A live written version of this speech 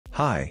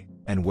Hi,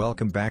 and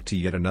welcome back to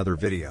yet another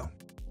video.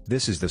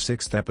 This is the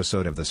 6th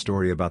episode of the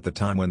story about the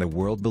time when the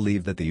world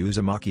believed that the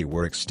Uzumaki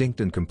were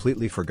extinct and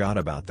completely forgot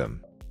about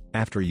them.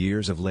 After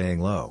years of laying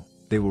low,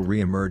 they will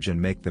re-emerge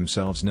and make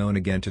themselves known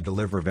again to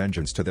deliver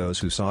vengeance to those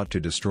who sought to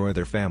destroy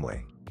their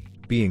family.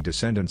 Being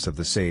descendants of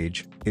the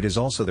sage, it is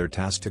also their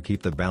task to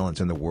keep the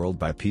balance in the world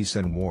by peace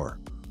and war.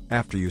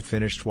 After you've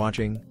finished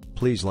watching,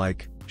 please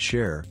like,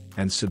 share,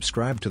 and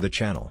subscribe to the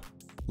channel.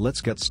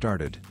 Let's get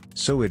started.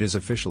 So it is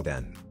official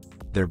then.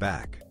 They're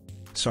back.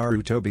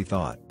 Sarutobi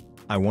thought.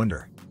 I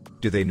wonder.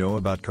 Do they know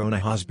about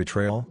Konoha's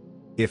betrayal?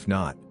 If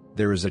not,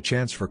 there is a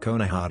chance for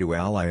Konoha to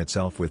ally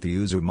itself with the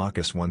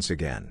Uzumaki once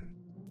again.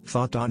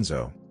 Thought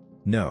Danzo.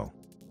 No.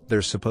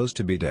 They're supposed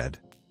to be dead.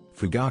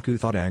 Fugaku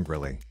thought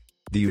angrily.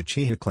 The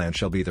Uchiha clan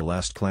shall be the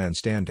last clan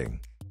standing.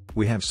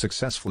 We have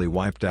successfully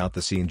wiped out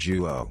the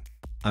Shinjuo.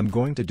 I'm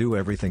going to do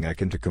everything I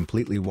can to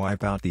completely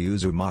wipe out the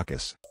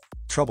Uzumaki.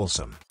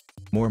 Troublesome.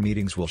 More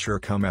meetings will sure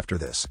come after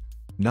this.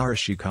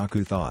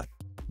 Narashikaku thought.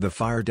 The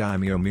Fire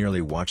Daimyo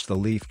merely watched the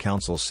Leaf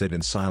Council sit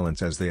in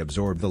silence as they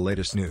absorbed the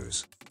latest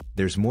news.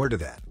 There's more to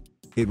that.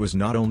 It was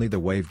not only the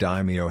Wave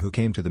Daimyo who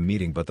came to the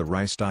meeting but the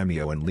Rice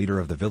Daimyo and leader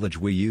of the village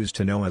we used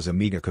to know as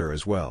Namikaze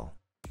as well.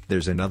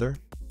 There's another?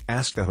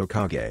 Asked the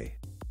Hokage.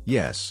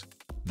 Yes.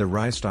 The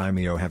Rice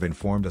Daimyo have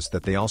informed us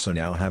that they also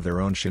now have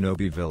their own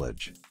Shinobi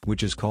village,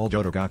 which is called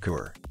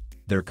Otogakure.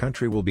 Their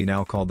country will be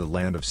now called the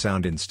Land of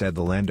Sound instead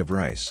the Land of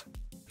Rice.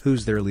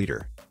 Who's their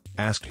leader?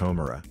 Asked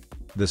Homura.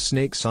 The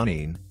Snake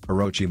Sanin,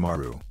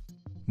 Orochimaru.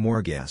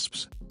 More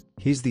gasps.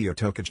 He's the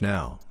Hokage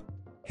now.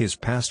 His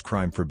past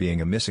crime for being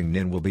a missing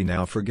nin will be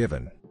now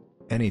forgiven.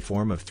 Any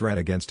form of threat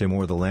against him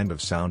or the Land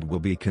of Sound will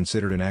be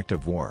considered an act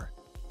of war.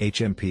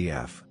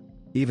 HMPF.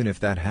 Even if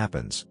that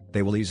happens,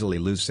 they will easily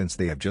lose since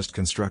they have just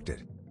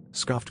constructed.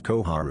 Scoffed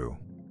Koharu.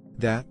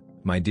 That,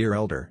 my dear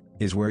elder,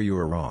 is where you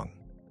are wrong.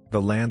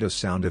 The Land of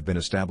Sound have been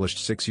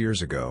established 6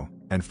 years ago,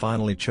 and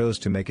finally chose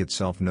to make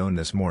itself known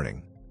this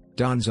morning.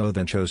 Danzo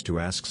then chose to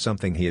ask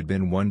something he had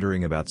been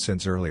wondering about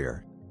since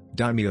earlier.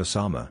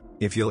 Daimyo-sama,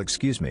 if you'll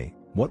excuse me,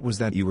 what was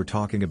that you were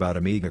talking about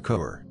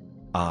Namikaze?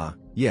 Ah,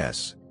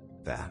 yes.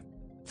 That.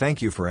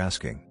 Thank you for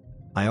asking.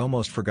 I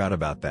almost forgot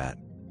about that.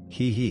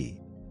 Hee hee.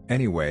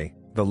 Anyway,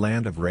 the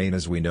Land of Rain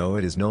as we know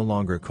it is no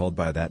longer called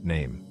by that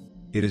name.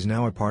 It is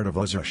now a part of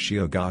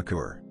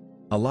Uzumaki.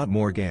 A lot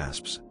more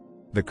gasps.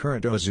 The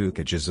current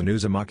Uzumaki is an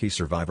Uzumaki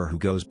survivor who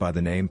goes by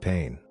the name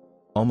Pain.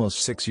 Almost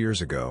 6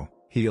 years ago,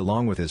 he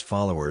along with his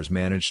followers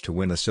managed to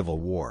win a civil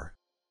war.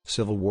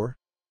 Civil war?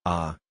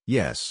 Ah,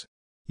 yes.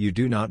 You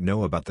do not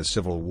know about the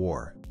civil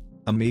war.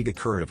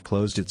 Namikaze have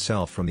closed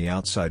itself from the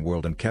outside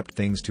world and kept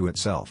things to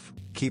itself,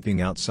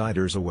 keeping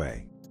outsiders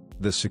away.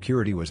 The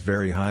security was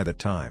very high that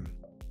time.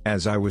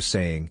 As I was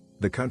saying,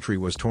 the country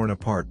was torn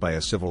apart by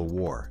a civil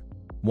war.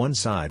 One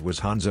side was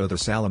Hanzo the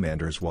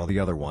Salamanders while the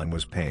other one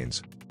was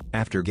Pain's.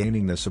 After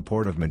gaining the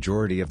support of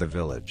majority of the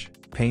village,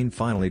 Pain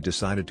finally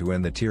decided to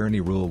end the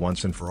tyranny rule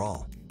once and for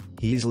all.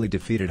 He easily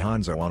defeated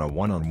Hanzo on a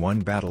one-on-one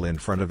battle in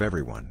front of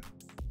everyone.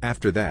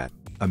 After that,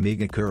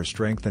 Namikaze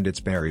strengthened its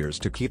barriers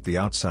to keep the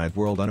outside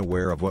world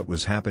unaware of what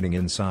was happening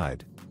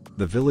inside.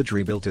 The village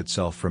rebuilt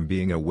itself from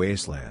being a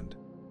wasteland.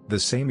 The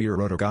same year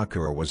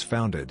Otogakure was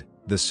founded,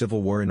 the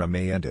civil war in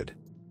Ame ended.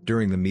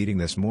 During the meeting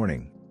this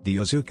morning, the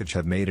Uzumaki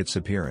have made its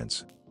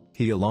appearance.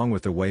 He along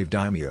with the Wave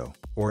Daimyo,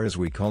 or as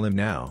we call him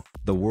now,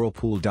 the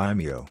Whirlpool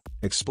Daimyo,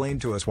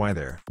 explained to us why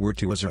there were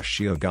two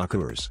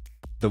Uzumaki.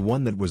 The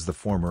one that was the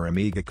former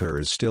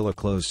Namikaze is still a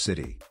closed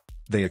city.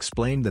 They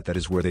explained that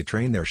is where they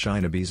train their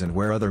shinobis and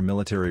where other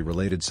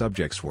military-related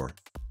subjects were.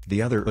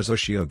 The other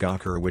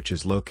Uzumaki, which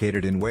is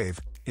located in Wave,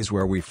 is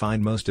where we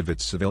find most of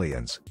its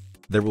civilians.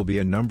 There will be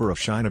a number of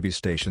shinobi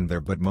stationed there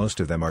but most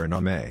of them are in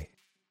Ame.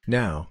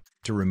 Now,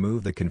 to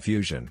remove the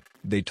confusion,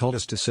 they told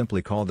us to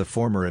simply call the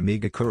former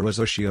Namikaze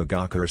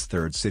Uzumaki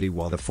third city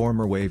while the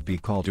former Wave be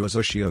called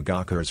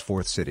Uzumaki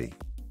fourth city.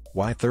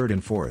 Why third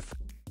and fourth?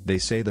 They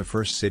say the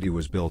first city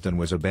was built and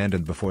was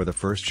abandoned before the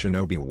first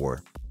Shinobi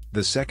War.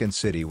 The second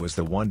city was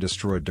the one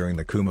destroyed during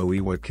the Kumo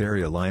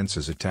Iwakari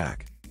Alliance's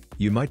attack.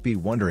 You might be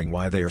wondering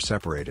why they are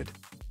separated.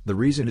 The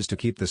reason is to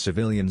keep the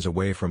civilians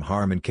away from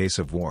harm in case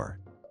of war.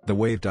 The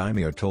Wave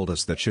Daimyo told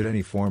us that should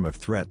any form of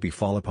threat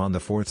befall upon the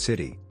fourth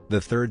city,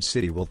 the third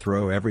city will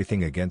throw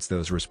everything against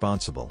those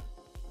responsible.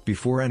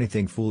 Before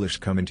anything foolish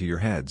come into your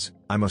heads,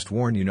 I must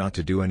warn you not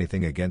to do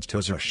anything against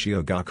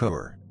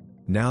Uzumaki.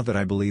 Now that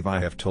I believe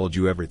I have told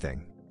you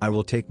everything, I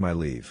will take my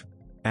leave.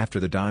 After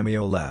the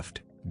daimyo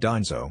left,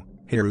 Danzo,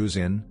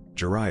 Hiruzen,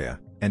 Jiraiya,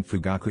 and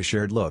Fugaku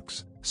shared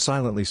looks,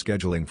 silently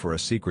scheduling for a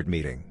secret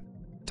meeting.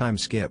 Time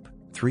skip,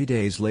 3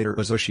 days later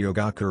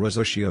Uzumaki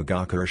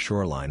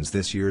Shorelines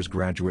this year's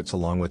graduates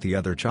along with the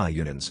other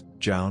Chayunins,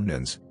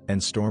 Jounins,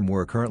 and Storm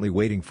were currently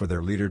waiting for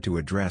their leader to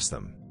address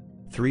them.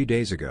 3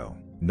 days ago,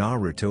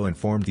 Naruto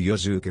informed the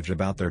Uzumaki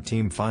about their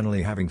team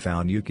finally having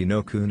found Yuki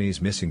no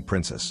Kuni's missing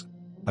princess.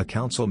 A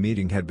council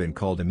meeting had been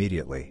called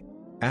immediately.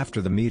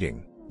 After the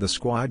meeting, the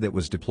squad that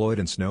was deployed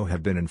in snow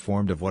had been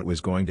informed of what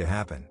was going to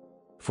happen.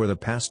 For the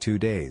past 2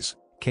 days,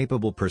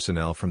 Capable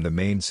personnel from the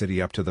main city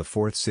up to the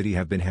fourth city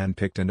have been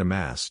handpicked and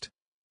amassed.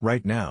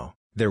 Right now,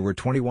 there were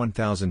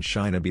 21,000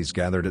 Shinobis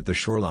gathered at the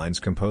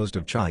shorelines composed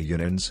of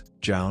Chiunins,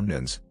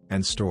 Jounins,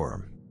 and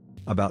Storm.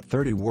 About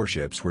 30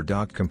 warships were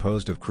docked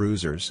composed of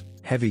cruisers,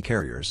 heavy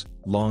carriers,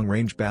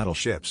 long-range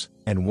battleships,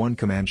 and one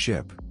command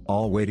ship,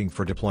 all waiting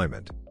for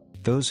deployment.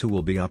 Those who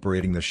will be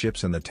operating the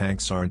ships and the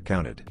tanks aren't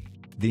counted.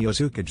 The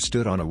Uzumaki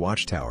stood on a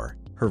watchtower,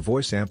 her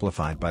voice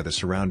amplified by the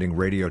surrounding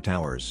radio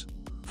towers.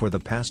 For the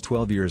past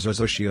 12 years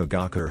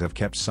Uzumaki have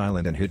kept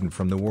silent and hidden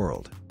from the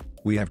world.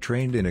 We have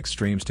trained in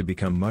extremes to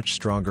become much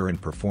stronger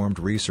and performed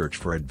research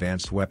for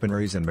advanced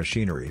weaponries and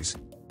machineries.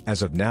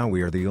 As of now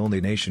we are the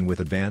only nation with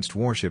advanced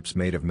warships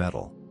made of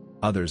metal.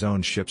 Others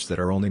own ships that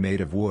are only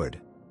made of wood.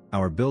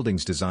 Our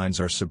buildings' designs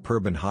are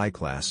superb and high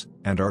class,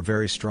 and are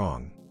very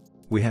strong.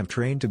 We have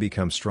trained to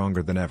become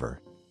stronger than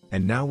ever.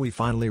 And now we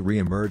finally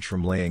re-emerge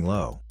from laying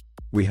low.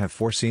 We have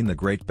foreseen the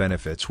great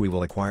benefits we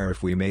will acquire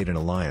if we made an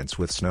alliance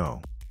with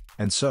Snow.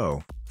 And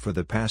so, for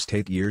the past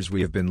 8 years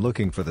we have been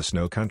looking for the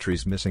Snow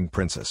Country's missing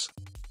princess.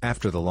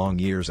 After the long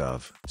years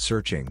of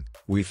searching,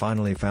 we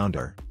finally found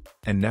her.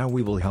 And now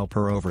we will help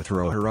her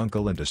overthrow her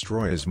uncle and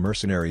destroy his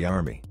mercenary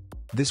army.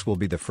 This will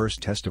be the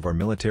first test of our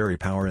military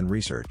power and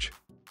research.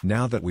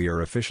 Now that we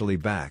are officially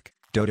back,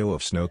 Dodo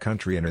of Snow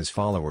Country and his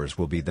followers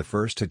will be the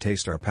first to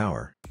taste our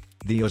power.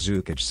 The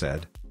Uzumaki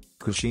said.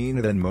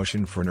 Kushina then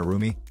motioned for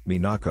Narumi,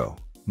 Minako,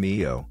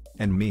 Mio,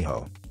 and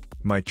Miho.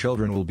 My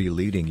children will be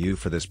leading you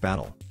for this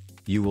battle.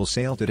 You will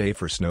sail today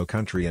for Snow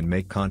Country and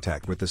make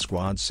contact with the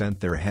squad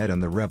sent there ahead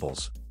and the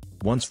rebels.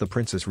 Once the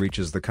princess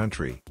reaches the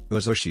country,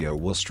 Uzumaki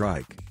will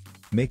strike.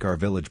 Make our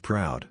village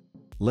proud.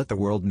 Let the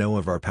world know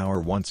of our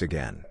power once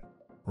again.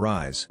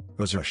 Rise,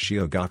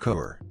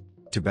 Uzumaki.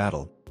 To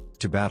battle!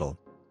 To battle!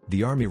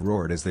 The army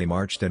roared as they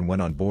marched and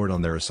went on board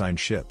on their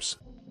assigned ships.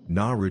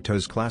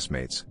 Naruto's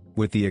classmates,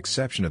 with the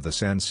exception of the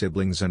Sand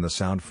siblings and the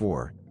Sound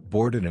Four,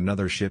 boarded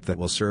another ship that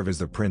will serve as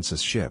the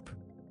princess ship.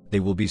 They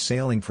will be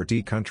sailing for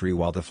Tea Country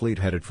while the fleet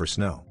headed for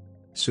Snow.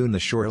 Soon the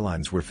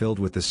shorelines were filled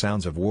with the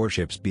sounds of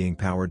warships being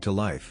powered to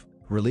life,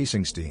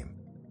 releasing steam.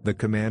 The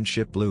command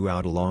ship blew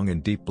out a long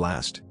and deep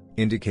blast,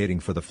 indicating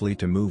for the fleet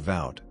to move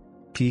out.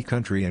 Tea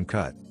Country and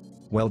cut.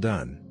 Well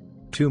done.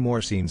 2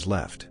 more scenes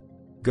left.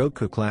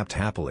 Goku clapped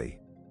happily.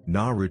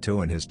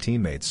 Naruto and his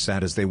teammates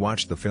sat as they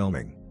watched the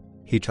filming.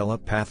 He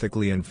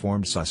telepathically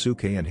informed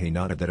Sasuke and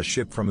Hinata that a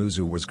ship from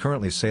Uzu was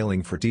currently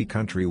sailing for Tea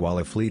Country while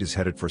a fleet is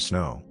headed for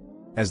Snow.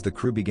 As the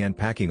crew began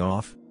packing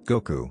off,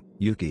 Goku,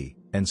 Yuki,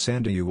 and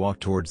Sandayu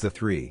walked towards the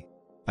three.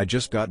 I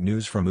just got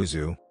news from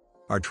Uzu.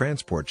 Our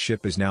transport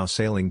ship is now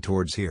sailing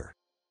towards here.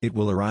 It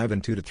will arrive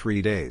in 2 to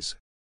 3 days.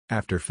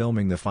 After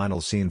filming the final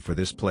scene for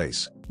this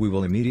place, we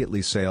will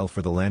immediately sail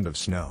for the land of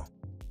Snow.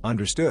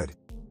 Understood,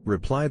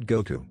 replied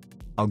Goku.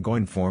 I'll go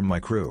inform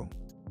my crew.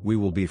 We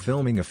will be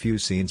filming a few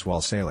scenes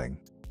while sailing.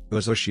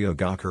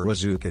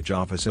 Uzumaki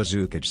office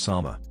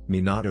Uzumaki-sama,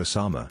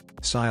 Minato-sama,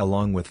 Sai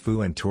along with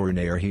Fu and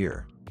Torune are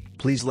here.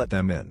 Please let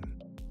them in.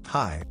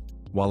 Hi.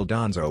 While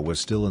Danzo was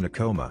still in a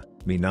coma,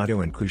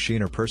 Minato and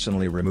Kushina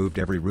personally removed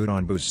every root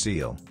on Bu's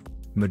seal.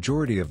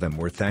 Majority of them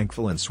were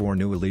thankful and swore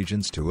new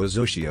allegiance to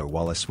Uzumaki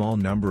while a small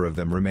number of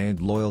them remained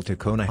loyal to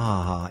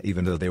Konoha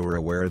even though they were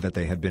aware that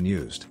they had been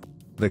used.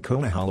 The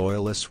Konoha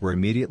loyalists were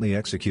immediately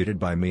executed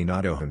by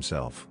Minato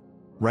himself.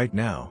 Right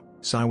now,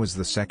 Sai was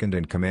the second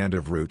in command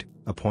of Root,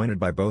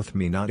 appointed by both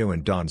Minato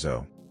and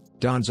Danzo.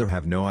 Danzo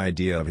have no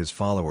idea of his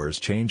followers'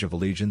 change of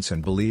allegiance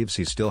and believes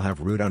he still have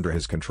Root under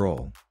his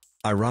control.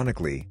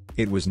 Ironically,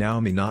 it was now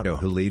Minato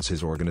who leads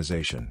his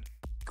organization.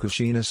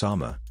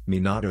 Kushina-sama,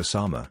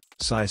 Minato-sama,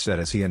 Sai said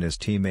as he and his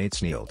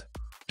teammates kneeled.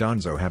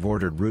 Danzo have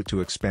ordered Root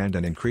to expand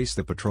and increase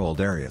the patrolled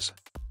areas.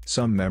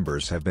 Some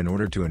members have been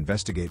ordered to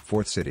investigate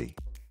 4th City.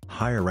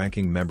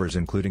 Higher-ranking members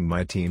including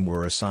my team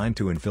were assigned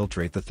to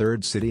infiltrate the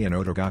 3rd City and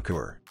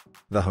Otogakure.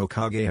 The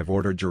Hokage have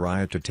ordered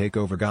Jiraiya to take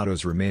over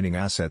Gato's remaining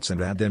assets and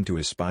add them to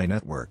his spy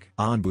network.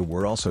 Anbu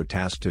were also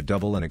tasked to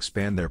double and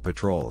expand their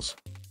patrols.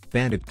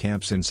 Bandit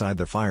camps inside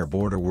the fire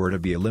border were to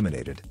be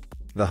eliminated.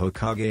 The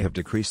Hokage have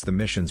decreased the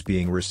missions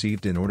being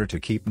received in order to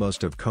keep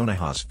most of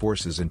Konoha's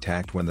forces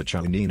intact when the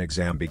Chunin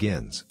exam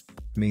begins.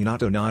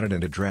 Minato nodded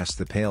and addressed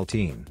the pale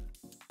team.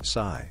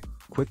 Sai,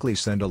 quickly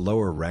send a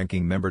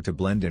lower-ranking member to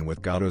blend in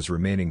with Gato's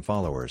remaining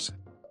followers.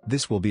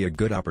 This will be a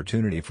good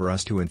opportunity for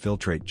us to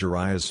infiltrate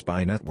Jiraiya's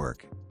spy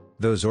network.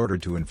 Those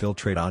ordered to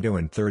infiltrate Oto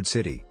in 3rd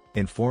City,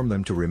 inform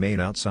them to remain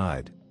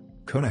outside.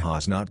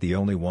 Konoha's not the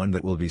only one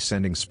that will be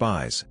sending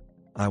spies.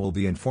 I will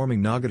be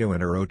informing Nagato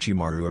and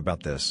Orochimaru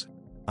about this.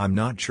 I'm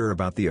not sure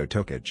about the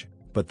Otokage,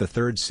 but the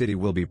 3rd City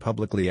will be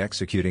publicly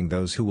executing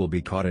those who will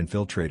be caught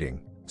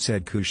infiltrating,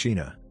 said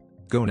Kushina.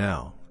 Go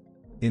now.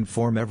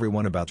 Inform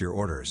everyone about your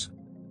orders.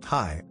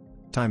 Hi.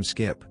 Time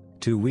skip.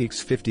 2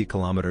 weeks 50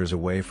 kilometers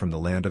away from the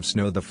land of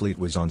Snow the fleet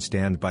was on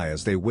standby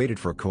as they waited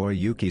for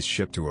Koyuki's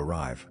ship to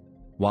arrive.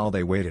 While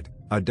they waited,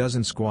 a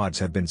dozen squads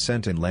have been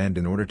sent inland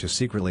in order to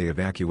secretly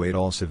evacuate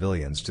all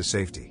civilians to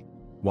safety.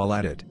 While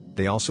at it,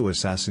 they also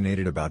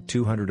assassinated about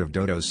 200 of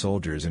Dodo's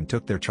soldiers and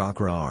took their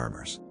chakra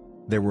armors.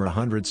 There were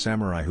 100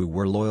 samurai who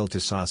were loyal to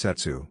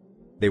Sasetsu.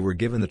 They were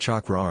given the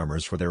chakra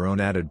armors for their own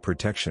added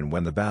protection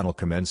when the battle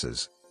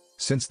commences.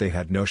 Since they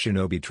had no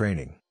shinobi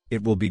training,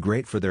 it will be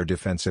great for their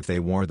defense if they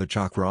wore the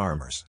chakra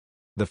armors.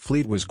 The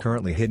fleet was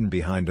currently hidden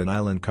behind an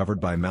island covered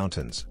by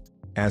mountains.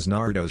 As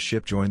Naruto's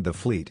ship joined the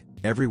fleet,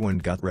 everyone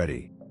got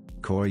ready.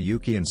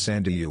 Koyuki and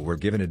Sandayu were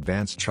given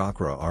advanced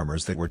chakra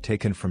armors that were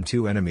taken from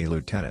 2 enemy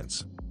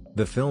lieutenants.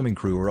 The filming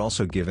crew were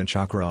also given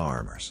chakra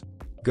armors.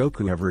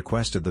 Goku have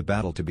requested the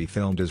battle to be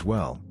filmed as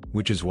well,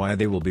 which is why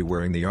they will be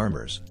wearing the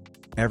armors.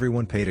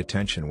 Everyone paid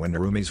attention when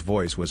Narumi's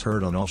voice was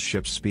heard on all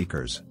ship's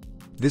speakers.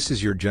 "This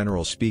is your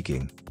general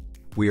speaking.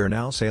 We are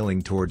now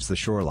sailing towards the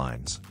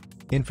shorelines.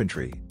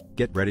 Infantry,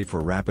 get ready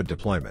for rapid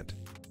deployment.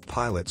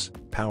 Pilots,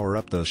 power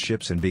up those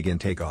ships and begin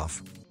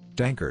takeoff.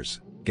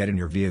 Tankers, get in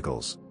your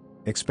vehicles.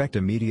 Expect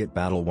immediate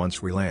battle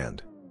once we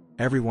land.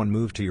 Everyone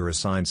move to your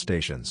assigned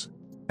stations."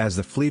 As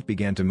the fleet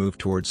began to move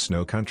towards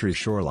Snow Country's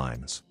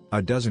shorelines,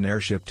 a dozen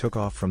airships took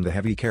off from the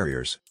heavy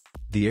carriers.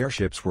 The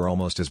airships were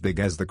almost as big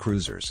as the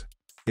cruisers.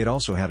 It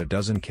also had a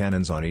dozen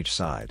cannons on each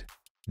side.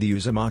 The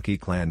Uzumaki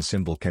clan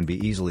symbol can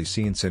be easily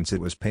seen since it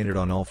was painted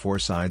on all 4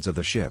 sides of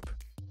the ship.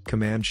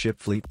 Command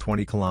ship fleet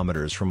 20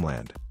 kilometers from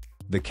land.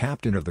 The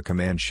captain of the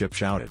command ship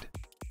shouted,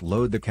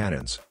 "Load the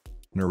cannons."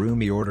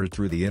 Narumi ordered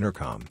through the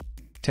intercom.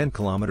 10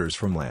 kilometers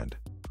from land.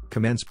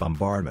 Commence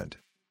bombardment.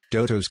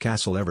 Doto's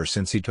castle. Ever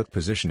since he took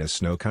position as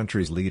Snow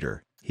Country's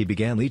leader, he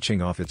began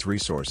leeching off its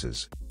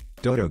resources.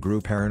 Doto grew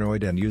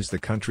paranoid and used the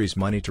country's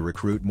money to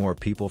recruit more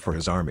people for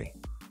his army.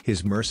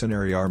 His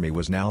mercenary army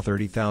was now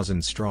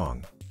 30,000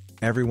 strong.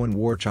 Everyone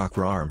wore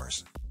chakra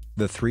armors.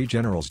 The 3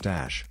 generals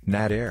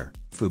Nader,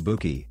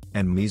 Fubuki,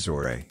 and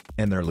Mizore,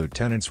 and their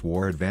lieutenants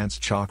wore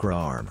advanced chakra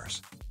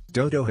armors.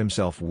 Doto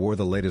himself wore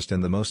the latest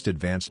and the most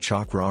advanced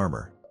chakra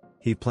armor.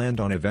 He planned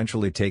on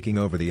eventually taking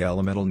over the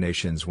elemental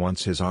nations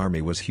once his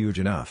army was huge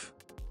enough.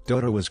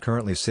 Doto was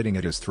currently sitting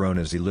at his throne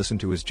as he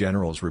listened to his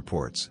general's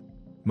reports.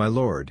 "My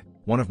lord,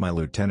 one of my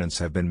lieutenants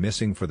have been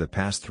missing for the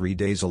past 3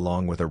 days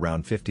along with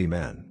around 50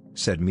 men,"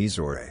 said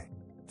Mizore.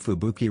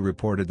 Fubuki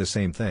reported the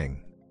same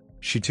thing.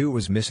 She too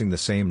was missing the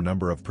same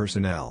number of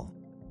personnel.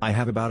 "I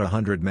have about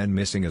 100 men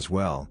missing as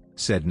well,"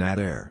 said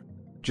Nader.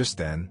 Just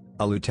then,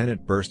 a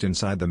lieutenant burst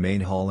inside the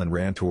main hall and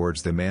ran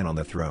towards the man on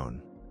the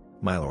throne.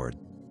 "My lord,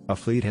 a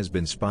fleet has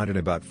been spotted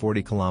about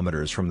 40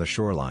 kilometers from the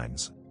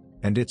shorelines.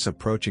 And it's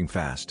approaching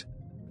fast."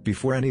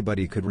 Before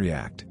anybody could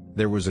react,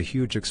 there was a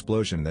huge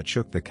explosion that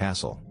shook the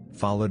castle,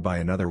 followed by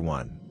another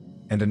one.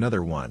 And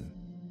another one.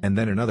 And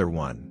then another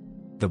one.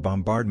 The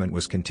bombardment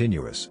was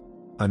continuous.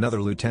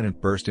 Another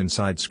lieutenant burst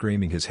inside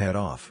screaming his head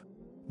off.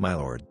 "My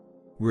lord,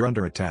 we're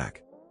under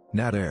attack."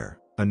 Nader,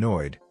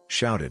 annoyed,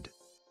 shouted.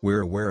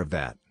 "We're aware of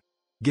that.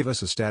 Give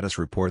us a status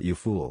report, you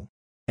fool.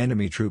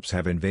 Enemy troops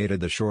have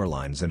invaded the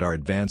shorelines and are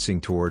advancing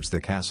towards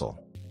the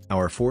castle.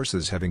 Our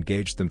forces have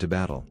engaged them to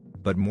battle,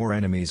 but more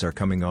enemies are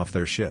coming off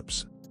their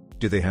ships."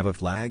 "Do they have a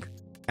flag?"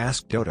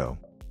 asked Doto.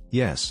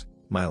 "Yes,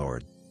 my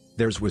lord.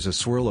 Theirs was a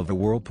swirl of a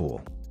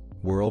whirlpool."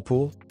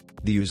 "Whirlpool?"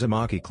 The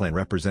Uzumaki clan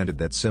represented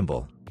that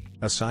symbol.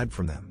 "Aside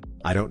from them,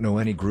 I don't know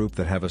any group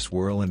that have a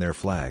swirl in their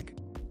flag.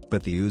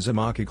 But the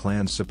Uzumaki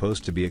clan's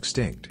supposed to be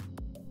extinct."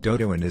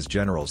 Doto and his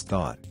generals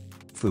thought.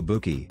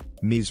 Fubuki,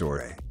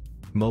 Mizore.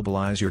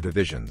 Mobilize your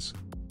divisions.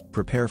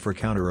 Prepare for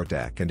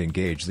counterattack and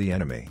engage the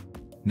enemy.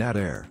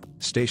 Nader,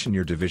 station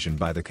your division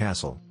by the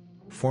castle.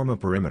 Form a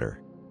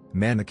perimeter.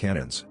 Man the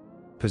cannons.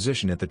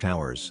 Position at the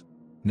towers.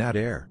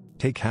 Nader,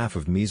 take half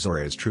of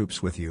Mizore's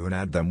troops with you and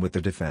add them with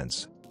the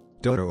defense.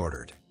 Doto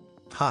ordered.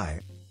 Hi.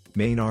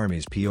 Main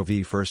Army's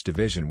POV 1st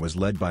Division was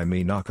led by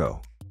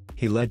Minako.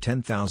 He led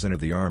 10,000 of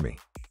the army.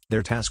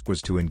 Their task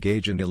was to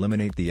engage and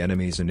eliminate the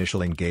enemy's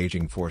initial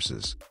engaging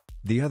forces.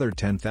 The other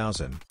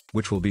 10,000,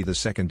 which will be the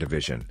 2nd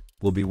Division,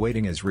 will be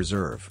waiting as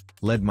reserve,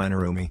 led by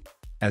Narumi.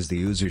 As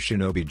the Uzu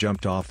Shinobi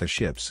jumped off the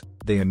ships,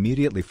 they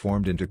immediately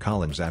formed into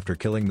columns after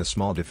killing the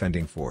small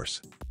defending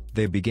force.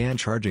 They began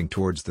charging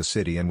towards the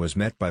city and was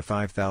met by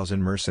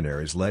 5,000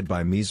 mercenaries led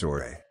by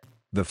Mizore.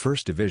 The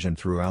 1st Division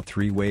threw out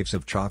 3 waves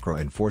of chakra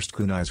and forced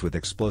kunais with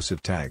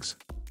explosive tags.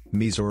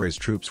 Mizore's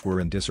troops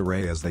were in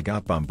disarray as they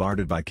got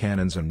bombarded by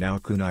cannons and now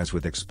kunais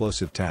with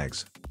explosive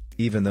tags.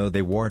 Even though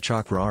they wore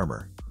chakra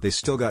armor, they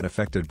still got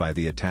affected by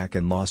the attack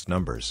and lost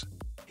numbers.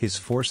 His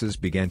forces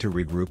began to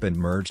regroup and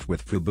merged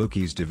with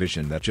Fubuki's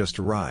division that just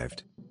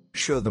arrived.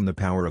 "Show them the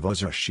power of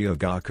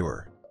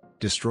Uzumaki.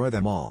 Destroy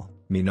them all,"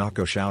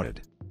 Minako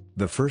shouted.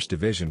 The 1st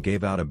Division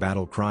gave out a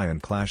battle cry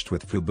and clashed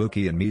with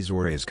Fubuki and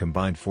Mizore's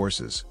combined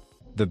forces.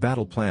 The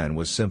battle plan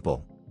was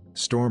simple.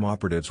 Storm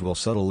operatives will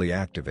subtly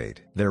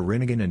activate their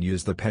Rinnegan and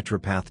use the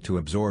Petropath to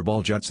absorb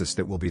all jutsus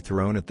that will be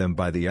thrown at them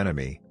by the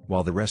enemy,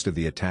 while the rest of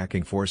the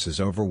attacking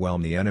forces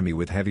overwhelm the enemy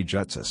with heavy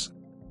jutsus.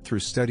 Through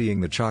studying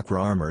the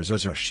chakra armors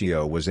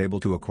Uzumaki was able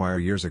to acquire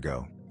years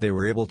ago, they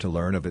were able to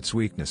learn of its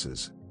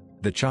weaknesses.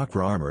 The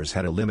chakra armors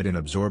had a limit in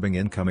absorbing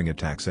incoming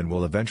attacks and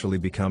will eventually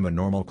become a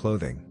normal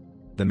clothing.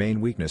 The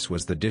main weakness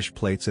was the dish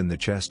plates in the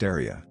chest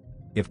area.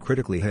 If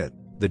critically hit,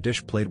 the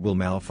dish plate will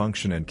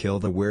malfunction and kill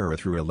the wearer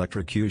through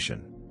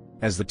electrocution.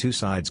 As the two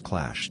sides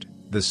clashed,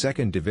 the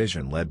second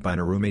division led by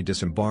Narumi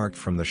disembarked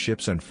from the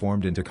ships and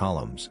formed into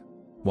columns.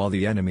 While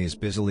the enemies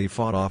busily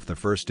fought off the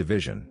first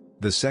division,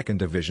 the second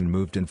division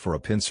moved in for a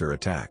pincer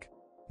attack.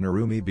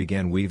 Narumi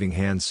began weaving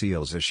hand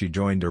seals as she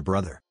joined her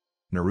brother.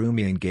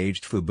 Narumi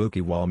engaged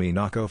Fubuki while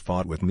Minako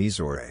fought with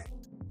Mizore.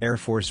 Air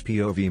Force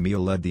POV Mio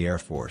led the Air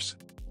Force.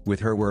 With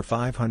her were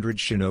 500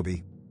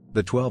 shinobi.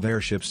 The 12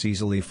 airships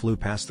easily flew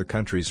past the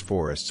country's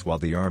forests while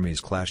the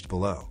armies clashed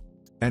below.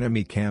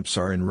 Enemy camps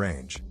are in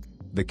range.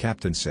 The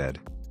captain said.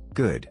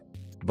 Good.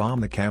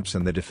 Bomb the camps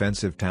and the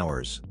defensive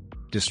towers.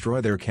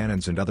 Destroy their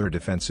cannons and other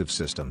defensive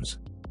systems.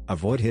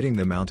 Avoid hitting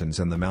the mountains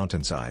and the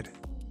mountainside.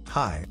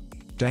 Hi.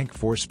 Tank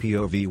Force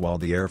POV While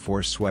the Air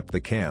Force swept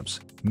the camps,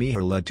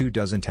 Miho led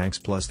 24 tanks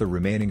plus the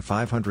remaining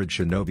 500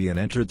 shinobi and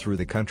entered through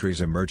the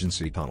country's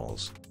emergency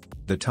tunnels.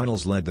 The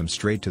tunnels led them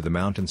straight to the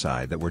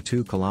mountainside that were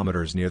 2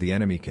 kilometers near the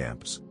enemy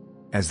camps.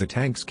 As the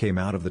tanks came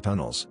out of the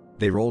tunnels,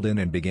 they rolled in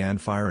and began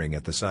firing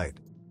at the site.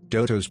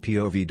 Doto's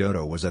POV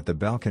Doto was at the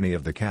balcony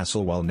of the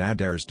castle while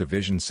Nadar's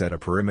division set a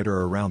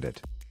perimeter around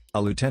it.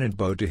 A lieutenant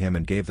bowed to him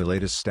and gave the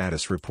latest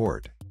status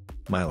report.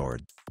 My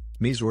lord.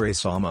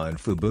 Mizore-sama and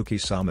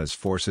Fubuki-sama's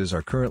forces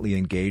are currently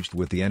engaged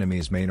with the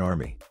enemy's main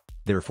army.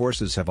 Their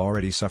forces have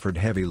already suffered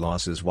heavy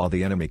losses while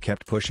the enemy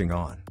kept pushing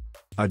on.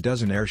 A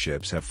dozen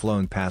airships have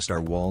flown past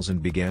our walls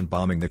and began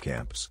bombing the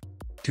camps.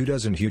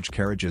 24 huge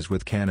carriages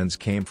with cannons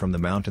came from the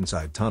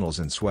mountainside tunnels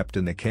and swept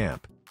in the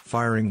camp,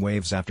 firing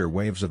waves after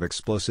waves of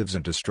explosives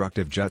and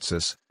destructive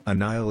jutsus,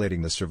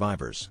 annihilating the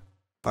survivors.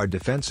 Our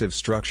defensive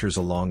structures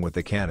along with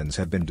the cannons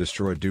have been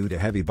destroyed due to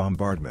heavy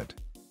bombardment.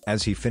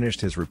 As he finished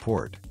his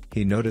report,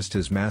 he noticed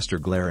his master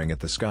glaring at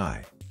the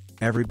sky.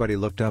 Everybody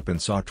looked up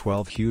and saw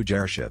 12 huge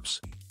airships.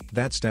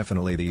 That's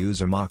definitely the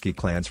Uzumaki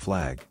clan's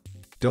flag.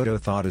 Doto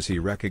thought as he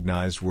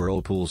recognized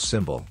Whirlpool's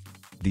symbol.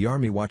 The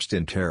army watched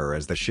in terror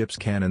as the ship's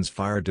cannons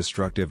fired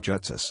destructive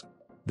jutsus.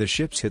 The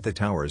ships hit the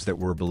towers that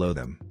were below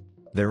them.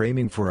 They're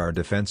aiming for our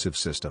defensive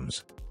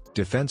systems.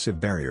 Defensive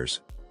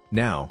barriers.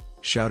 Now,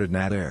 shouted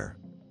Nadar.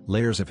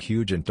 Layers of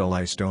huge and dull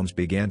ice domes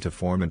began to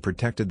form and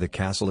protected the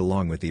castle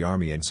along with the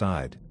army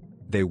inside.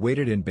 They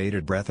waited in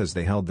bated breath as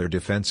they held their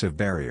defensive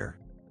barrier.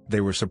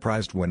 They were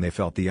surprised when they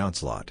felt the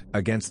onslaught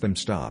against them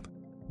stop.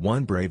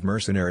 One brave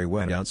mercenary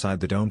went outside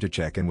the dome to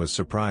check and was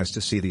surprised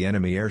to see the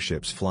enemy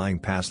airships flying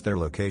past their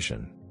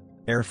location.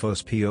 Air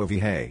Force POV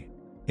Hey.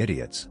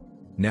 Idiots.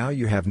 Now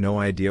you have no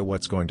idea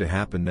what's going to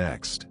happen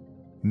next.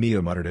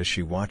 Mia muttered as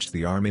she watched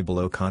the army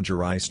below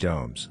conjure ice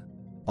domes.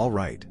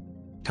 Alright.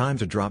 Time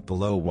to drop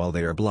below while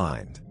they are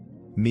blind.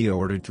 Mia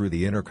ordered through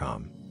the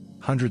intercom.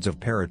 Hundreds of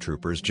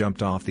paratroopers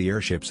jumped off the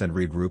airships and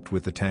regrouped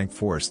with the tank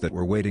force that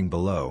were waiting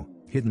below,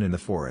 hidden in the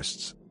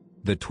forests.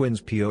 The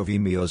twins POV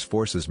Mio's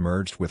forces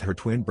merged with her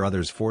twin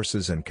brother's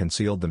forces and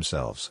concealed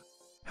themselves.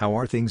 How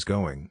are things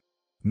going?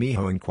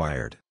 Miho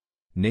inquired.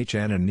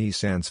 Nichan and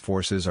Nisan's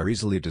forces are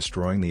easily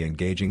destroying the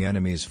engaging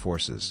enemy's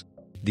forces.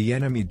 The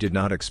enemy did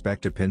not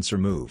expect a pincer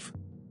move.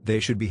 They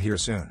should be here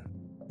soon.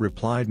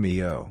 Replied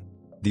Mio.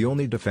 The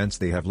only defense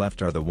they have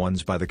left are the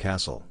ones by the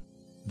castle.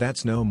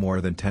 That's no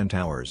more than 10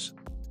 towers.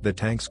 The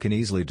tanks can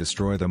easily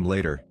destroy them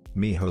later,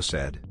 Miho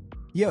said.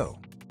 Yo!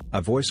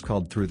 A voice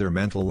called through their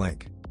mental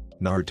link.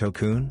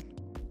 Naruto-kun?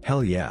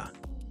 Hell yeah.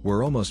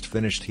 We're almost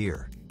finished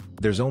here.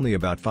 There's only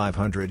about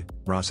 500,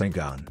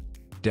 Rasengan.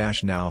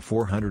 Now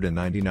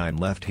 499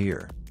 left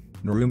here.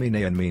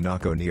 Narumi and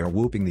Minako are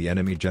whooping the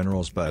enemy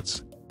generals'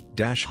 butts.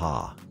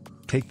 Ha.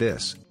 Take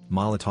this,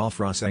 Molotov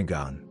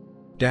Rasengan.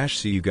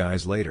 See you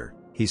guys later,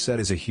 he said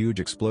as a huge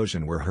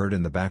explosion were heard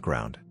in the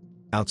background.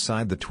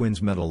 Outside the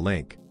twins' metal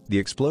link, the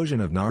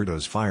explosion of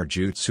Naruto's fire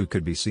jutsu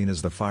could be seen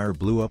as the fire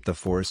blew up the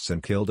forests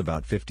and killed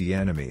about 50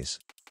 enemies.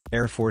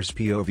 Air Force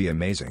POV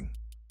Amazing.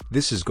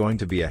 This is going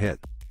to be a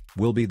hit.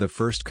 We'll be the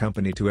first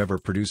company to ever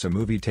produce a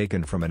movie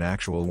taken from an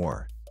actual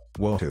war.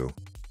 Woohoo!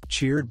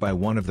 Cheered by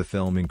one of the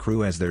filming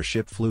crew as their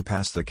ship flew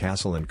past the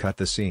castle and cut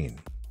the scene.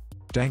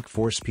 Tank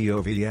Force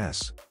POV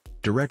Yes.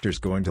 Director's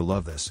going to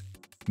love this.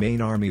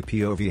 Main Army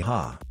POV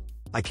Ha.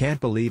 I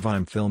can't believe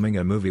I'm filming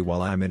a movie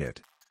while I'm in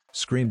it.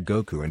 Screamed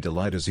Goku in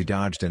delight as he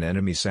dodged an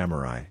enemy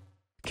samurai.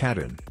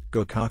 Kaden,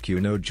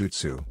 Gokaku no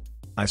Jutsu.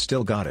 I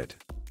still got it.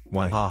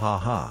 Why ha ha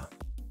ha.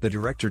 The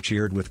director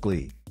cheered with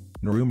glee.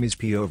 Narumi's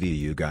POV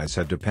You guys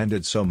have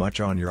depended so much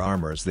on your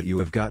armors that you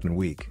have gotten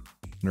weak.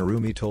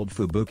 Narumi told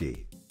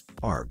Fubuki.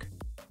 Arg.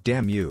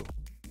 Damn you.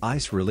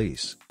 Ice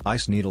release,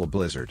 ice needle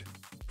blizzard.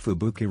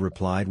 Fubuki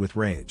replied with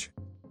rage.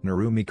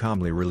 Narumi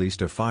calmly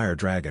released a fire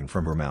dragon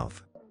from her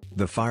mouth.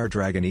 The fire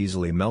dragon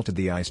easily melted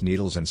the ice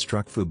needles and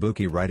struck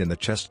Fubuki right in the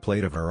chest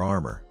plate of her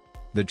armor.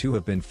 The two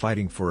have been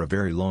fighting for a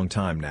very long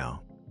time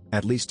now.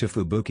 At least to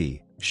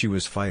Fubuki, she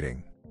was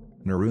fighting.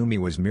 Narumi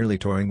was merely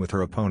toying with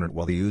her opponent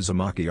while the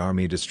Uzumaki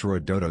army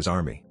destroyed Doto's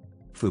army.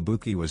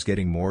 Fubuki was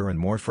getting more and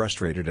more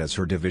frustrated as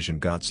her division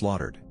got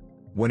slaughtered.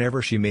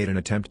 Whenever she made an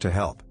attempt to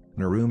help,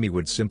 Narumi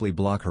would simply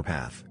block her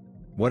path.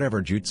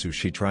 Whatever jutsu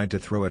she tried to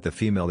throw at the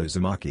female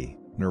Uzumaki,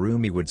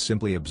 Narumi would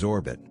simply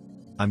absorb it.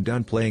 I'm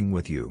done playing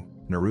with you,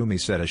 Narumi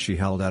said as she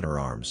held out her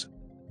arms.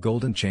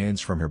 Golden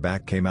chains from her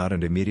back came out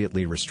and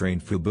immediately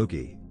restrained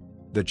Fubuki.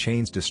 The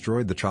chains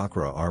destroyed the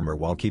chakra armor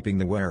while keeping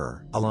the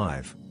wearer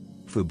alive.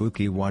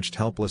 Fubuki watched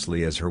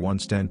helplessly as her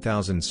once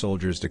 10,000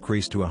 soldiers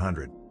decreased to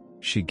 100.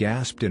 She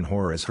gasped in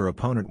horror as her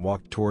opponent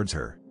walked towards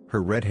her,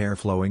 her red hair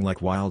flowing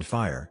like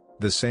wildfire,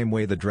 the same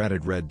way the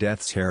dreaded Red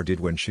Death's hair did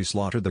when she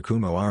slaughtered the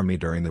Kumo army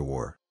during the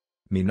war.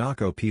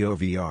 Minako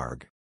POV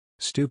ARG.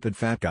 Stupid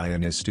fat guy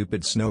and his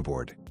stupid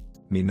snowboard.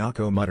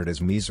 Minako muttered as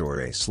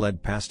Mizore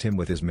slid past him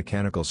with his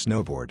mechanical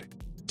snowboard.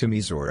 To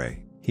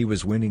Mizore, he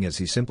was winning as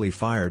he simply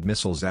fired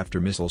missiles after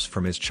missiles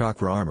from his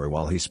chakra armor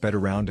while he sped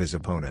around his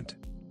opponent.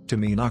 To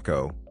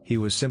Minako, he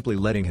was simply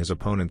letting his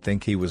opponent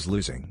think he was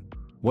losing.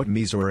 What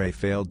Mizore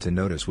failed to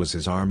notice was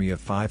his army of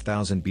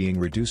 5,000 being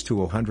reduced to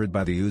 100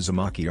 by the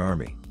Uzumaki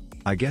army.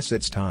 I guess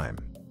it's time.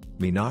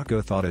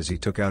 Minako thought as he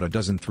took out a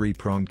dozen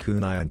three-pronged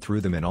kunai and threw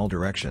them in all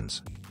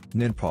directions.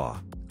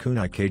 Ninpa,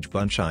 kunai cage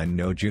bunshine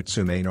no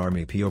jutsu main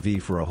army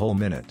POV. For a whole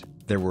minute,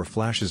 there were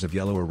flashes of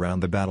yellow around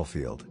the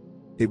battlefield.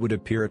 It would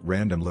appear at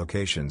random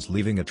locations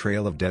leaving a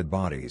trail of dead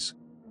bodies.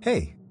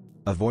 Hey!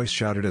 A voice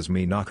shouted as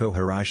Minako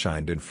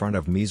harai-shined in front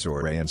of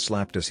Mizore and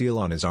slapped a seal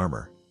on his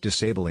armor,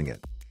 disabling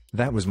it.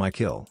 That was my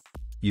kill.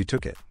 You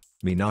took it.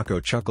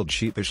 Minako chuckled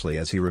sheepishly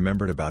as he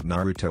remembered about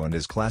Naruto and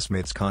his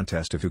classmates'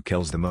 contest of who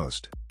kills the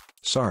most.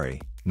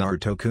 Sorry,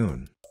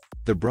 Naruto-kun.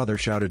 The brother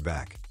shouted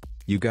back.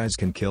 You guys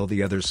can kill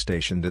the others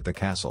stationed at the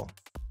castle.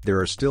 There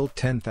are still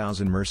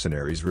 10,000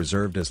 mercenaries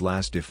reserved as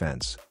last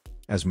defense.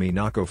 As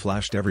Minako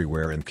flashed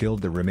everywhere and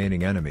killed the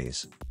remaining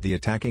enemies, the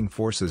attacking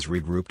forces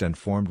regrouped and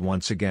formed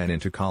once again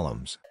into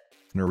columns.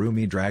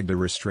 Narumi dragged a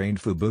restrained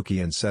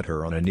Fubuki and set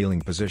her on a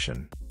kneeling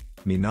position.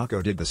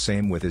 Minako did the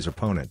same with his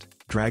opponent,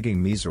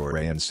 dragging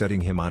Mizore and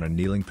setting him on a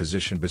kneeling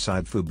position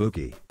beside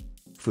Fubuki.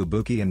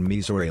 Fubuki and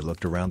Mizore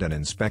looked around and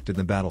inspected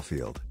the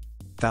battlefield.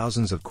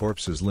 Thousands of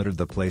corpses littered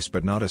the place,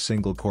 but not a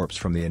single corpse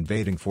from the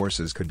invading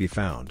forces could be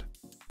found.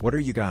 What are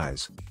you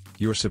guys?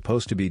 You're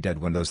supposed to be dead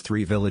when those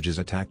 3 villages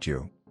attacked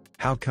you.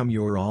 How come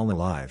you're all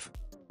alive?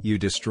 You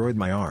destroyed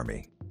my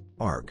army.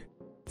 Arg.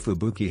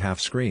 Fubuki half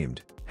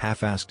screamed,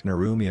 half asked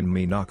Narumi and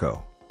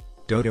Minako.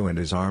 Dodo and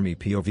his army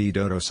POV.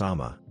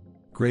 Dodo-sama.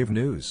 Grave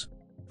news.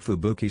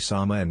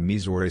 Fubuki-sama and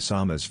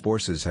Mizore-sama's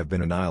forces have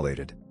been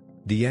annihilated.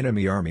 The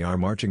enemy army are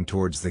marching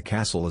towards the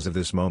castle as of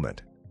this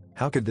moment.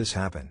 How could this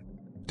happen?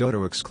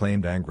 Dodo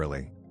exclaimed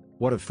angrily.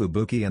 What of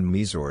Fubuki and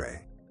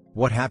Mizore?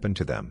 What happened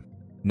to them?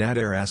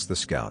 Nader asked the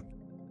scout.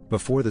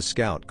 Before the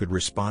scout could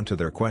respond to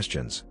their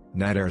questions,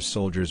 Nader's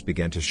soldiers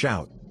began to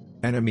shout.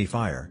 Enemy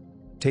fire!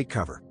 Take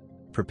cover!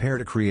 Prepare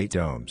to create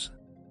domes!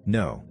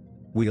 No!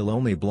 We'll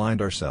only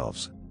blind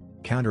ourselves.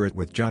 Counter it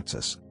with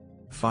jutsus.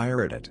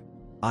 Fire at it!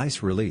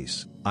 Ice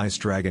release, Ice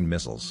Dragon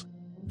missiles!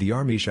 The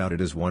army shouted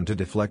as one to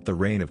deflect the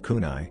rain of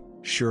kunai,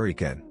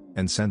 shuriken,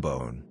 and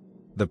senbon.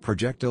 The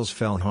projectiles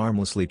fell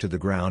harmlessly to the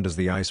ground as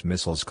the ice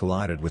missiles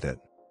collided with it.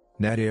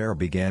 Nader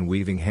began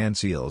weaving hand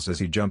seals as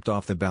he jumped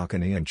off the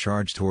balcony and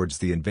charged towards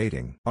the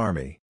invading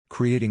army,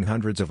 creating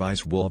hundreds of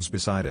ice wolves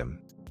beside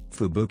him.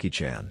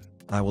 Fubuki-chan,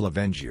 I will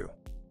avenge you.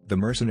 The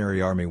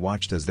mercenary army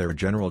watched as their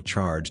general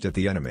charged at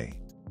the enemy.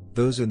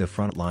 Those in the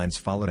front lines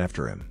followed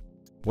after him.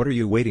 What are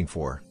you waiting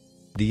for?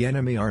 The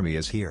enemy army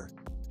is here.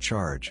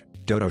 Charge,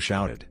 Dodo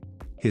shouted.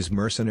 His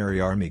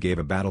mercenary army gave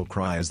a battle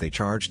cry as they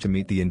charged to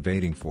meet the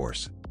invading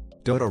force.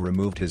 Dodo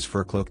removed his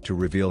fur cloak to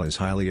reveal his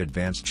highly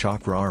advanced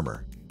chakra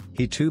armor.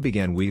 He too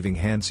began weaving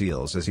hand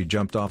seals as he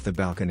jumped off the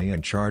balcony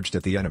and charged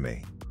at the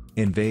enemy.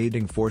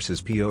 Invading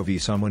forces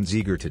POV. Someone's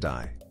eager to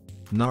die.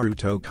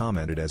 Naruto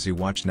commented as he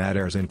watched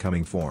Nader's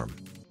incoming form.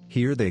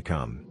 Here they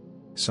come.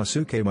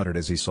 Sasuke muttered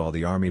as he saw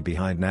the army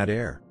behind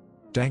Nader.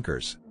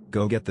 Tankers,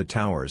 go get the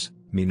towers,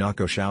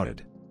 Minako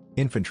shouted.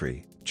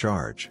 Infantry,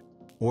 charge!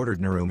 Ordered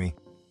Narumi.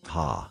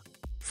 Ha!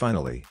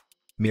 Finally!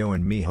 Mio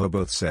and Miho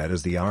both said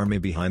as the army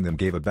behind them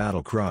gave a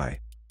battle cry.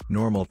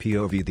 Normal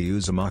POV. The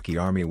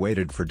Uzumaki army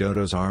waited for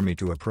Dodo's army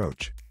to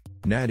approach.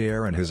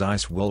 Nader and his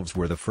ice wolves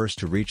were the first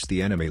to reach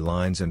the enemy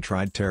lines and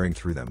tried tearing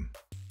through them.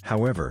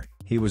 However,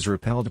 he was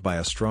repelled by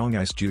a strong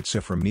ice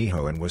jutsu from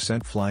Miho and was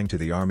sent flying to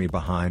the army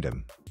behind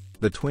him.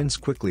 The twins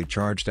quickly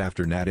charged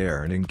after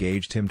Nader and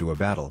engaged him to a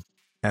battle.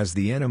 As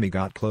the enemy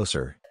got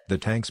closer, the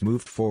tanks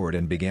moved forward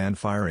and began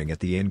firing at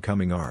the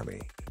incoming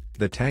army.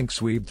 The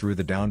tanks weaved through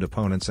the downed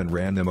opponents and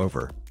ran them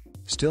over.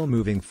 Still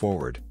moving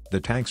forward, the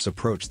tanks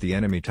approached the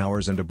enemy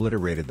towers and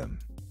obliterated them.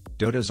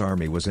 Dodo's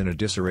army was in a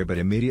disarray but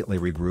immediately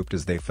regrouped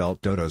as they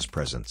felt Dodo's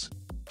presence.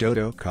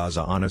 Dodo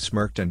Kazahana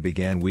smirked and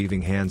began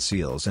weaving hand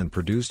seals and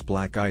produced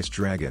black ice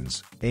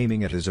dragons,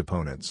 aiming at his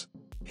opponents.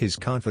 His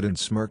confident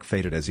smirk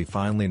faded as he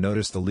finally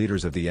noticed the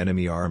leaders of the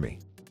enemy army.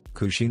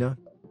 Kushina?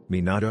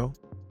 Minato?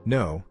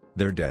 No,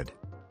 they're dead.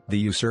 The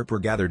usurper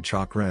gathered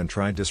chakra and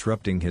tried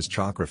disrupting his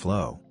chakra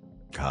flow.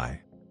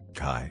 Kai.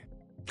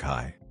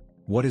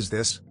 What is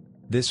this?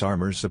 This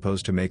armor's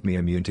supposed to make me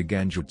immune to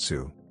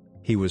genjutsu.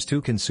 He was too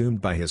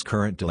consumed by his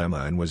current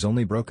dilemma and was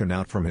only broken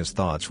out from his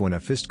thoughts when a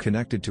fist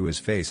connected to his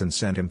face and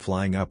sent him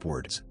flying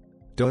upwards.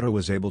 Dodo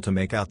was able to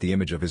make out the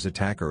image of his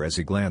attacker as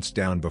he glanced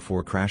down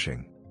before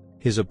crashing.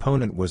 His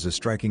opponent was a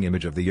striking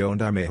image of the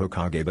Yondaime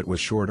Hokage but was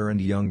shorter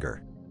and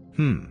younger.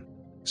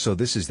 So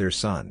this is their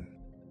son.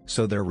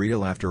 So they're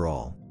real after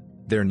all.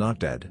 They're not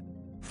dead.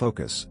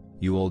 Focus,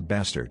 you old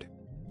bastard.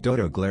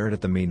 Dodo glared at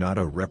the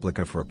Minato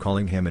replica for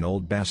calling him an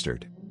old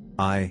bastard.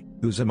 I,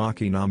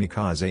 Uzumaki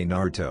Namikaze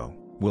Naruto,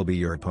 will be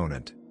your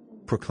opponent,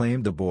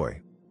 proclaimed the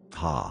boy.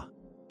 Ha!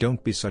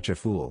 Don't be such a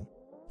fool.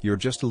 You're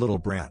just a little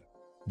brat.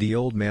 The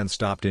old man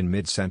stopped in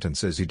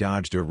mid-sentence as he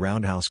dodged a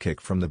roundhouse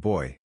kick from the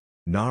boy.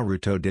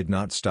 Naruto did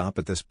not stop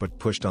at this but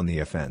pushed on the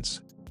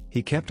offense.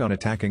 He kept on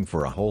attacking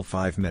for a whole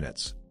 5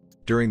 minutes.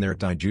 During their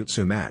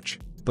taijutsu match,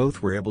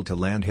 both were able to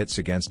land hits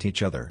against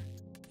each other.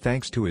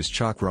 Thanks to his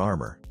chakra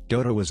armor,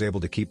 Dodo was able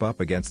to keep up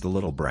against the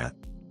little brat.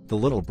 The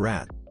little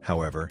brat,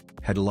 however,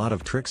 had a lot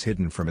of tricks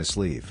hidden from his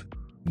sleeve.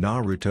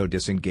 Naruto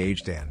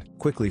disengaged and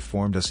quickly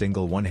formed a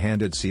single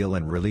one-handed seal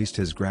and released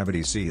his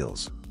gravity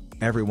seals.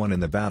 Everyone in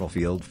the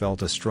battlefield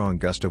felt a strong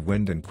gust of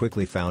wind and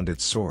quickly found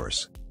its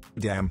source.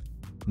 Damn!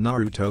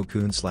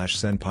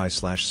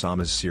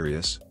 Naruto-kun/senpai/Sam is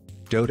serious?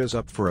 Dodo's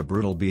up for a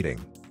brutal beating.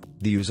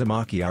 The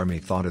Uzumaki army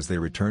thought as they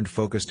returned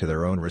focus to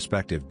their own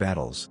respective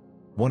battles.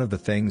 One of the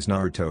things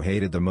Naruto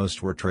hated the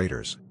most were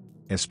traitors.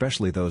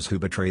 Especially those who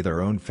betray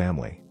their own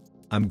family.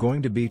 I'm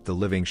going to beat the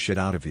living shit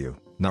out of you,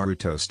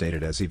 Naruto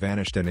stated as he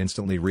vanished and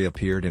instantly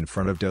reappeared in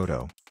front of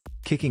Dodo,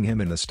 kicking him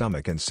in the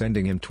stomach and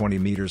sending him 20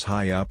 meters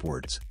high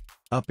upwards.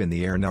 Up in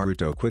the air,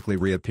 Naruto quickly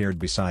reappeared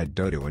beside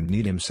Dodo and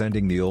kneed him,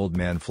 sending the old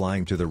man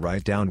flying to the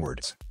right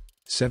downwards.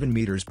 7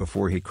 meters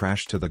before he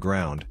crashed to the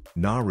ground,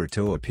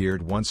 Naruto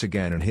appeared once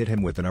again and hit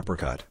him with an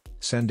uppercut,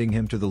 sending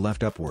him to the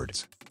left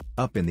upwards.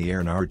 Up in the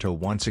air, Naruto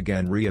once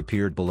again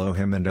reappeared below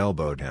him and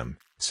elbowed him,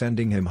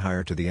 sending him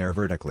higher to the air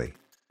vertically.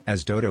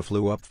 As Dodo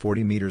flew up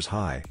 40 meters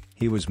high,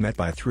 he was met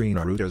by 3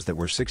 Narutos that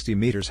were 60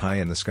 meters high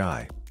in the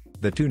sky.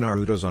 The 2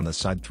 Narutos on the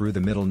side threw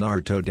the middle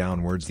Naruto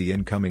downwards the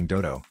incoming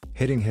Dodo,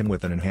 hitting him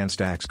with an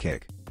enhanced axe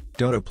kick.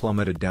 Dodo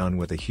plummeted down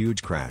with a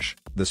huge crash,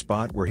 the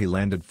spot where he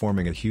landed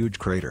forming a huge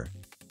crater.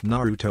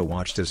 Naruto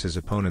watched as his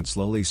opponent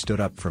slowly stood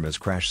up from his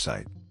crash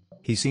site.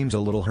 He seems a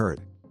little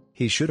hurt.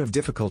 He should have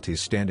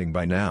difficulties standing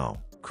by now,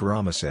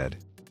 Kurama said.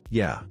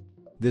 Yeah.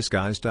 This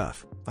guy's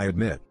tough, I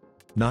admit.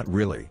 Not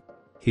really.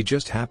 He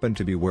just happened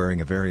to be wearing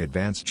a very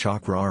advanced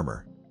chakra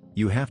armor.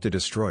 You have to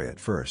destroy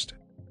it first.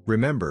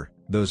 Remember,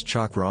 those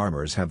chakra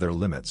armors have their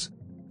limits.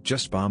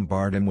 Just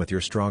bombard him with your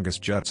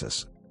strongest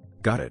jutsus.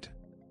 Got it.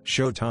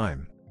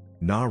 Showtime.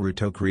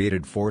 Naruto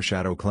created 4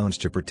 shadow clones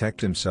to protect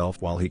himself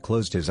while he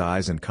closed his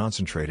eyes and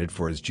concentrated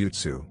for his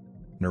jutsu.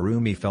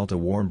 Narumi felt a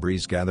warm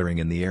breeze gathering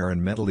in the air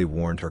and mentally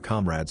warned her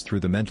comrades through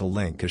the mental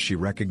link as she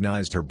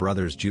recognized her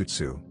brother's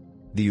jutsu.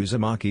 The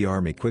Uzumaki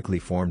army quickly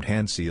formed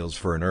hand seals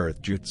for an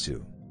earth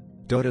jutsu.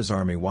 Dodo's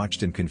army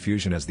watched in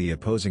confusion as the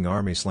opposing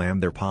army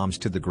slammed their palms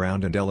to the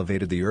ground and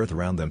elevated the earth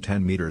around them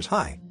 10 meters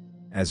high.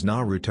 As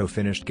Naruto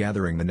finished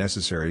gathering the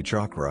necessary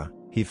chakra,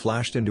 he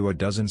flashed into a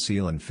dozen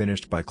seal and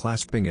finished by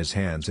clasping his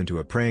hands into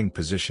a praying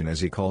position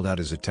as he called out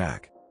his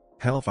attack.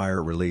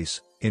 Hellfire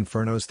release,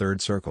 Inferno's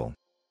third circle.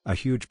 A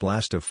huge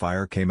blast of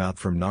fire came out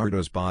from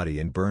Naruto's body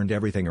and burned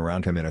everything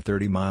around him in a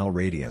 30-mile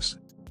radius.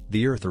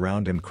 The earth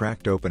around him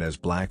cracked open as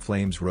black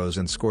flames rose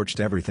and scorched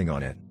everything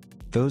on it.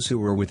 Those who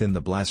were within the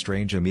blast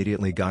range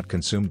immediately got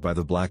consumed by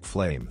the black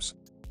flames.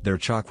 Their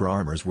chakra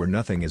armors were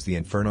nothing as the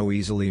inferno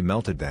easily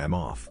melted them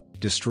off,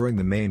 destroying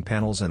the main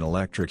panels and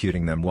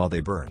electrocuting them while they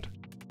burned.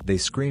 They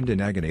screamed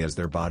in agony as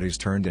their bodies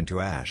turned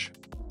into ash.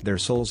 Their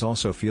souls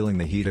also feeling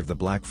the heat of the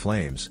black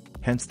flames,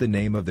 hence the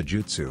name of the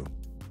jutsu.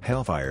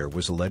 Hellfire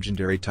was a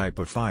legendary type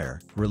of fire,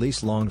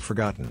 release long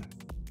forgotten.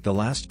 The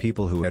last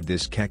people who had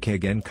this Kekkei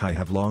Genkai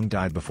have long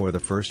died before the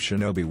first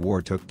Shinobi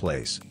War took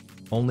place.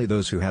 Only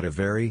those who had a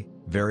very,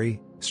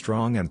 very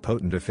strong and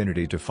potent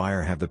affinity to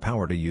fire have the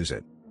power to use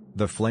it.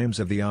 The flames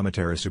of the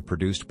Amaterasu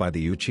produced by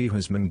the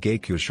Uchiha's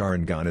Mangekyo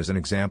Sharingan is an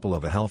example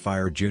of a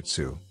hellfire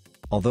jutsu.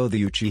 Although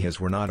the Uchihas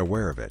were not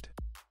aware of it.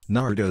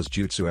 Naruto's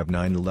jutsu have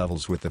 9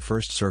 levels, with the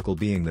first circle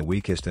being the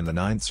weakest and the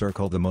 9th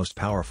circle the most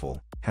powerful,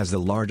 has the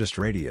largest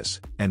radius,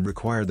 and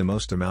require the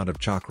most amount of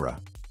chakra.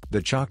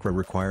 The chakra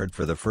required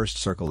for the first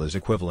circle is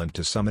equivalent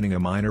to summoning a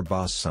minor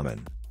boss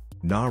summon.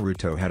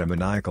 Naruto had a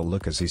maniacal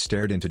look as he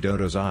stared into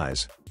Dodo's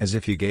eyes, as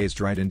if he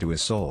gazed right into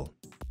his soul.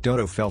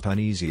 Dodo felt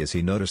uneasy as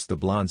he noticed the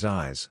blonde's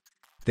eyes.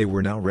 They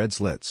were now red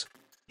slits.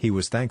 He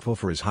was thankful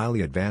for his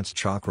highly advanced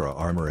chakra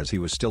armor as he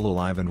was still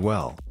alive and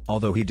well,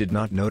 although he did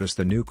not notice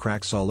the new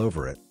cracks all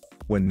over it.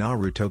 When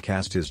Naruto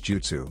cast his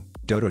jutsu,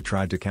 Dodo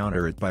tried to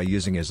counter it by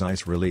using his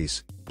ice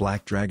release,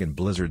 Black Dragon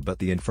Blizzard, but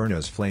the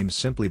Inferno's flames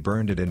simply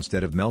burned it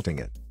instead of melting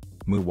it.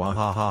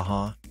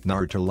 Muwahahaha,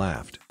 Naruto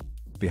laughed.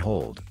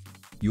 Behold.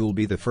 You'll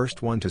be the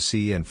first one to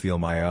see and feel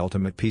my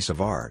ultimate piece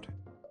of art.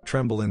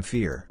 Tremble in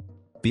fear.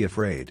 Be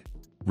afraid.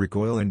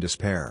 Recoil in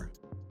despair.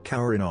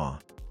 Cower in awe.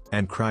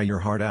 And cry your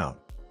heart out.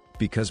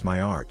 Because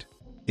my art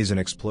is an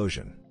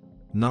explosion.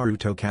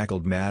 Naruto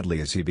cackled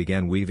madly as he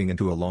began weaving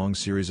into a long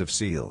series of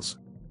seals.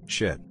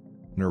 Shit.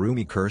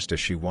 Narumi cursed as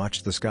she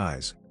watched the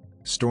skies.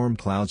 Storm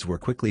clouds were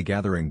quickly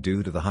gathering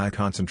due to the high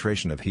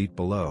concentration of heat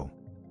below.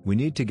 We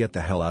need to get the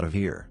hell out of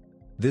here.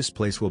 This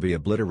place will be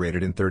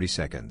obliterated in 30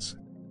 seconds.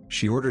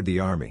 She ordered the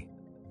army.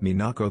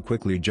 Minako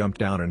quickly jumped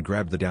down and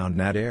grabbed the downed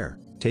Nader,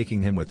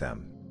 taking him with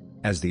them.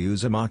 As the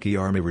Uzumaki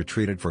army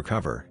retreated for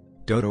cover,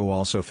 Dodo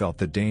also felt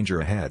the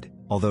danger ahead,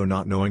 although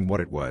not knowing what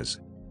it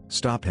was.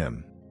 "Stop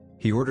him!"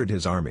 he ordered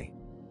his army.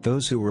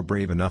 Those who were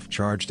brave enough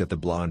charged at the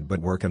blonde but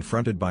were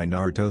confronted by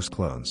Naruto's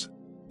clones.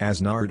 As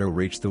Naruto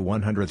reached the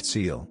 100th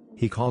seal,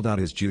 he called out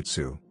his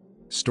jutsu.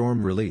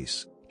 Storm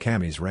release,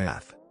 Kami's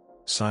wrath.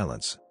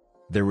 Silence.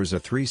 There was a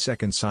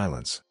 3-second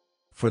silence.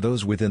 For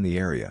those within the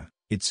area,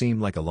 it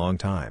seemed like a long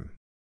time.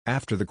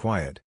 After the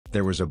quiet,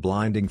 there was a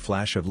blinding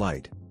flash of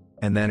light.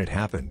 And then it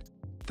happened.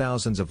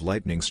 Thousands of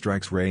lightning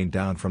strikes rained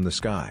down from the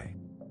sky.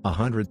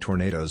 100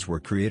 tornadoes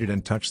were created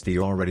and touched the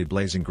already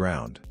blazing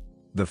ground.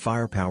 The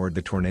fire powered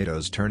the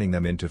tornadoes, turning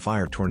them into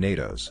fire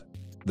tornadoes.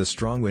 The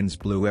strong winds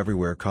blew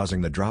everywhere,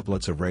 causing the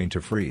droplets of rain to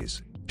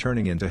freeze,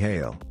 turning into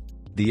hail.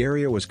 The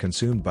area was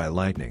consumed by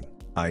lightning,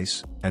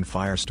 ice, and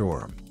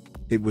firestorm.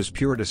 It was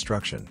pure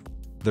destruction.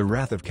 The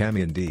wrath of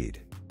Kami indeed.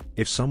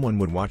 If someone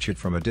would watch it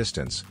from a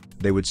distance,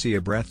 they would see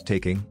a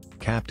breathtaking,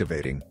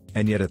 captivating,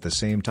 and yet at the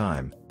same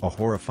time, a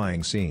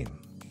horrifying scene.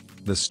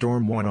 The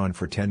storm went on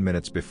for 10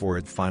 minutes before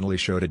it finally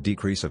showed a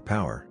decrease of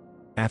power.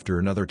 After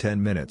another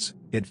 10 minutes,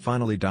 it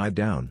finally died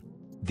down.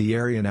 The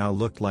area now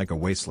looked like a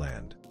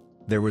wasteland.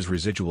 There was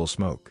residual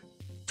smoke.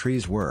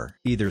 Trees were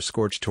either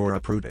scorched or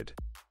uprooted.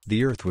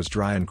 The earth was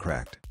dry and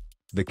cracked.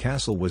 The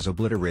castle was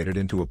obliterated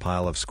into a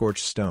pile of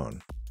scorched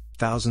stone.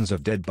 Thousands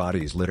of dead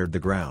bodies littered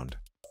the ground.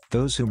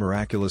 Those who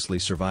miraculously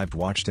survived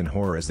watched in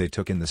horror as they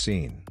took in the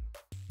scene.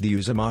 The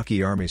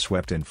Uzumaki army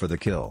swept in for the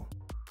kill.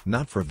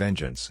 Not for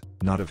vengeance,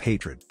 not of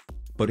hatred,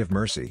 but of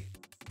mercy.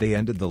 They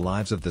ended the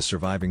lives of the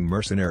surviving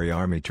mercenary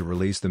army to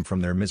release them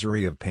from their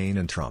misery of pain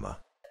and trauma.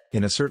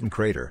 In a certain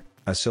crater,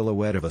 a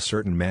silhouette of a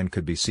certain man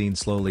could be seen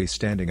slowly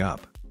standing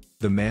up.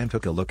 The man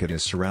took a look at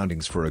his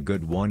surroundings for a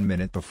good 1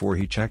 minute before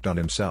he checked on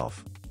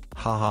himself.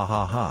 Ha ha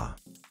ha ha.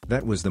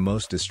 That was the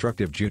most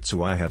destructive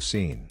jutsu I have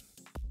seen.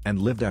 And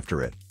lived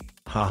after it.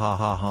 Ha ha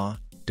ha ha.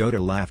 Dodo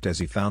laughed as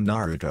he found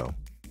Naruto.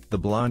 The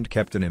blonde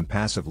kept an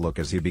impassive look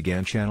as he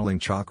began channeling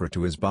chakra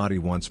to his body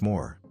once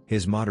more,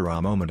 his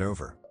Madara moment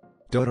over.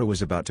 Dodo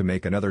was about to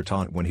make another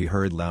taunt when he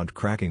heard loud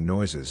cracking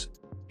noises.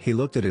 He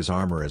looked at his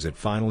armor as it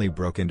finally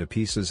broke into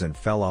pieces and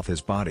fell off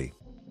his body.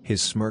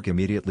 His smirk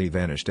immediately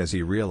vanished as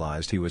he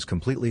realized he was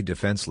completely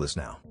defenseless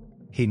now.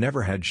 He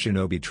never had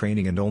shinobi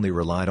training and only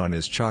relied on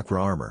his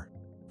chakra armor.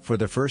 For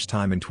the first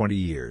time in 20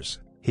 years,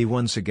 he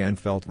once again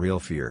felt real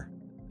fear.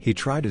 He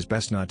tried his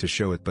best not to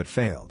show it but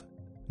failed.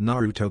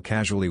 Naruto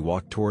casually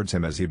walked towards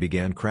him as he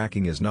began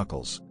cracking his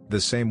knuckles, the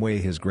same way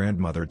his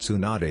grandmother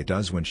Tsunade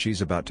does when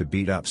she's about to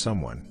beat up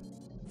someone.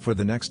 For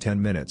the next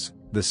 10 minutes,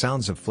 the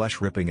sounds of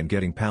flesh ripping and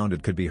getting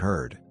pounded could be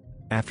heard.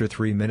 After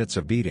 3 minutes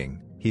of beating,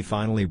 he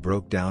finally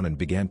broke down and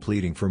began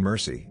pleading for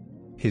mercy.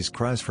 His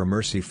cries for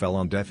mercy fell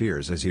on deaf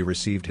ears as he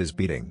received his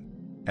beating.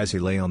 As he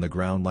lay on the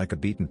ground like a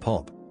beaten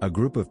pulp, a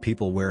group of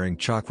people wearing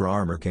chakra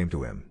armor came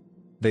to him.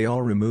 They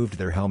all removed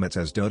their helmets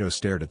as Dodo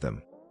stared at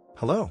them.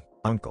 "Hello,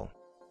 uncle."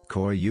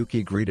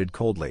 Koyuki greeted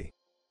coldly.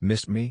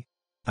 "Missed me?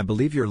 I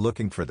believe you're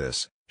looking for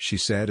this," she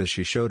said as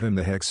she showed him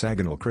the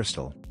hexagonal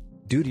crystal.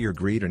 "Due to your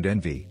greed and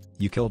envy,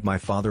 you killed my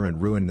father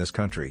and ruined this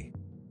country.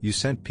 You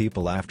sent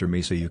people after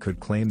me so you could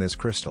claim this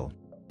crystal.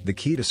 The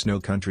key to Snow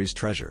Country's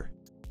treasure.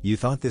 You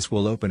thought this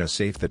will open a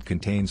safe that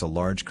contains a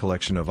large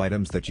collection of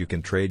items that you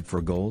can trade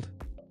for gold?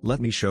 Let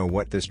me show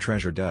what this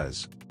treasure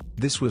does.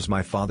 This was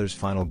my father's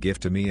final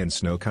gift to me in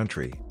Snow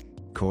Country."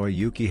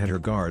 Koyuki had her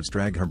guards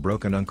drag her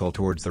broken uncle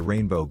towards the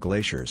rainbow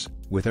glaciers,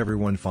 with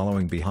everyone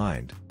following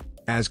behind.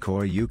 As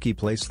Koyuki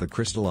placed the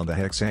crystal on the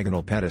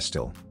hexagonal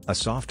pedestal, a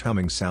soft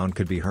humming sound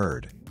could be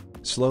heard.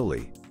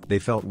 Slowly, they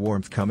felt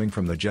warmth coming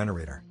from the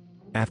generator.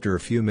 After a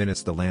few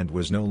minutes the land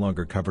was no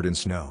longer covered in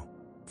snow.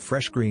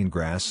 Fresh green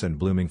grass and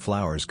blooming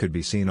flowers could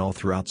be seen all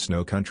throughout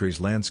Snow Country's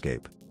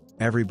landscape.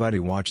 Everybody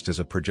watched as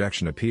a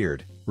projection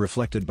appeared,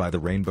 reflected by the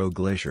rainbow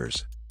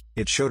glaciers.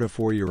 It showed a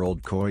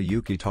 4-year-old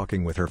Koyuki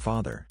talking with her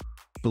father.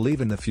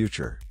 "Believe in the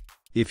future.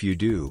 If you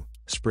do,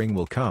 spring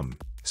will come,"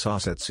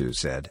 Sasetsu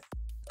said.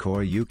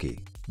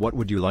 "Koyuki, what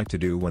would you like to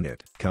do when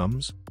it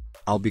comes?"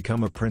 "I'll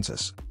become a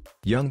princess."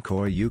 Young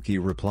Koyuki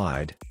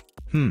replied.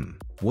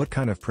 What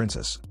kind of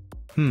princess?"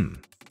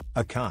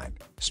 A kind,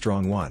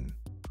 strong one.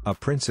 A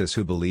princess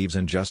who believes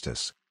in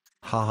justice."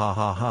 "Ha ha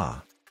ha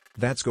ha.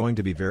 That's going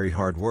to be very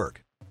hard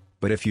work.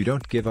 But if you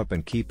don't give up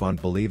and keep on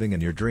believing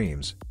in your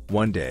dreams,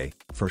 one day,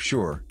 for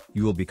sure,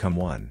 you will become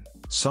one,"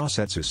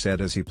 Sasetsu said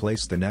as he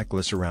placed the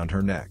necklace around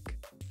her neck.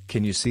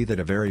 "Can you see that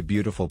a very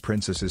beautiful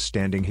princess is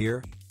standing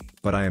here?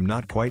 But I am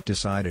not quite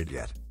decided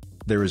yet.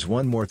 There is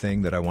one more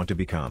thing that I want to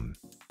become."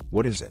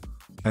 "What is it?"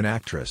 "An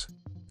actress."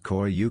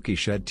 Koyuki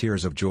shed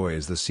tears of joy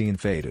as the scene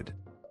faded.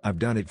 "I've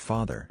done it,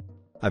 father.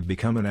 I've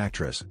become an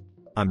actress.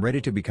 I'm ready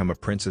to become a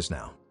princess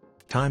now."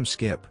 Time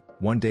skip.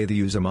 One day the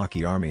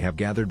Uzumaki army have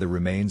gathered the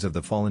remains of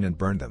the fallen and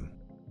burned them.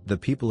 The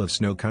people of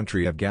Snow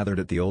Country have gathered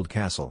at the old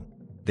castle.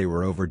 They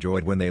were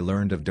overjoyed when they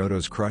learned of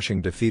Dodo's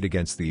crushing defeat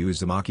against the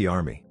Uzumaki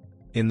army.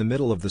 In the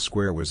middle of the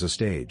square was a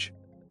stage.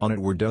 On it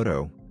were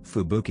Dodo,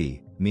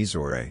 Fubuki,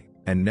 Mizore,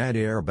 and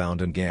Nadare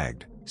bound and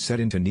gagged, set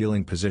into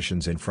kneeling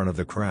positions in front of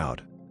the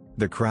crowd.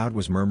 The crowd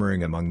was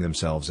murmuring among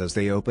themselves as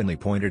they openly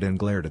pointed and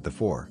glared at the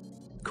four.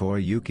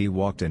 Koyuki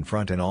walked in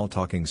front and all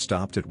talking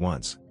stopped at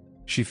once.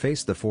 She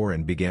faced the four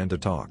and began to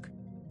talk.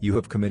 You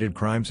have committed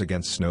crimes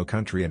against Snow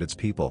Country and its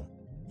people.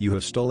 You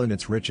have stolen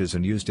its riches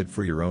and used it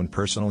for your own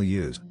personal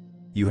use.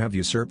 You have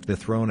usurped the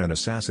throne and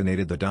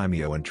assassinated the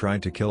daimyo and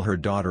tried to kill her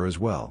daughter as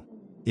well.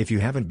 If you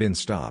haven't been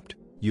stopped,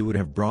 you would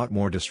have brought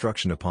more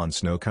destruction upon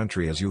Snow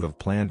Country as you have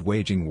planned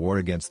waging war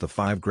against the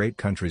 5 great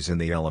countries in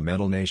the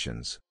elemental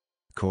nations.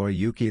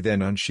 Koyuki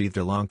then unsheathed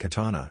a long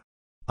katana.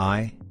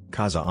 I,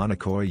 Kazahana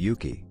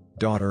Koyuki,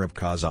 daughter of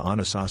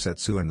Kazahana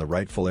Sasetsu and the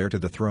rightful heir to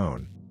the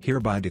throne,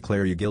 hereby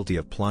declare you guilty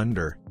of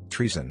plunder,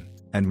 treason,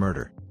 and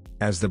murder.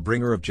 As the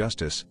bringer of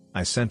justice,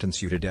 I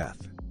sentence you to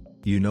death.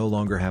 You no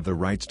longer have the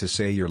rights to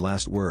say your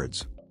last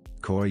words.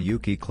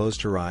 Koyuki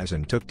closed her eyes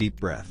and took deep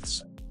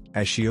breaths.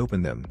 As she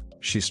opened them,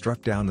 she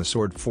struck down the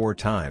sword 4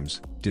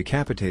 times,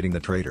 decapitating the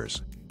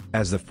traitors.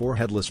 As the 4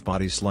 headless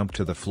bodies slumped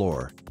to the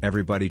floor,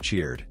 everybody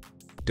cheered.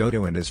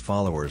 Dodo and his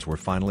followers were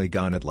finally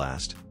gone at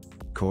last.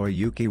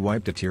 Koyuki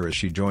wiped a tear as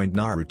she joined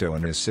Naruto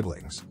and his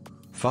siblings.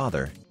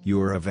 Father, you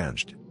are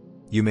avenged.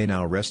 You may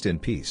now rest in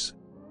peace.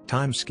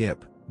 Time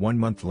skip, 1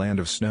 month. Land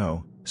of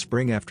Snow,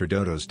 spring. After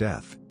Dodo's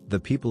death, the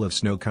people of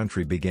Snow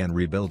Country began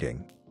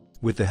rebuilding.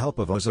 With the help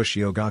of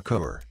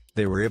Uzushiogakuer,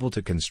 they were able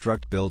to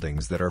construct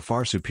buildings that are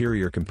far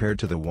superior compared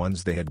to the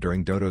ones they had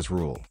during Dodo's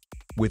rule.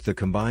 With the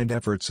combined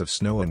efforts of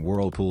Snow and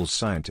Whirlpool's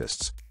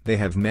scientists, they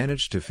have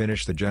managed to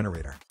finish the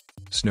generator.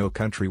 Snow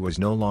Country was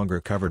no longer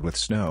covered with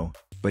snow,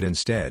 but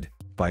instead,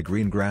 by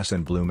green grass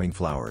and blooming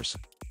flowers.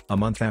 A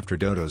month after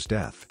Dodo's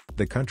death,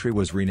 the country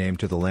was renamed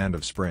to the Land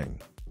of Spring.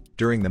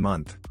 During the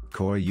month,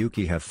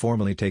 Koyuki had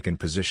formally taken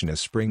position as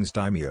Spring's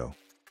daimyo.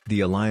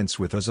 The alliance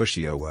with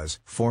Uzushio was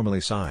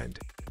formally signed.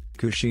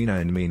 Kushina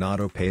and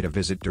Minato paid a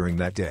visit during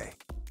that day.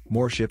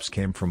 More ships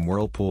came from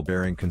Whirlpool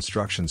bearing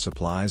construction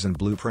supplies and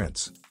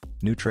blueprints.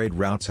 New trade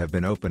routes have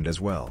been opened as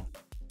well.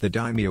 The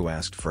daimyo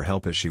asked for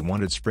help as she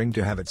wanted Spring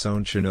to have its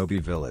own Shinobi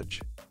village.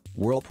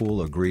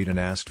 Whirlpool agreed and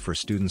asked for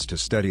students to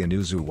study in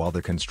Uzu while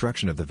the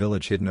construction of the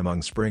village hidden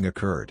among Spring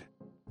occurred.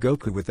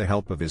 Goku with the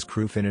help of his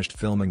crew finished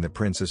filming the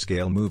Princess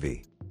Gale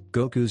movie.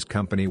 Goku's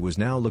company was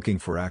now looking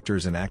for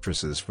actors and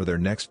actresses for their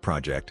next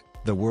project,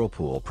 The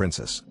Whirlpool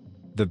Princess.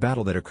 The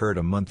battle that occurred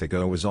a month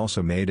ago was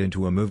also made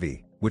into a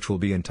movie, which will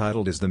be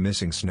entitled as The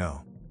Missing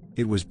Snow.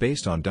 It was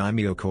based on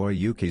Daimyo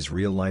Koyuki's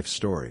real-life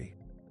story.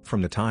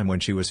 From the time when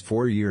she was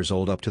 4 years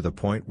old up to the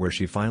point where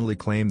she finally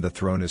claimed the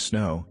throne as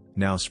Snow,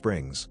 now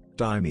Spring's,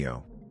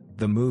 daimyo.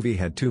 The movie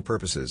had 2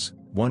 purposes,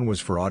 one was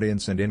for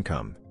audience and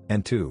income,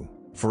 and 2,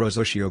 for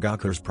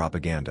Uzushiogaku's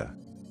propaganda.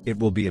 It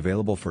will be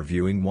available for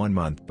viewing 1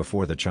 month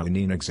before the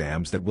Chunin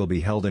exams that will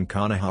be held in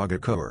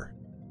Kanehagakuer.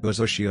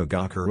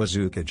 Uzushiogaku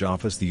Uzukage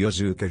office. The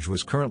Uzukage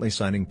was currently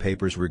signing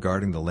papers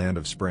regarding the Land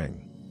of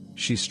Spring.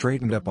 She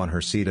straightened up on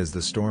her seat as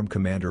the storm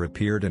commander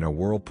appeared in a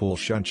whirlpool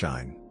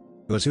sunshine.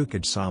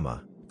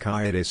 Uzukage-sama,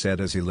 Kaede said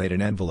as he laid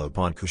an envelope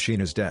on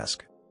Kushina's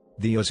desk.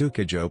 The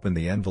Uzukage opened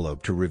the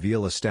envelope to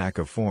reveal a stack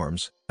of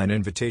forms, an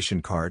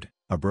invitation card,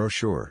 a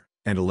brochure,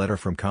 and a letter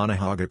from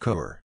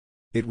Kanehagakuer.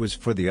 It was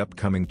for the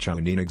upcoming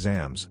Chunin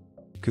exams.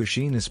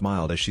 Kushina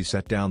smiled as she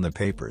set down the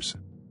papers.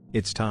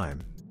 It's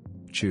time.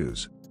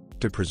 Choose.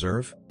 To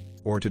preserve?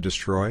 Or to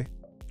destroy?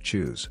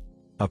 Choose.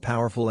 A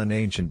powerful and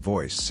ancient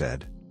voice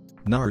said.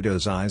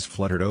 Naruto's eyes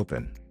fluttered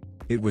open.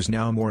 It was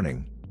now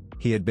morning.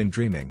 He had been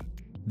dreaming.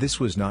 This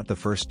was not the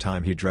first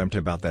time he dreamt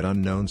about that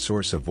unknown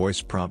source of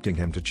voice prompting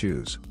him to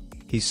choose.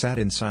 He sat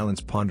in silence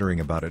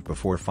pondering about it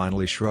before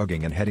finally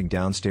shrugging and heading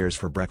downstairs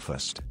for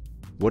breakfast.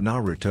 What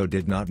Naruto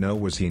did not know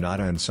was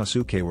Hinata and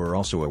Sasuke were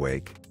also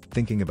awake,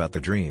 thinking about the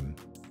dream.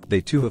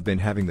 They too have been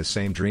having the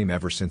same dream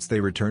ever since they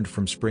returned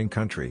from Spring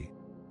Country.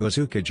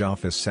 Uzukage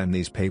office send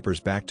these papers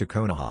back to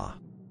Konoha.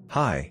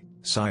 Hi,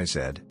 Sai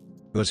said.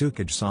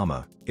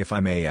 Uzukage-sama, if I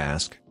may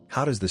ask,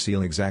 how does the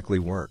seal exactly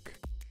work?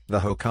 The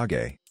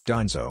Hokage,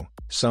 Danzo,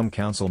 some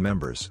council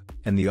members,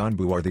 and the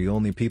Anbu are the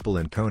only people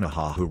in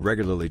Konoha who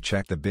regularly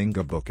check the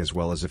bingo book as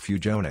well as a few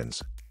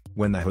jonins.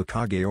 When the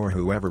Hokage or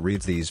whoever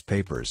reads these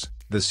papers,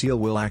 the seal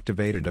will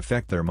activate and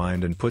affect their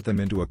mind and put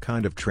them into a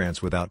kind of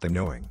trance without them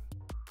knowing.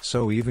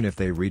 So even if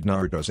they read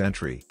Naruto's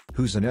entry,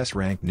 who's an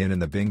S-rank nin in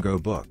the bingo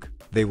book,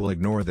 they will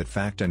ignore that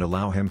fact and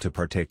allow him to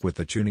partake with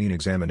the Chunin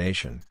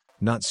examination,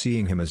 not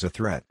seeing him as a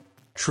threat.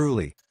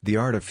 Truly, the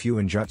art of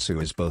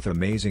Fuinjutsu is both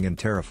amazing and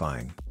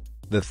terrifying.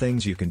 The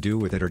things you can do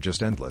with it are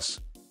just endless.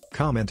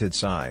 Commented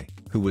Sai,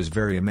 who was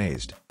very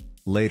amazed.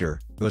 Later,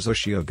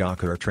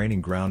 Uzushiogakuer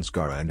training grounds.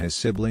 Gaara and his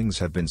siblings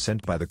have been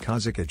sent by the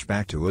Kazekage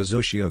back to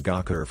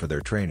Uzushiogakuer for their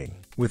training.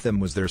 With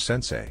them was their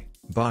sensei,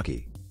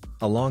 Baki.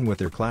 Along with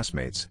their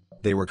classmates,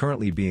 they were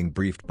currently being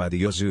briefed by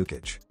the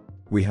Uzukage.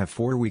 We have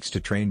 4 weeks to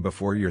train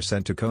before you're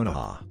sent to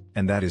Konoha,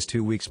 and that is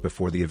 2 weeks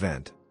before the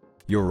event.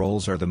 Your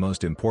roles are the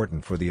most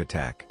important for the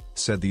attack,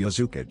 said the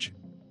Uzukage.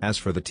 As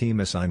for the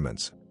team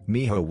assignments,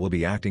 Miho will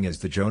be acting as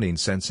the Jonin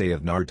sensei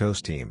of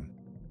Naruto's team.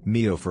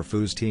 Mio for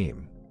Fu's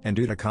team, and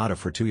Utakata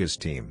for Tuya's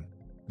team.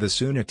 The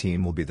Suna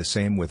team will be the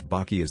same with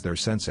Baki as their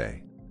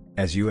sensei.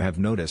 As you have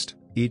noticed,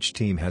 each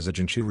team has a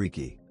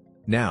Jinchuriki.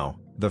 Now,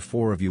 the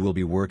four of you will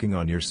be working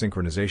on your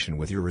synchronization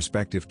with your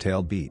respective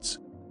tail beats.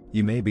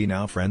 You may be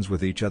now friends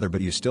with each other,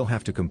 but you still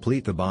have to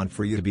complete the bond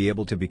for you to be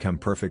able to become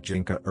perfect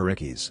Jinka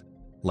Urikis.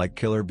 Like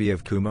Killer Bee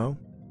of Kumo?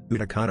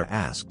 Utakata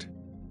asked.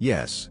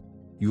 Yes.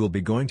 You will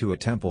be going to a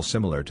temple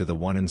similar to the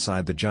one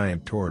inside the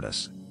giant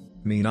tortoise.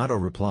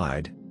 Minato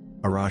replied.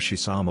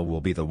 Arashi-sama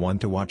will be the one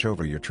to watch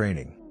over your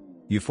training.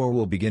 You four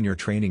will begin your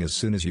training as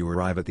soon as you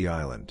arrive at the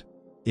island.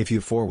 If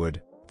you four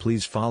would,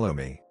 please follow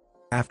me.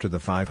 After the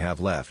five have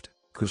left,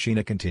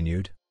 Kushina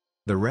continued.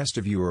 The rest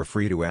of you are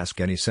free to ask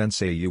any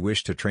sensei you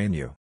wish to train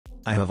you.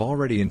 I have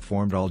already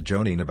informed all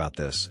Jonin about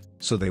this,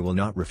 so they will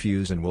not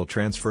refuse and will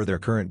transfer their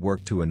current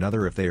work to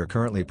another if they are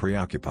currently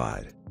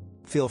preoccupied.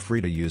 Feel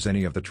free to use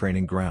any of the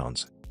training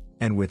grounds.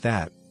 And with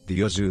that, the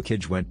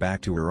Uzukage went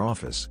back to her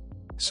office.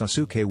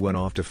 Sasuke went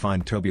off to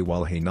find Tobi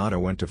while Hinata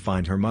went to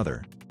find her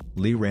mother.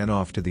 Lee ran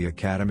off to the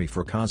academy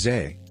for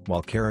Kaze,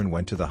 while Karen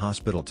went to the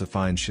hospital to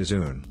find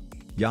Shizune.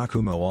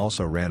 Yakumo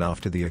also ran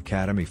off to the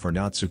academy for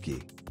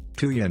Natsuki.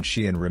 Tuya and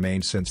Shion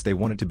remained since they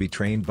wanted to be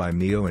trained by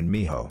Mio and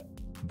Miho.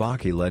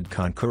 Baki led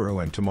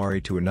Kankuro and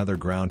Tamari to another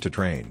ground to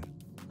train.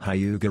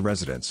 Hyuga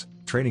residence,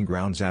 training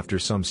grounds. After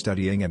some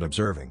studying and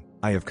observing,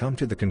 I have come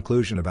to the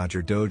conclusion about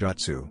your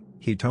dojutsu,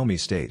 Hitomi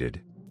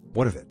stated.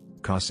 What of it,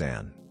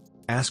 Kasan?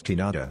 Asked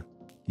Hinata.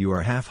 You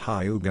are half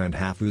Hyuga and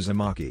half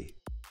Uzumaki.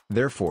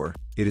 Therefore,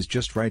 it is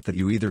just right that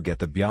you either get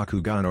the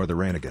Byakugan or the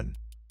Rinnegan.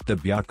 The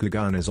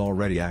Byakugan is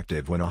already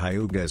active when a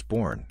Hyuga is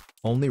born,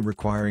 only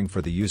requiring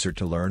for the user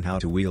to learn how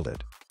to wield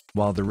it.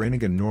 While the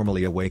Rinnegan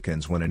normally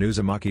awakens when an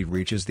Uzumaki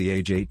reaches the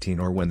age 18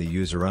 or when the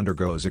user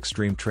undergoes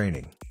extreme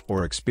training,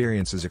 or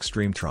experiences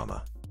extreme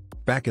trauma.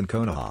 Back in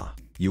Konoha,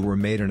 you were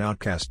made an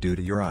outcast due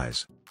to your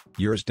eyes.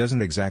 Yours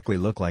doesn't exactly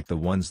look like the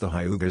ones the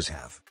Hyugas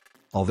have.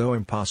 Although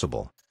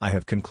impossible, I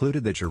have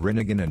concluded that your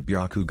Rinnegan and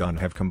Byakugan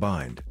have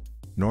combined.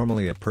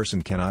 Normally a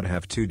person cannot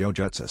have two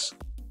dojutsus.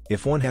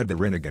 If one had the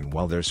Rinnegan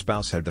while their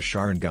spouse had the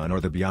Sharingan or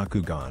the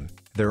Byakugan,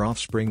 their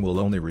offspring will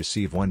only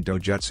receive one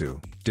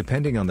dojutsu,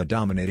 depending on the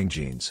dominating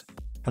genes.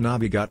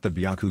 Hanabi got the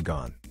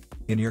Byakugan.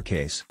 In your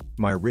case,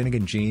 my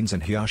Rinnegan genes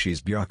and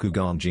Hiyashi's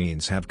Byakugan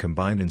genes have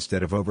combined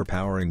instead of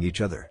overpowering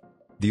each other.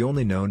 The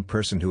only known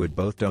person who had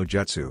both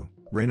dojutsu,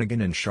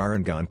 Rinnegan and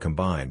Sharingan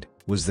combined,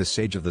 was the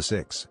Sage of the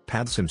Six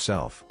Paths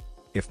himself.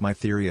 If my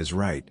theory is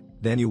right,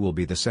 then you will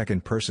be the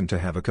second person to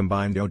have a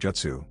combined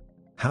dojutsu.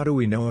 How do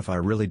we know if I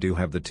really do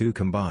have the two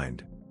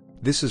combined?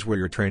 This is where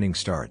your training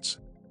starts.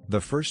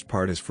 The first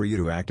part is for you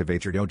to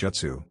activate your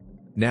dojutsu.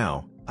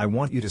 Now, I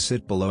want you to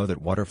sit below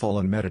that waterfall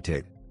and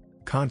meditate.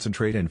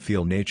 Concentrate and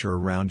feel nature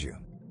around you.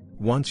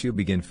 Once you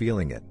begin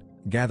feeling it,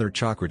 gather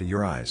chakra to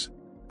your eyes.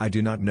 I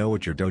do not know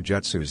what your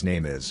dojutsu's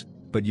name is,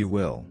 but you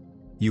will.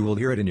 You will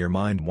hear it in your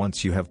mind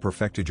once you have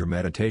perfected your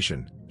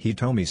meditation,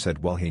 Hitomi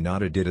said while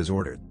Hinata did as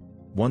ordered.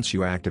 Once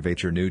you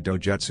activate your new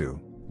dojutsu,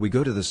 we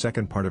go to the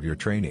second part of your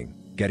training,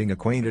 getting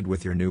acquainted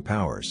with your new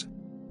powers.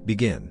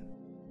 Begin.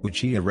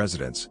 Uchiha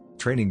Residence,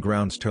 Training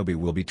Grounds. Tobi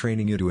will be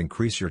training you to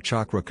increase your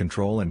chakra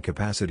control and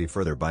capacity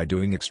further by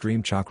doing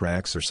extreme chakra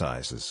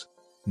exercises.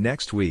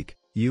 Next week,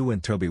 you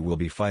and Tobi will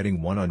be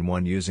fighting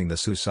one-on-one using the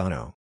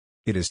Susanoo.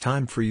 It is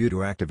time for you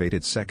to activate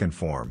its second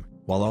form,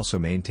 while also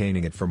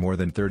maintaining it for more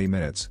than 30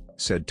 minutes,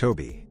 said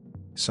Tobi.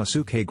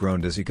 Sasuke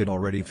groaned as he could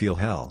already feel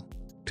hell.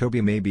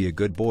 Tobi may be a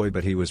good boy,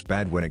 but he was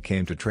bad when it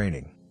came to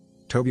training.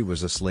 Tobi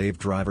was a slave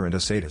driver and a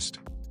sadist.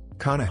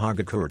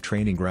 Konohagakure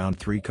Training Ground.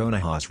 3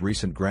 Konoha's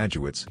recent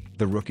graduates,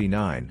 the Rookie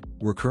 9,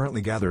 were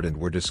currently gathered and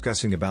were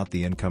discussing about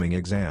the incoming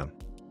exam.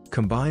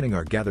 Combining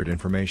our gathered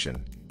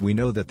information, we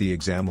know that the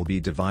exam will be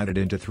divided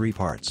into 3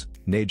 parts,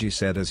 Neji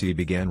said as he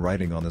began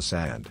writing on the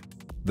sand.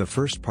 The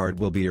first part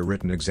will be a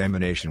written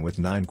examination with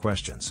 9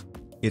 questions.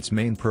 Its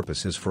main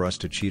purpose is for us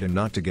to cheat and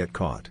not to get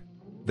caught.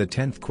 The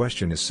 10th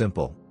question is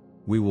simple.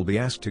 We will be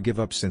asked to give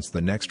up since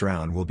the next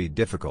round will be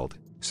difficult,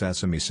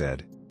 Sasami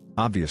said.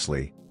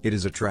 Obviously, it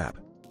is a trap.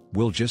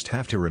 We'll just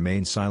have to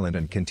remain silent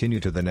and continue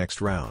to the next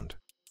round.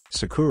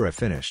 Sakura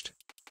finished.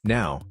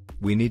 Now,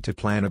 we need to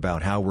plan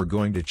about how we're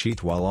going to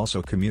cheat while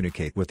also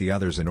communicate with the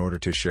others in order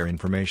to share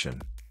information.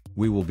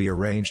 We will be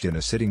arranged in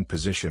a sitting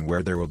position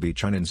where there will be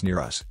chunins near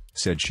us,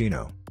 said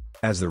Shino.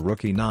 As the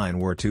Rookie 9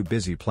 were too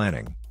busy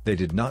planning, they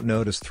did not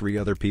notice 3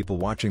 other people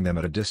watching them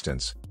at a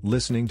distance,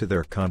 listening to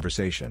their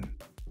conversation.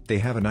 They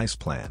have a nice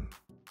plan.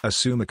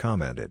 Asuma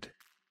commented.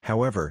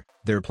 However,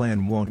 their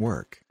plan won't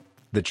work.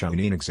 The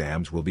Chunin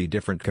exams will be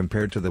different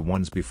compared to the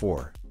ones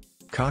before.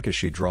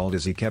 Kakashi drawled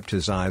as he kept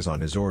his eyes on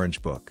his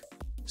orange book.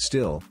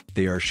 Still,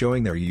 they are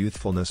showing their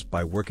youthfulness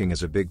by working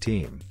as a big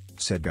team,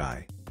 said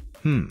Guy.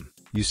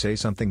 You say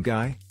something,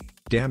 Guy?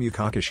 Damn you,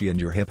 Kakashi,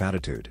 and your hip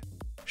attitude.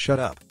 Shut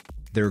up.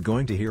 They're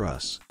going to hear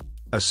us.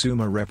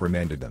 Asuma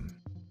reprimanded them.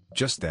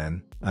 Just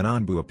then, an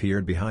Anbu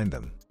appeared behind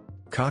them.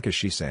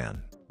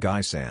 Kakashi-san,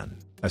 Guy-san,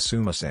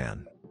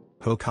 Asuma-san.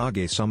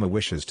 Hokage-sama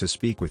wishes to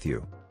speak with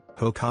you.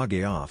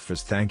 Hokage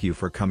office, thank you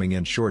for coming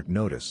in short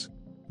notice.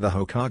 The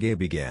Hokage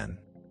began.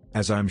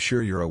 As I'm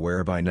sure you're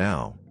aware by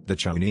now, the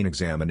Chunin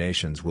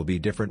examinations will be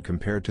different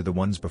compared to the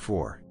ones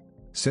before.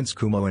 Since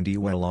Kumo and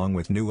Iwa along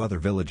with new other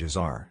villages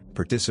are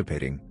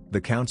participating,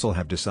 the council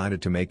have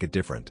decided to make it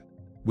different.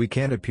 We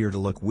can't appear to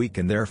look weak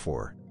and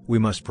therefore, we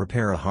must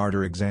prepare a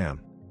harder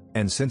exam.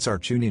 And since our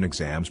Chunin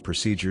exams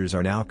procedures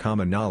are now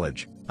common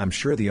knowledge, I'm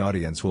sure the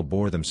audience will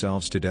bore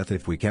themselves to death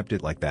if we kept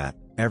it like that.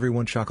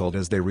 Everyone chuckled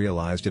as they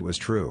realized it was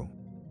true.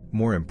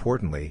 More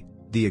importantly,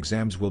 the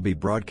exams will be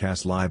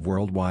broadcast live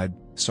worldwide,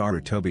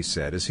 Sarutobi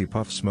said as he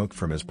puffed smoke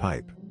from his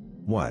pipe.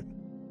 What?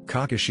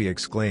 Kakashi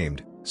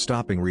exclaimed,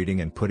 stopping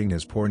reading and putting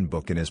his porn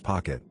book in his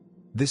pocket.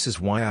 This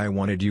is why I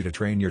wanted you to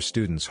train your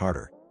students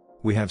harder.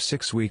 We have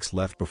 6 weeks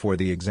left before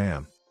the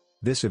exam.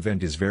 This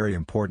event is very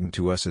important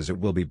to us as it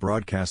will be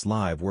broadcast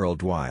live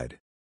worldwide.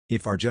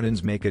 If our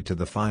Junins make it to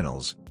the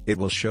finals, it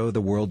will show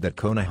the world that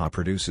Konoha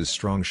produces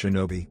strong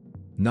shinobi.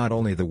 Not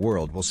only the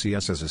world will see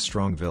us as a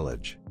strong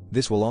village,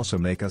 this will also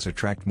make us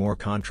attract more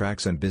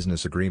contracts and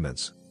business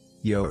agreements.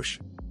 Yosh.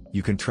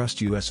 You can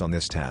trust us on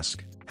this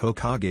task,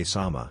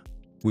 Hokage-sama.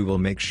 We will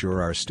make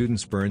sure our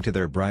students burn to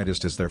their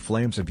brightest as their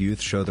flames of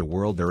youth show the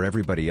world that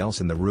everybody else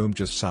in the room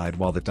just sighed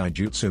while the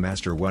taijutsu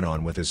master went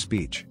on with his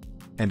speech.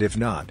 And if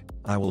not,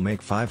 I will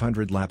make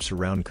 500 laps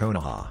around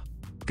Konoha.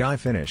 Guy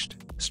finished,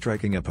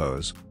 striking a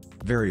pose.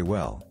 Very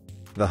well.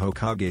 The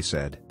Hokage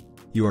said.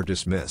 You are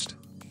dismissed.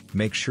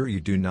 Make sure you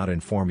do not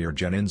inform your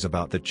Junins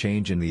about the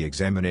change in the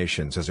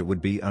examinations as it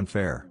would be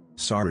unfair,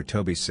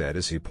 Sarutobi said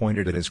as he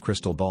pointed at his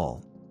crystal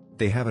ball.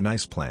 They have a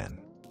nice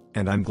plan.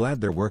 And I'm glad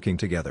they're working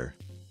together.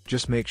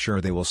 Just make sure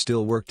they will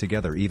still work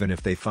together even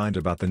if they find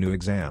about the new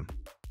exam.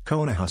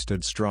 Konoha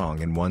stood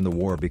strong and won the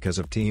war because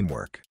of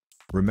teamwork.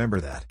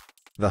 Remember that.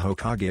 The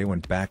Hokage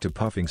went back to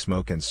puffing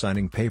smoke and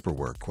signing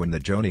paperwork when the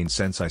Jonin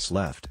senseis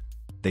left.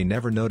 They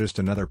never noticed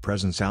another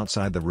presence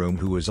outside the room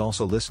who was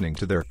also listening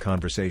to their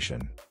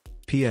conversation.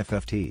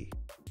 PFFT.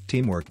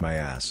 Teamwork my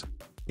ass.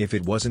 If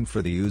it wasn't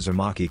for the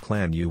Uzumaki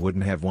clan you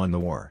wouldn't have won the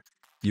war.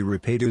 You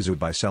repaid Uzu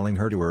by selling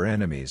her to her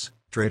enemies,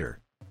 traitor.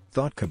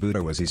 Thought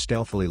Kabuto as he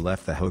stealthily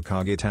left the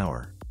Hokage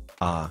tower.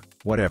 Ah,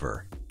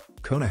 whatever.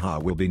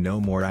 Konoha will be no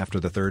more after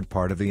the third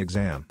part of the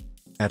exam.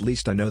 At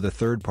least I know the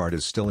third part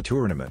is still a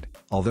tournament,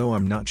 although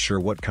I'm not sure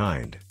what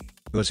kind.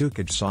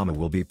 Uzumaki-sama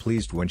will be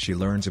pleased when she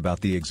learns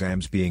about the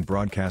exams being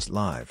broadcast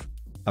live.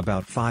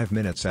 About 5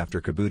 minutes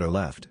after Kabuto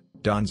left,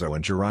 Danzo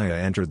and Jiraiya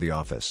entered the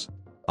office.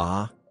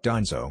 Ah,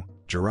 Danzo,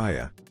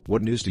 Jiraiya,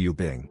 what news do you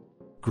bring?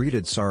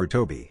 Greeted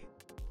Sarutobi.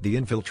 The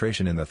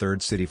infiltration in the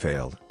third city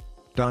failed.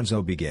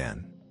 Danzo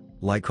began.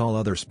 Like all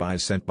other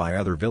spies sent by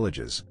other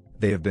villages,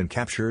 they have been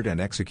captured and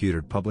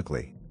executed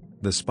publicly.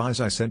 The spies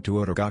I sent to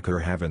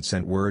Otogakure haven't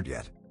sent word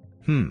yet.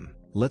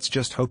 Let's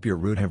just hope your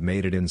root have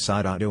made it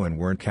inside Oto and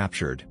weren't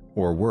captured,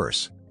 or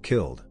worse,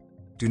 killed.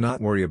 Do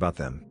not worry about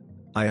them.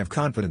 I have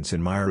confidence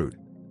in my root.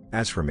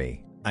 As for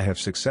me, I have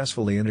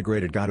successfully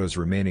integrated Gato's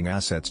remaining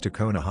assets to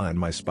Konoha and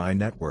my spy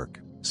network,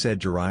 said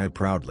Jiraiya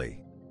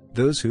proudly.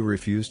 Those who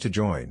refused to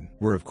join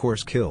were of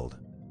course killed.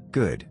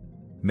 Good.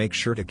 Make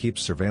sure to keep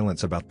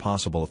surveillance about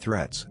possible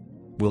threats.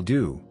 Will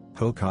do,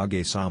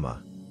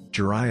 Hokage-sama.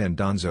 Jiraiya and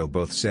Danzo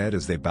both said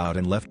as they bowed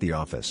and left the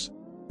office.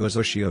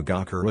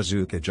 Uzushiogakure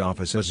Uzukage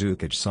office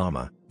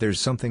Uzukage-sama, there's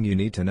something you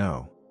need to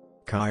know.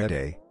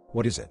 Kaede,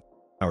 what is it?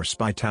 Our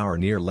spy tower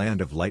near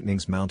Land of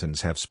Lightning's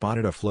mountains have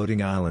spotted a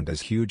floating island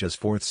as huge as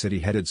 4th City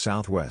headed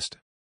southwest.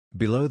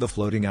 Below the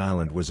floating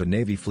island was a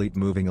navy fleet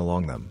moving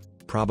along them,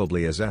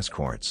 probably as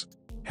escorts.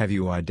 Have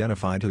you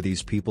identified who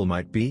these people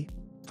might be?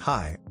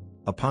 Hi.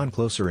 Upon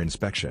closer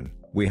inspection,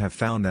 we have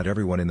found that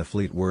everyone in the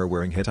fleet were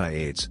wearing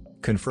Hittites,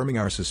 confirming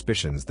our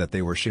suspicions that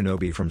they were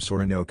shinobi from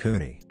Sora no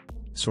Kuni.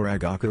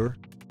 Soragakure?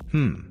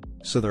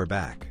 So they're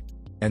back.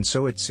 And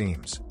so it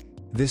seems.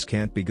 This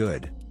can't be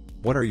good.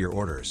 What are your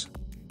orders?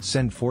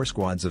 Send 4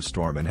 squads of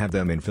Storm and have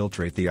them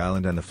infiltrate the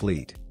island and the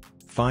fleet.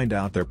 Find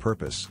out their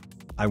purpose.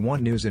 I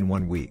want news in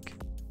 1 week.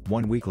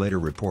 1 week later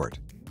report.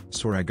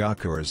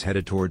 Soragakure is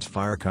headed towards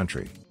Fire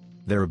Country.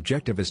 Their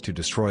objective is to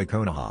destroy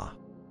Konoha.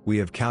 We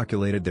have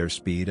calculated their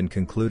speed and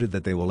concluded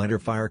that they will enter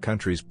Fire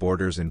Country's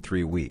borders in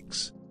 3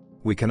 weeks.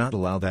 We cannot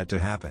allow that to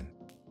happen.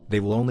 They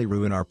will only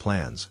ruin our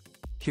plans.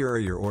 Here are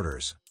your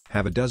orders.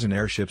 Have a dozen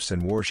airships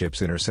and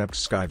warships intercept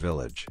Sky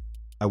Village.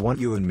 I want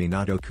you and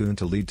Minato-kun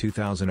to lead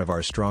 2,000 of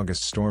our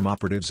strongest storm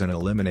operatives and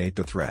eliminate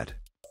the threat.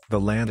 The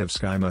land of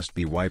Sky must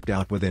be wiped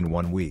out within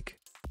 1 week.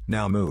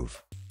 Now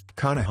move.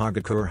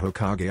 Konohagakure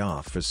Hokage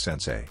Office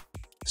Sensei.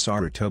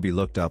 Sarutobi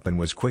looked up and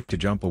was quick to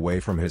jump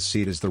away from his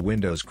seat as the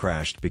windows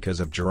crashed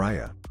because of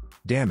Jiraiya.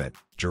 Damn it,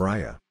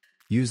 Jiraiya.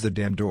 Use the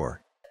damn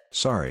door.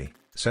 Sorry,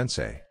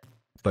 Sensei.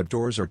 But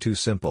doors are too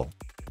simple.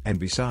 And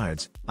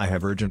besides, I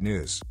have urgent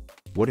news.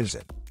 What is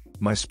it?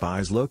 My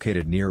spies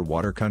located near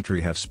Water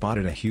Country have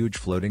spotted a huge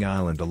floating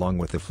island along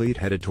with the fleet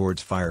headed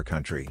towards Fire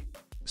Country.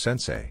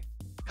 Sensei.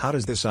 How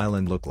does this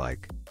island look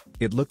like?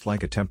 It looked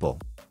like a temple.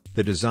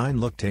 The design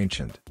looked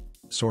ancient.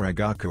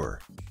 Soragakure.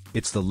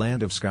 It's the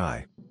land of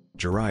Sky.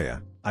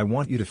 Jiraiya, I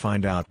want you to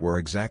find out where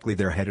exactly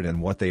they're headed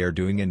and what they are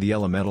doing in the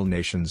elemental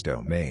nation's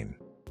domain.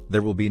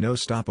 There will be no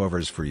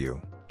stopovers for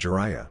you,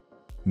 Jiraiya.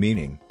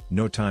 Meaning,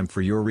 no time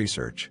for your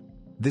research.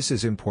 This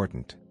is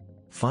important.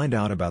 Find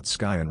out about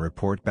Sky and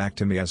report back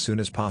to me as soon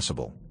as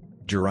possible.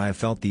 Jiraiya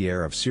felt the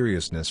air of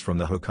seriousness from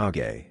the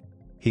Hokage.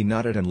 He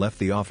nodded and left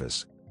the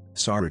office.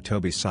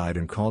 Sarutobi sighed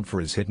and called for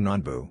his hidden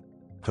Anbu.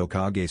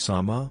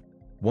 Hokage-sama?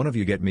 One of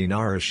you get me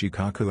Nara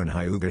Shikaku and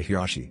Hyuga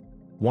Hiyashi.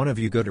 One of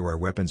you go to our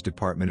weapons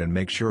department and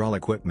make sure all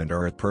equipment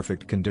are at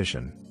perfect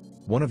condition.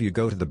 One of you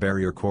go to the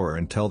barrier core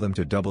and tell them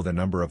to double the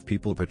number of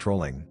people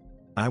patrolling.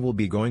 I will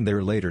be going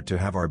there later to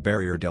have our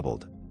barrier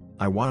doubled.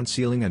 I want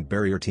sealing and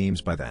barrier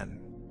teams by then.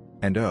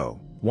 And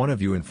oh, one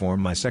of you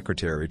inform my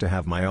secretary to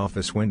have my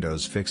office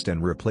windows fixed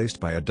and replaced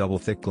by a double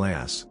thick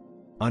glass.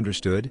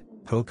 Understood,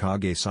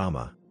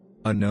 Hokage-sama.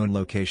 Unknown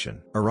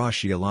location.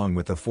 Arashi along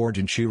with the 4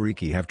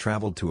 Jinchuriki have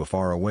traveled to a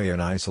faraway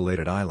and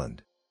isolated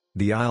island.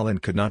 The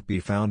island could not be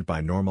found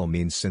by normal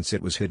means since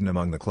it was hidden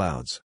among the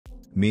clouds.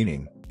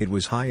 Meaning, it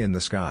was high in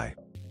the sky.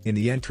 In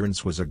the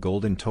entrance was a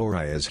golden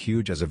torii as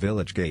huge as a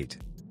village gate.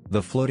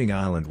 The floating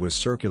island was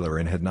circular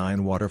and had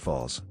 9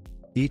 waterfalls.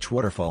 Each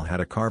waterfall had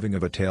a carving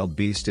of a tailed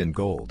beast in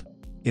gold.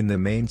 In the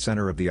main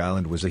center of the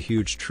island was a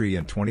huge tree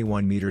and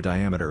 21-meter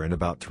diameter and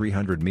about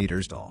 300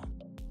 meters tall.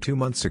 2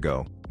 months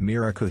ago,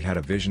 Miraku had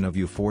a vision of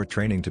U4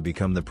 training to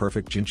become the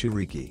perfect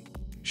Jinchuriki.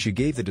 She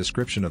gave the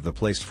description of the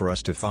place for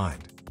us to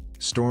find.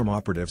 Storm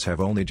operatives have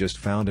only just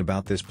found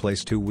about this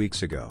place 2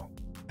 weeks ago.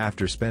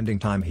 After spending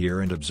time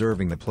here and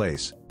observing the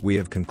place, we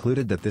have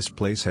concluded that this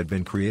place had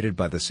been created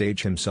by the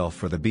sage himself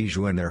for the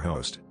Bijou and their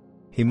host.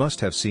 He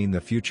must have seen the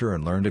future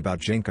and learned about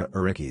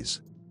Jinchurikis.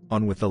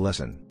 On with the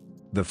lesson.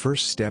 The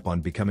first step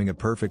on becoming a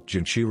perfect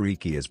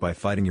Jinchuriki is by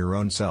fighting your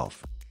own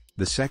self.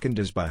 The second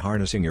is by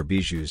harnessing your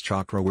Bijou's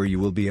chakra where you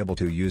will be able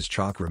to use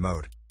chakra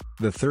mode.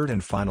 The third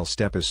and final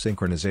step is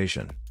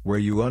synchronization, where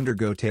you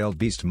undergo tailed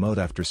beast mode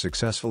after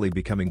successfully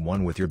becoming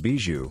one with your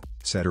Bijou,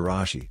 said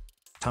Arashi.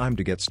 Time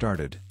to get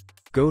started.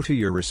 Go to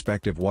your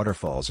respective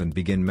waterfalls and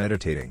begin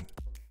meditating.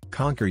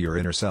 Conquer your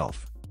inner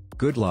self.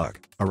 Good luck,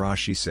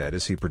 Arashi said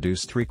as he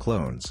produced 3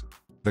 clones.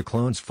 The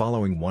clones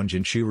following one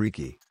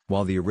Jinchuriki,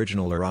 while the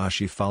original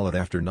Arashi followed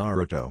after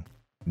Naruto.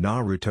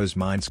 Naruto's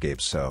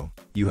mindscape. So,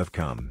 you have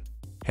come.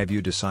 Have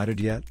you decided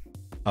yet?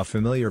 A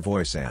familiar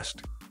voice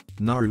asked.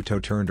 Naruto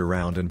turned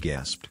around and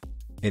gasped.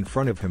 In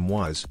front of him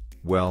was,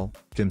 well,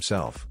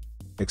 himself.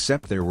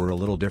 Except there were a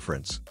little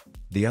difference.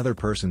 The other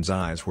person's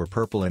eyes were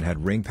purple and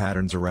had ring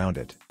patterns around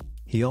it.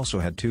 He also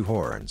had 2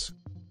 horns.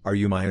 Are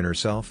you my inner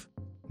self?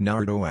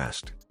 Naruto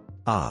asked.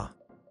 Ah.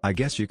 I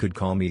guess you could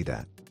call me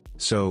that.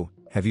 So,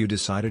 have you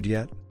decided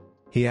yet?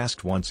 He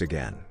asked once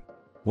again.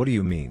 What do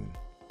you mean?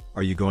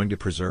 Are you going to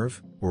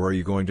preserve, or are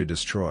you going to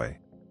destroy?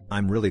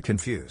 I'm really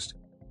confused.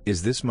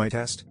 Is this my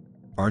test?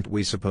 Aren't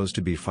we supposed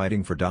to be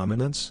fighting for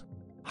dominance?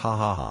 Ha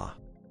ha ha.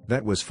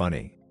 That was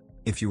funny.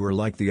 If you were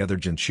like the other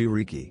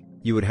Jinchuriki,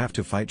 you would have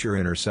to fight your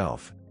inner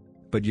self.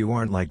 But you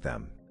aren't like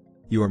them.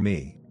 You're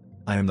me.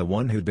 I am the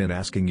one who'd been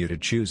asking you to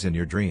choose in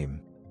your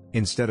dream.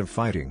 Instead of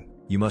fighting,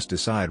 you must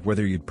decide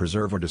whether you'd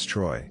preserve or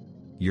destroy.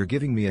 You're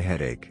giving me a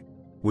headache.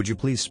 Would you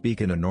please speak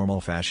in a normal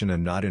fashion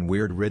and not in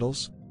weird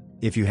riddles?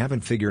 If you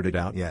haven't figured it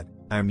out yet,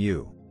 I'm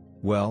you.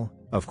 Well,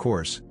 of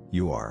course,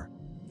 you are.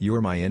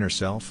 You're my inner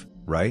self,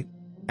 right?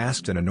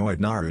 Asked an annoyed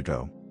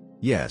Naruto.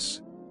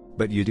 Yes.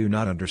 But you do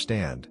not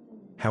understand.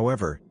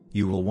 However,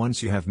 you will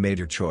once you have made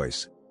your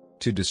choice.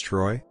 To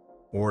destroy?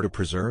 Or to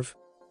preserve?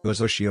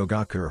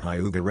 Uzoshiogaku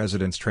Hyuga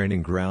Residence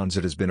Training Grounds.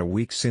 It has been a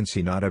week since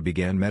Hinata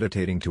began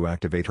meditating to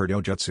activate her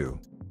dojutsu.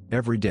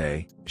 Every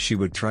day, she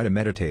would try to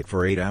meditate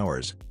for 8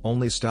 hours,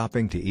 only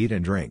stopping to eat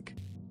and drink.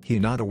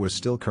 Hinata was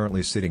still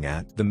currently sitting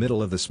at the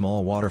middle of the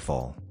small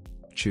waterfall.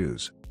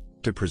 Choose.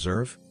 To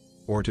preserve?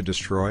 Or to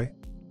destroy?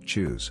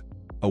 Choose.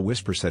 A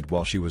whisper said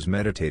while she was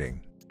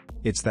meditating.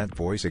 It's that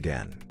voice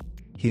again.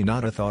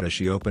 Hinata thought as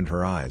she opened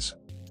her eyes.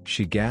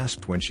 She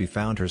gasped when she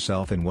found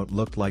herself in what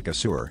looked like a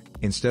sewer,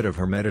 instead of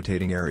her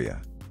meditating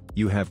area.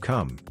 You have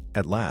come,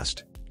 at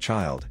last,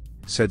 child,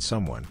 said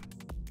someone.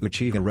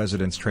 Uchiha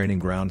Residence Training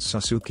Ground.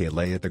 Sasuke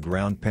lay at the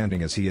ground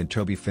panting as he and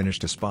Tobi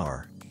finished a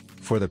spar.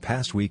 For the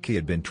past week he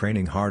had been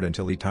training hard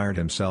until he tired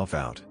himself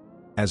out.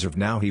 As of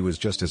now he was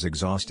just as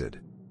exhausted.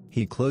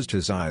 He closed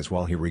his eyes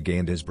while he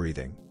regained his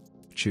breathing.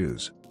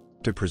 Choose.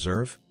 To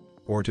preserve?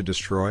 Or to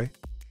destroy?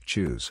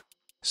 Choose.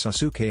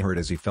 Sasuke heard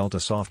as he felt a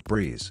soft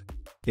breeze.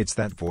 It's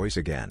that voice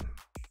again.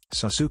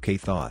 Sasuke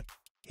thought.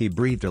 He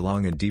breathed a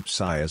long and deep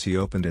sigh as he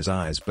opened his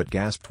eyes but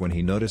gasped when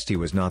he noticed he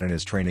was not in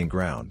his training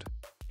ground.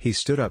 He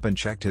stood up and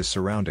checked his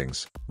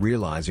surroundings,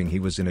 realizing he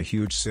was in a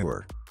huge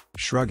sewer.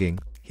 Shrugging,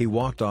 he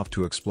walked off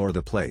to explore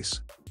the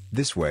place.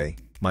 This way,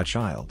 my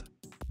child.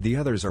 The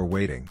others are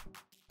waiting.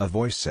 A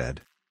voice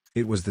said.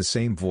 It was the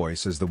same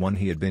voice as the one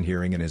he had been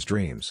hearing in his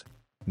dreams.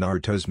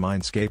 Naruto's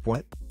mindscape.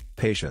 What?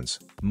 Patience,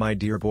 my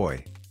dear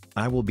boy.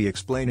 I will be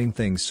explaining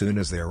things soon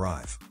as they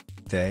arrive.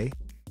 They?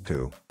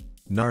 Who?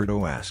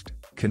 Naruto asked,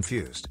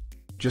 confused.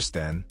 Just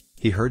then,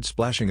 he heard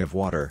splashing of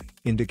water,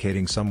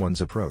 indicating someone's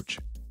approach.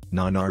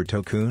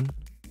 Naruto-kun?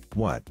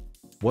 What?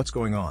 What's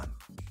going on?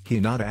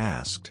 Hinata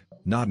asked,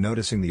 not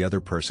noticing the other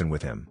person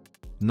with him.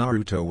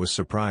 Naruto was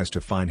surprised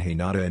to find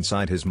Hinata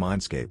inside his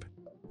mindscape.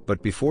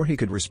 But before he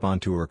could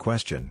respond to her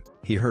question,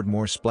 he heard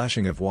more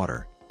splashing of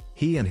water.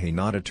 He and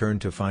Hinata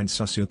turned to find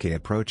Sasuke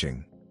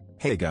approaching.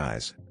 "Hey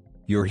guys!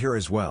 You're here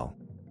as well.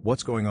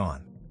 What's going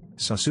on?"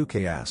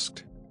 Sasuke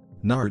asked.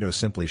 Naruto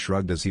simply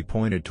shrugged as he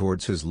pointed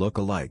towards his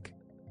look-alike.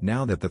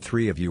 "Now that the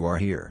three of you are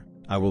here,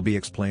 I will be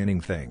explaining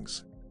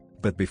things.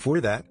 But before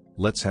that,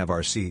 let's have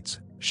our seats,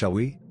 shall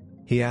we?"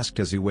 he asked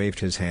as he waved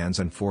his hands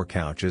and 4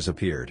 couches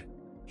appeared.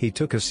 He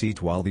took a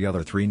seat while the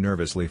other 3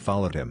 nervously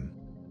followed him.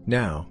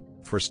 "Now,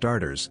 for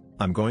starters,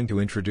 I'm going to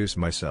introduce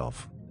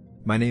myself.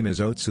 My name is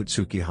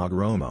Otsutsuki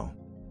Hagoromo.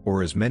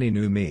 Or as many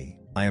knew me,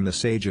 I am the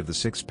Sage of the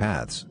Six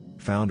Paths,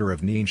 founder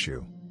of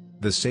Ninshu."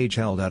 The sage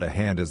held out a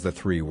hand as the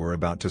 3 were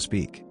about to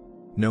speak.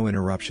 No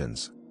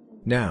interruptions.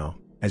 "Now,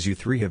 as you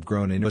 3 have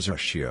grown in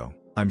Uzashio,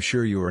 I'm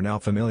sure you are now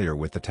familiar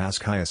with the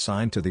task I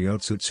assigned to the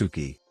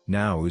Otsutsuki,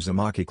 now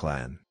Uzumaki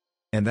clan.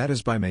 And that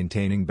is by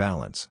maintaining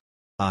balance.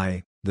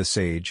 I, the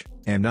sage,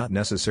 am not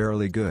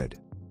necessarily good.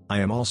 I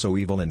am also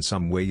evil in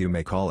some way you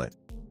may call it.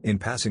 In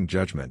passing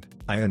judgment,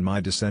 I and my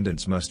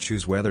descendants must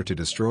choose whether to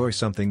destroy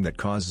something that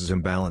causes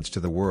imbalance to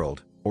the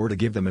world, or to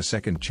give them a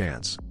second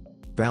chance.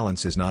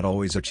 Balance is not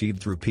always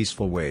achieved through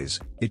peaceful ways,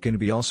 it can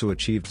be also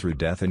achieved through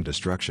death and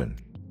destruction.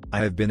 I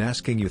have been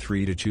asking you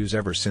 3 to choose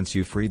ever since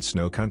you freed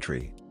Snow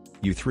Country.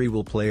 You 3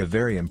 will play a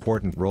very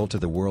important role to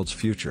the world's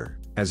future,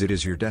 as it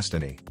is your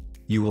destiny.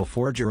 You will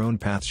forge your own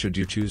path should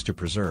you choose to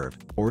preserve,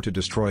 or to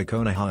destroy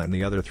Konoha and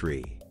the other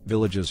 3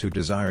 villages who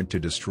desired to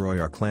destroy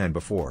our clan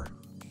before.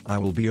 I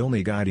will be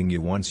only guiding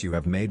you once you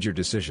have made your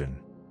decision.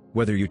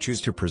 Whether you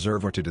choose to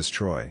preserve or to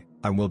destroy,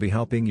 I will be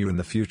helping you in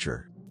the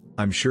future.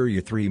 I'm sure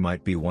you 3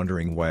 might be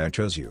wondering why I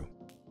chose you.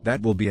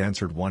 That will be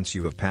answered once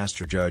you have passed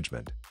your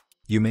judgment.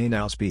 You may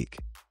now speak."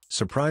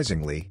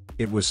 Surprisingly,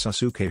 it was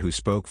Sasuke who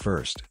spoke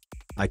first.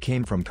 "I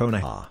came from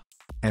Konoha.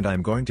 And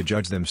I'm going to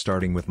judge them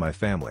starting with my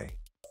family.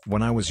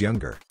 When I was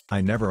younger,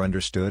 I never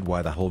understood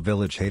why the whole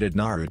village hated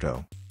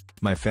Naruto.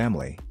 My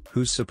family,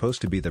 who's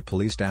supposed to be the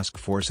police task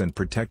force and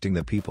protecting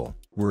the people,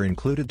 were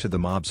included to the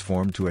mobs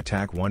formed to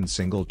attack one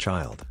single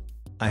child.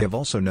 I have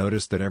also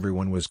noticed that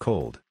everyone was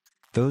cold.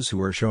 Those who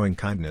were showing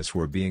kindness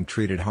were being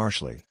treated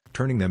harshly,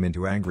 turning them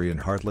into angry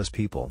and heartless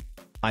people.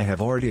 I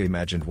have already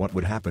imagined what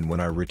would happen when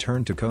I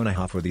returned to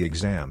Konoha for the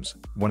exams,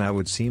 when I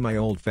would see my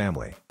old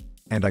family.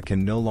 And I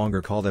can no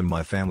longer call them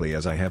my family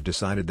as I have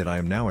decided that I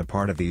am now a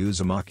part of the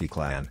Uzumaki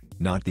clan,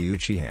 not the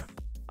Uchiha.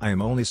 I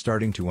am only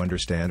starting to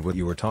understand what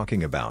you were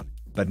talking about,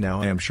 but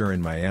now I am sure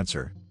in my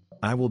answer.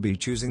 I will be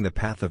choosing the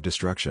path of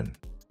destruction.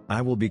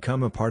 I will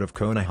become a part of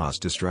Konoha's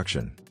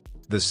destruction."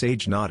 The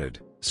sage nodded,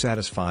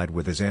 satisfied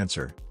with his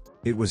answer.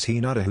 It was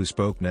Hinata who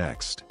spoke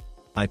next.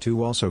 "I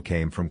too also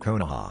came from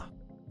Konoha.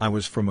 I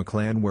was from a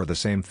clan where the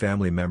same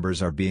family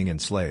members are being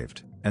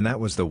enslaved, and that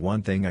was the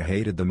one thing I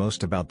hated the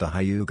most about the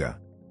Hyuga.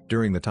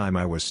 During the time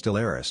I was still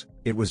heiress,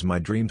 it was my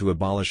dream to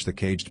abolish the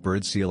caged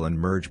bird seal and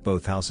merge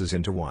both houses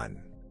into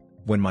one.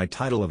 When my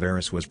title of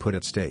heiress was put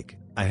at stake,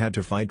 I had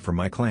to fight for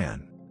my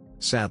clan.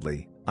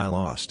 Sadly, I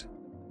lost.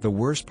 The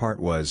worst part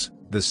was,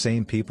 the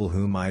same people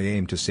whom I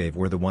aimed to save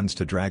were the ones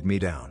to drag me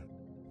down.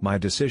 My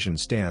decision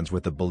stands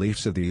with the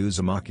beliefs of the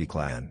Uzumaki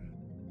clan.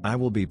 I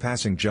will be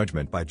passing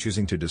judgment by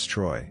choosing to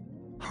destroy."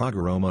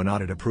 Hagoromo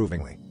nodded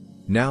approvingly.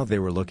 Now they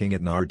were looking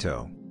at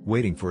Naruto,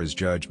 waiting for his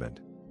judgment.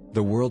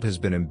 The world has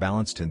been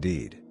imbalanced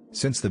indeed,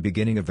 since the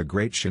beginning of the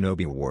Great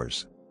Shinobi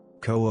Wars.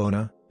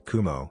 Koona,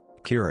 Kumo,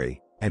 Kiri,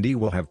 and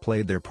Iwa have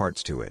played their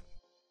parts to it.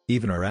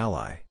 Even our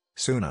ally,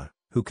 Suna,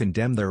 who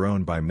condemned their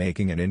own by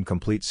making an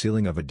incomplete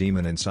sealing of a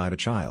demon inside a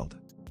child.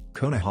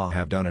 Konoha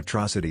have done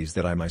atrocities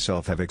that I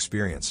myself have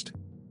experienced.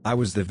 I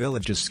was the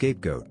village's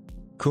scapegoat.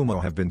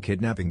 Kumo have been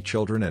kidnapping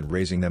children and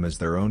raising them as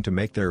their own to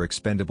make their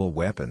expendable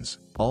weapons,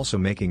 also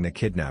making the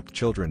kidnapped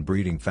children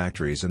breeding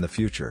factories in the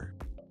future.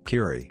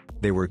 Kiri,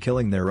 they were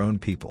killing their own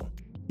people.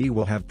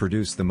 Iwa have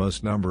produced the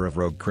most number of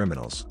rogue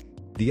criminals.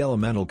 The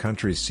elemental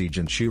countries siege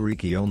and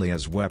Shiriki only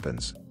as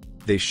weapons.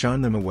 They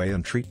shun them away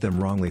and treat them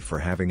wrongly for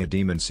having a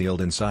demon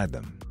sealed inside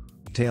them.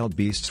 Tailed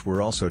beasts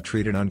were also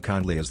treated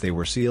unkindly as they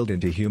were sealed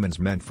into humans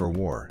meant for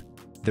war.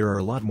 There are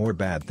a lot more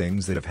bad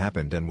things that have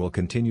happened and will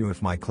continue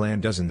if my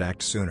clan doesn't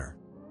act sooner.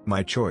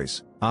 My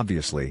choice,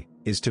 obviously,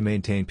 is to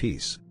maintain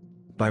peace.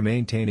 By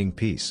maintaining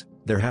peace,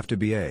 there have to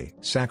be a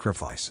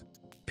sacrifice.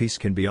 Peace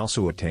can be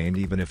also attained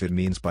even if it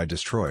means by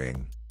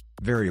destroying.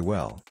 Very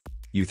well.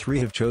 You 3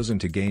 have chosen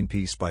to gain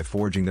peace by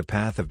forging the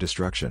path of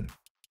destruction.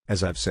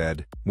 As I've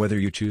said, whether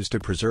you choose to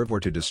preserve or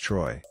to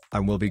destroy, I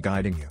will be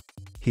guiding you.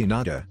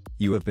 Hinata,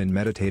 you have been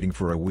meditating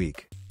for a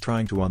week,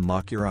 trying to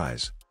unlock your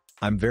eyes.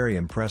 I'm very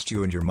impressed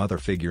you and your mother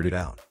figured it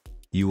out.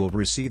 You will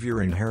receive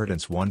your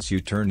inheritance once you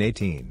turn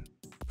 18.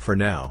 For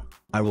now,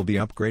 I will be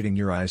upgrading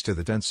your eyes to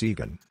the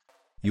Tensegan.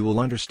 You will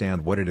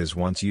understand what it is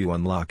once you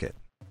unlock it.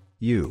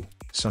 You,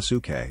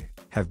 Sasuke,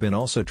 have been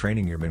also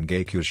training your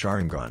Mangekyo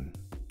Sharingan.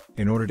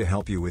 In order to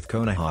help you with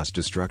Konoha's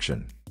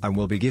destruction, I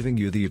will be giving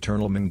you the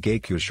eternal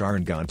Mangekyo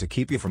Sharingan to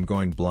keep you from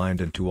going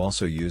blind and to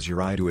also use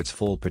your eye to its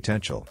full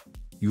potential.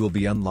 You will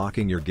be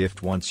unlocking your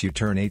gift once you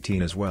turn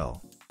 18 as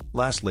well.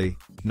 Lastly,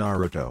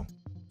 Naruto.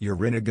 Your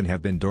Rinnegan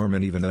have been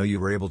dormant even though you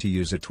were able to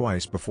use it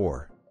twice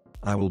before.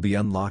 I will be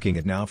unlocking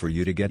it now for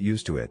you to get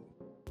used to it.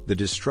 The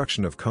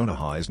destruction of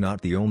Konoha is not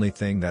the only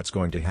thing that's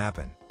going to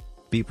happen.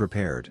 Be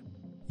prepared.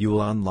 You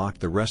will unlock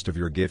the rest of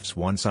your gifts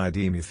once I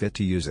deem you fit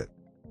to use it.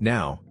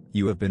 Now,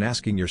 you have been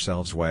asking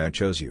yourselves why I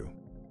chose you.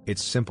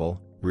 It's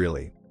simple,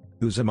 really.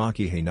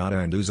 Uzumaki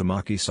Hinata and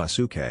Uzumaki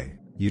Sasuke,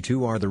 you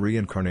two are the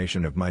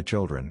reincarnation of my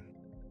children.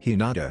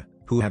 Hinata,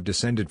 who have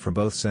descended from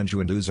both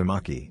Senju and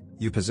Uzumaki,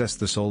 you possess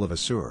the soul of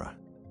Asura.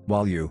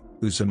 While you,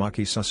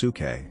 Uzumaki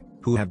Sasuke,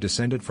 who have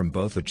descended from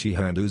both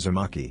Uchiha and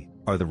Uzumaki,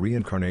 are the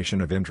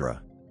reincarnation of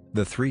Indra.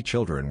 The three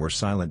children were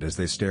silent as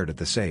they stared at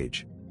the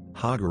sage.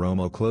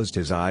 Hagoromo closed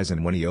his eyes,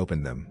 and when he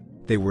opened them,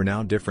 they were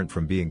now different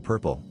from being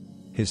purple.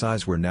 His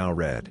eyes were now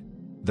red.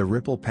 The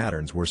ripple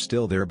patterns were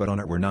still there, but on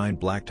it were 9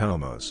 black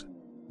tomos.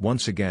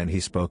 Once again he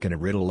spoke in a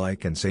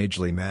riddle-like and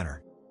sagely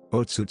manner.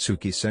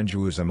 Otsutsuki Senju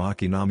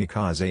Uzumaki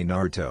Namikaze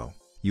Naruto,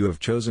 you have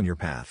chosen your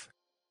path.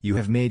 You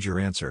have made your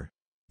answer.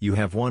 You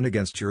have won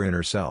against your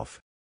inner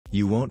self.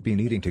 You won't be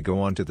needing to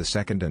go on to the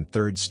second and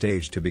third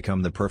stage to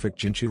become the perfect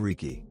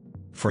Jinchuriki.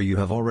 For you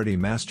have already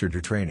mastered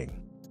your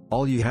training.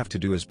 All you have to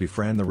do is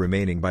befriend the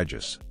remaining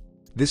Bijus.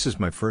 This is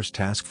my first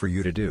task for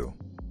you to do.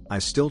 I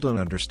still don't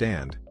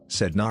understand,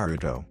 said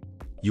Naruto.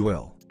 You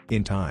will,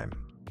 in time.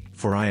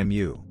 For I am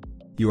you.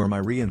 You are my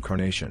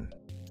reincarnation.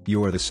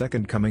 You are the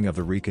second coming of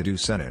the Rikadu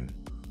Sennin.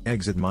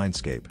 Exit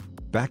Mindscape.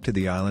 Back to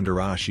the island.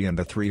 Arashi and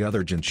the 3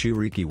 other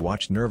Jinchuriki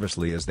watched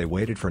nervously as they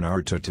waited for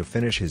Naruto to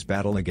finish his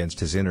battle against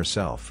his inner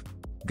self.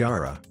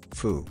 Gaara,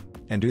 Fu,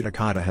 and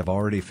Utakata have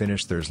already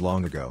finished theirs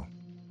long ago.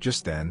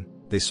 Just then,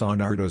 they saw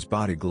Naruto's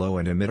body glow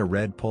and emit a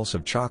red pulse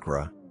of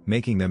chakra,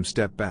 making them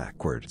step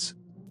backwards.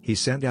 He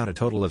sent out a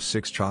total of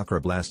 6 chakra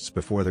blasts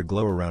before the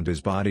glow around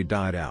his body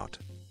died out.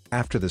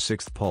 After the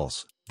 6th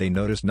pulse, they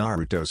noticed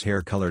Naruto's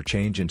hair color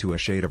change into a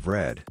shade of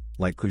red,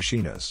 like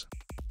Kushina's.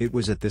 It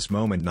was at this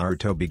moment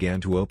Naruto began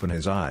to open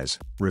his eyes,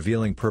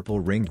 revealing purple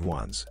ringed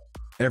ones.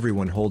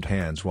 Everyone hold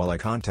hands while I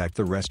contact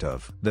the rest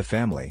of the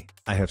family.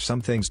 I have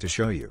some things to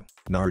show you,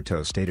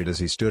 Naruto stated as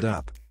he stood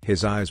up,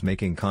 his eyes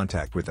making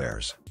contact with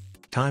theirs.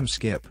 Time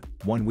skip,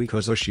 1 week.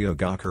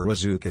 Ozoshiogakure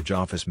Uzukage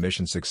office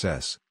mission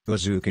success,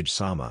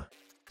 Uzukage-sama.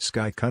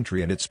 Sky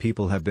Country and its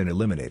people have been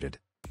eliminated.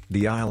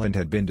 The island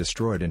had been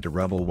destroyed into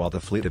rubble while the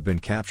fleet had been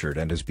captured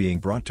and is being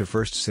brought to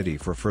First City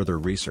for further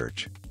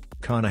research.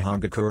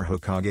 Konohagakure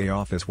Hokage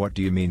office. What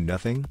do you mean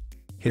nothing?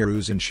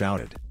 Hiruzen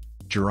shouted.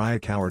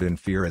 Jiraiya cowered in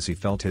fear as he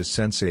felt his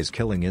sensei's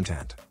killing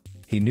intent.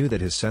 He knew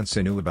that his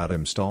sensei knew about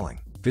him stalling,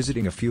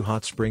 visiting a few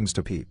hot springs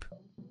to peep.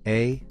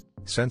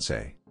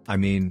 Sensei, I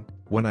mean,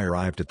 when I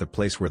arrived at the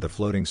place where the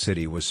floating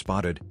city was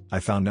spotted, I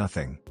found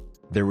nothing.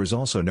 There was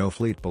also no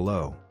fleet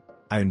below.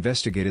 I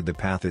investigated the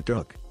path it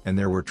took, and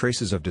there were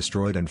traces of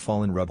destroyed and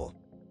fallen rubble.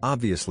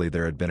 Obviously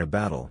there had been a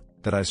battle,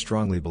 that I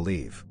strongly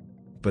believe.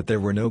 But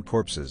there were no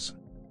corpses.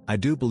 I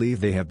do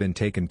believe they have been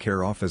taken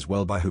care of as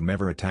well by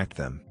whomever attacked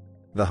them.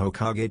 The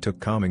Hokage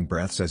took calming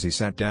breaths as he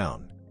sat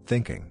down,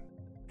 thinking.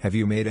 Have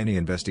you made any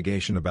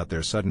investigation about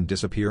their sudden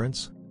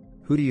disappearance?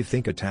 Who do you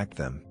think attacked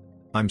them?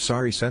 I'm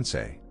sorry,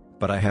 Sensei,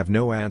 but I have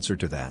no answer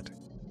to that.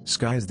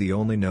 Sky is the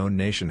only known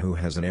nation who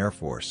has an air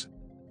force.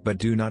 But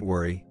do not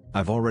worry,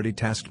 I've already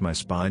tasked my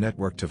spy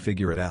network to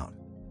figure it out.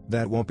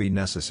 That won't be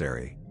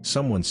necessary,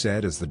 someone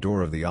said as the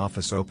door of the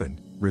office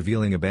opened,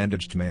 revealing a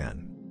bandaged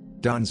man.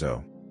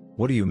 Danzo.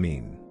 What do you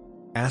mean?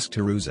 Asked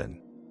Hiruzen.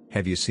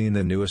 Have you seen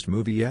the newest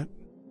movie yet?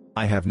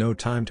 I have no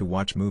time to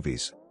watch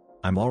movies.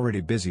 I'm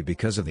already busy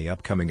because of the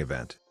upcoming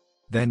event.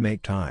 Then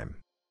make time.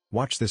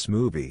 Watch this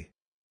movie.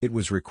 It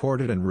was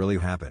recorded and really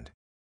happened.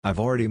 I've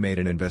already made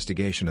an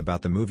investigation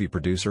about the movie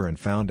producer and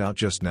found out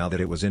just now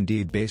that it was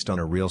indeed based on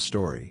a real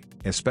story,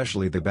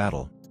 especially the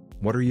battle.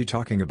 What are you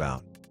talking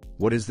about?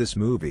 What is this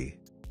movie?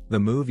 The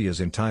movie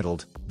is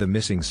entitled, The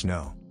Missing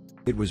Snow.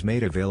 It was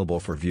made available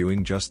for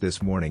viewing just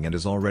this morning and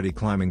is already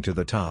climbing to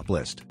the top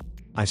list.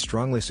 I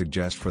strongly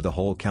suggest for the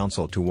whole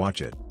council to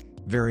watch it.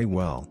 Very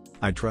well,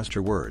 I trust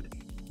your word.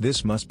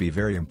 This must be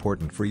very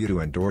important for you to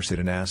endorse it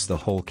and ask the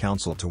whole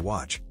council to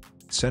watch.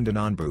 Send an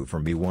onbu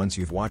from me once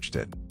you've watched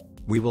it.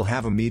 We will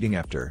have a meeting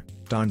after,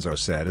 Danzo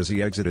said as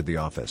he exited the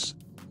office.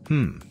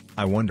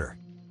 I wonder.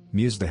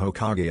 Mused the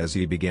Hokage as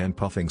he began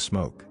puffing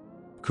smoke.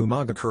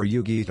 Kumagakure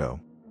Yugito.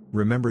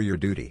 Remember your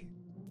duty.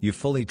 You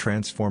fully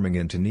transforming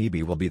into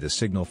Nibi will be the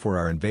signal for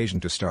our invasion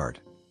to start.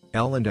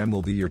 L and M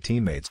will be your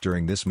teammates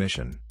during this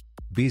mission.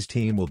 B's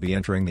team will be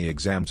entering the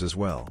exams as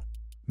well.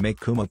 Make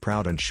Kuma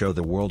proud and show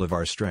the world of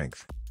our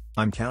strength.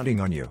 I'm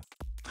counting on you.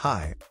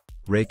 Hi.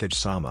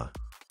 Reikage-sama.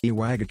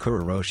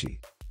 Iwagakure Roshi.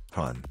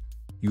 Hun.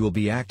 You will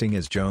be acting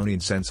as Jonin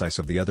senseis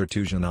of the other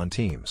 2 Jonin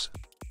teams.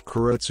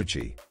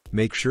 Kurotsuchi,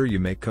 make sure you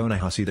make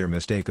Konoha see their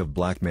mistake of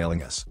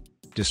blackmailing us.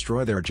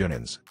 Destroy their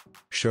genins.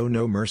 Show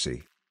no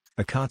mercy.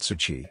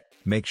 Akatsuchi,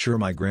 make sure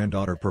my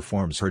granddaughter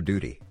performs her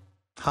duty.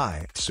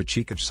 Hi.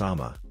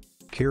 Tsuchikage-sama.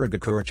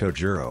 Kirigakure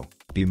Tojuro,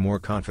 be more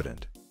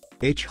confident.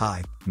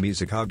 Hi.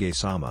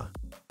 Mizukage-sama.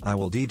 I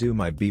will do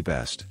my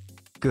best.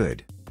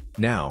 Good.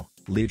 Now,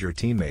 lead your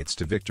teammates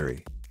to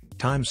victory.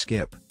 Time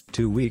skip,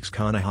 2 weeks.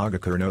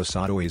 Konohagakure no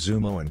Sato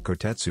Izumo and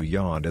Kotetsu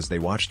yawned as they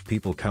watched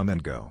people come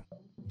and go.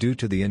 Due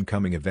to the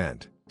incoming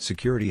event,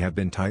 security have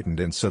been tightened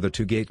and so the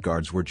 2 gate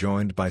guards were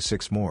joined by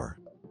 6 more.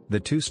 The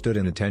 2 stood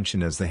in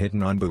attention as the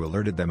hidden Anbu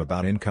alerted them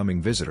about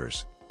incoming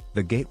visitors.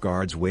 The gate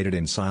guards waited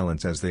in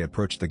silence as they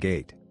approached the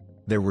gate.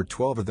 There were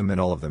 12 of them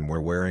and all of them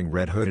were wearing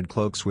red hooded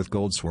cloaks with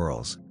gold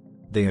swirls.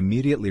 They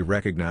immediately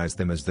recognized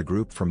them as the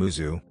group from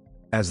Uzu.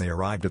 As they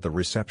arrived at the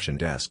reception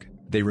desk,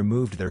 they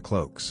removed their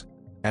cloaks.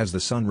 As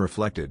the sun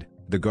reflected,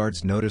 the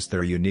guards noticed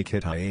their unique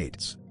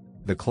hittites.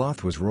 The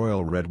cloth was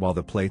royal red while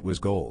the plate was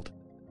gold.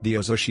 The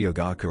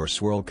Ozoshiogaki or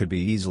swirl could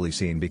be easily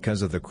seen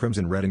because of the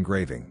crimson red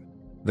engraving.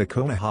 The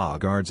Konoha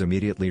guards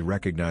immediately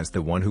recognized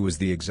the one who was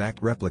the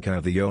exact replica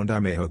of the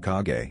Yondaime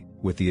Hokage,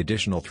 with the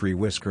additional 3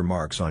 whisker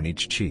marks on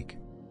each cheek.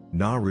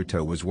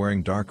 Naruto was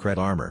wearing dark red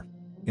armor.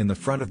 In the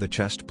front of the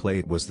chest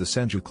plate was the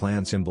Senju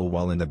clan symbol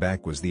while in the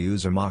back was the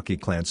Uzumaki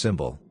clan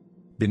symbol.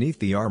 Beneath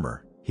the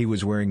armor, he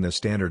was wearing the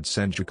standard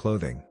Senju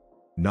clothing.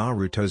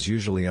 Naruto's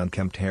usually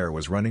unkempt hair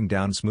was running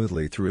down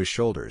smoothly through his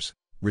shoulders,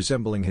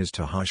 resembling his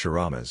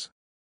Hashirama's.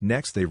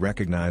 Next they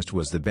recognized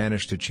was the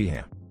banished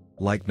Uchiha.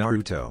 Like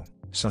Naruto,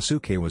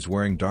 Sasuke was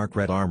wearing dark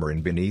red armor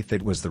and beneath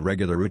it was the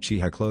regular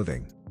Uchiha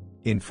clothing.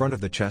 In front of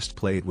the chest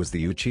plate was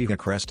the Uchiha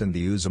crest and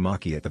the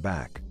Uzumaki at the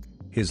back.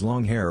 His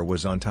long hair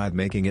was untied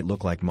making it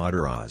look like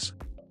Madara's.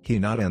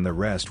 Hinata and the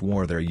rest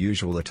wore their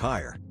usual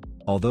attire.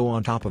 Although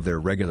on top of their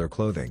regular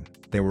clothing,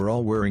 they were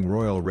all wearing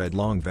royal red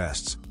long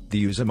vests,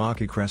 the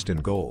Uzumaki crest in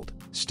gold,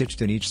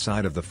 stitched in each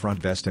side of the front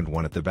vest and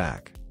one at the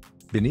back.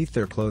 Beneath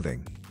their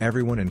clothing,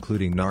 everyone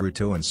including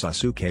Naruto and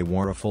Sasuke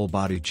wore a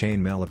full-body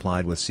chainmail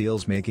applied with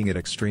seals making it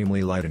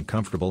extremely light and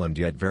comfortable and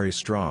yet very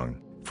strong,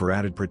 for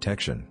added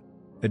protection.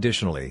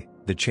 Additionally,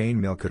 the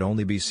chainmail could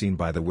only be seen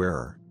by the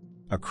wearer.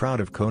 A crowd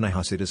of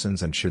Konoha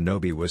citizens and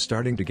shinobi was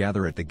starting to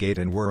gather at the gate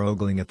and were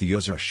ogling at the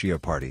Uzumaki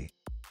party.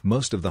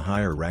 Most of the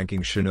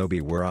higher-ranking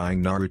shinobi were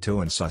eyeing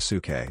Naruto and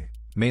Sasuke,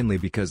 mainly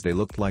because they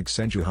looked like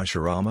Senju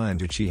Hashirama and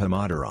Uchiha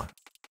Madara.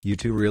 You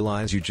two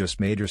realize you just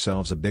made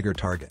yourselves a bigger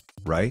target,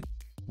 right?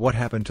 What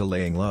happened to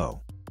laying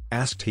low?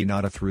 Asked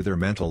Hinata through their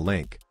mental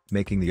link,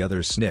 making the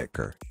others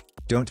snicker.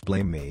 Don't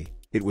blame me,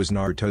 it was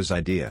Naruto's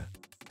idea.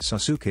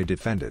 Sasuke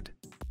defended.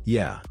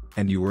 Yeah,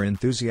 and you were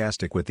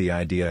enthusiastic with the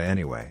idea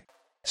anyway.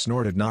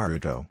 Snorted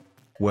Naruto.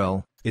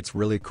 Well, it's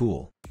really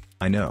cool.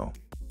 I know.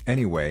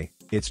 Anyway,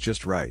 it's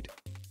just right.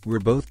 We're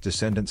both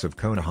descendants of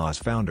Konoha's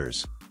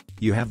founders.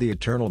 You have the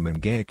Eternal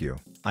Mangekyo,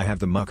 I have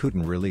the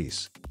Makuten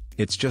release.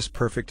 It's just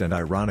perfect and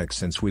ironic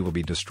since we will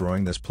be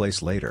destroying this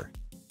place later.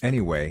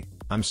 Anyway,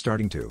 I'm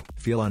starting to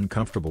feel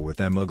uncomfortable with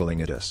them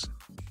ogling at us.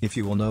 If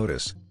you will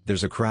notice,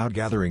 there's a crowd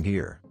gathering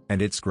here,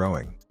 and it's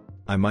growing.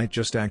 I might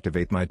just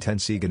activate my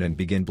Tensegan and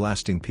begin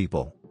blasting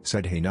people,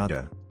 said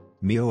Hinata.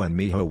 Mio and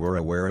Miho were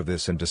aware of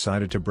this and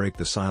decided to break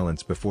the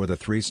silence before the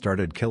 3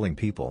 started killing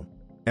people.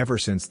 Ever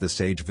since the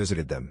sage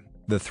visited them,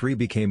 the 3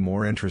 became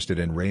more interested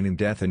in raining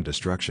death and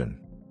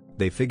destruction.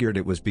 They figured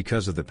it was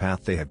because of the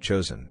path they have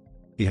chosen.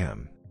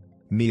 Ehem.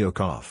 Mio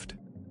coughed.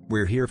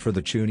 We're here for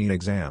the Chunin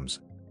exams.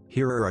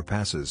 Here are our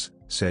passes,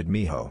 said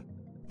Miho.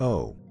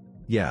 Oh.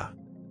 Yeah.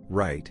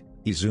 Right,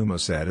 Izumo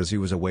said as he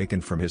was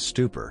awakened from his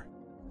stupor.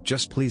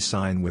 Just please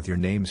sign with your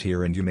names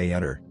here and you may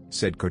enter,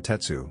 said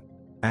Kotetsu.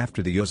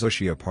 After the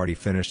Yozoshia party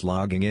finished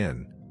logging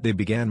in, they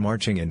began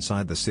marching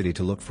inside the city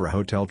to look for a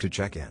hotel to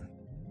check in.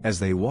 As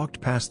they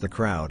walked past the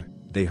crowd,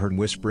 they heard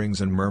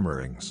whisperings and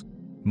murmurings.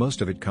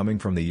 Most of it coming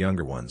from the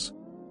younger ones.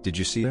 Did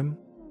you see him?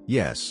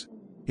 Yes.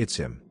 It's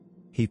him.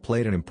 He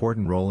played an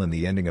important role in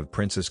the ending of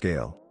Princess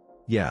Gale.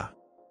 Yeah.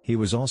 He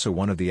was also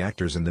one of the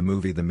actors in the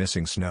movie The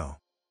Missing Snow.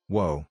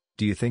 Whoa,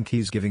 do you think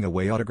he's giving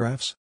away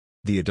autographs?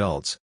 The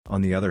adults,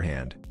 on the other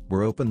hand,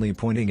 were openly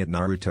pointing at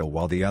Naruto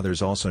while the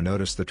others also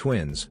noticed the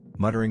twins,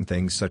 muttering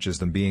things such as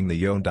them being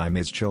the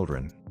Yondaime's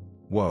children.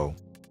 Whoa.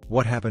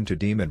 What happened to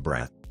Demon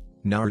Brat?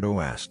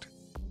 Naruto asked.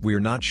 We're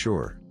not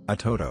sure,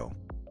 Atoto.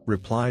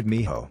 Replied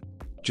Miho.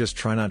 Just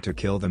try not to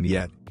kill them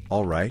yet,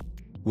 alright?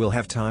 We'll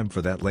have time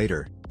for that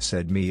later,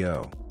 said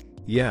Mio.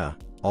 Yeah,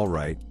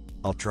 alright,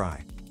 I'll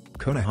try.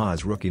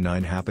 Konoha's Rookie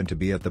 9 happened to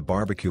be at the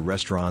barbecue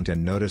restaurant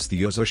and noticed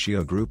the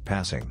Yozoshio group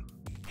passing.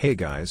 Hey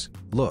guys,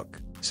 look,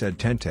 said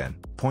Tenten,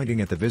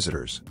 pointing at the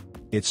visitors.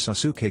 It's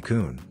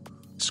Sasuke-kun.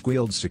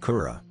 Squealed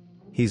Sakura.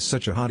 He's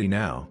such a hottie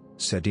now,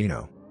 said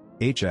Ino.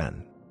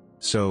 HN.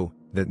 So,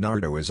 that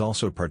Naruto is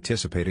also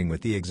participating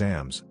with the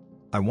exams.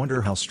 I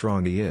wonder how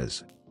strong he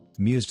is.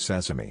 Mused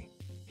Sasami.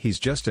 He's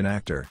just an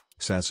actor,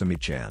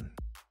 Sasami-chan.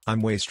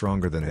 I'm way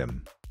stronger than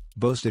him.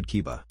 Boasted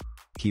Kiba.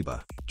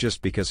 Kiba,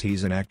 just because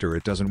he's an actor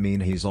it doesn't mean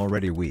he's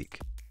already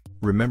weak.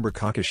 Remember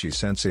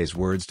Kakashi-sensei's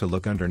words to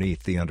look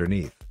underneath the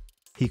underneath.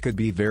 He could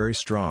be very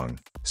strong,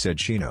 said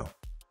Shino.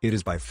 It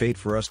is by fate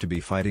for us to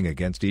be fighting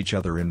against each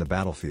other in the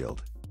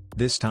battlefield.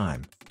 This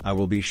time, I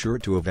will be sure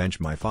to avenge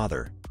my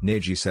father,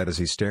 Neji said as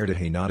he stared at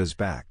Hinata's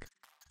back.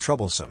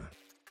 Troublesome.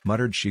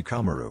 Muttered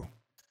Shikamaru.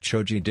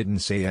 Choji didn't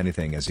say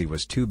anything as he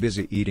was too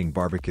busy eating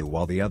barbecue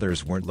while the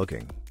others weren't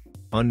looking.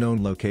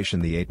 Unknown location.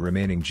 The 8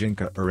 remaining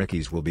Jinka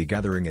Urikis will be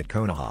gathering at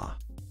Konoha.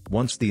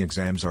 Once the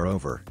exams are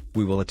over,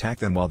 we will attack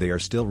them while they are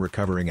still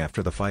recovering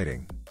after the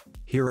fighting.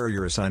 Here are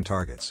your assigned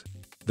targets.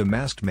 The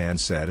masked man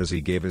said as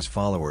he gave his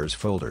followers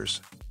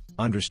folders.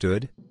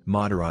 Understood,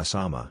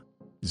 Madara-sama.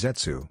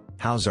 Zetsu,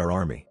 how's our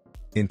army?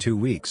 In 2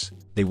 weeks,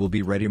 they will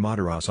be ready,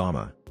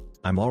 Madara-sama.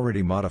 I'm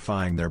already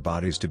modifying their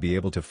bodies to be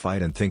able to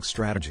fight and think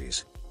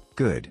strategies.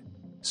 Good.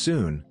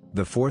 Soon,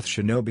 the 4th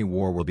Shinobi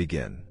War will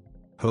begin.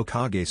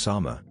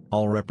 Hokage-sama,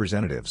 all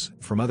representatives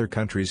from other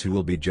countries who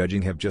will be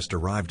judging have just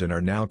arrived and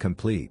are now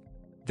complete.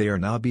 They are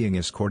now being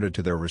escorted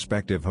to their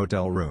respective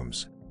hotel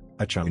rooms.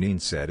 A Chunin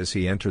said as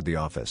he entered the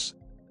office.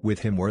 With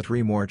him were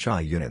 3 more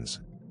Chiyunins.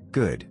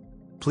 Good.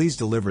 Please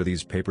deliver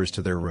these papers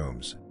to their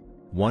rooms.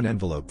 1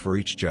 envelope for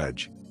each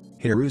judge.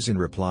 Hiruzen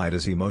replied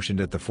as he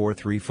motioned at the 4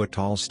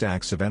 3-foot-tall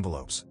stacks of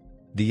envelopes.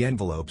 The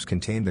envelopes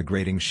contain the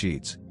grading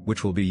sheets,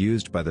 which will be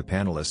used by the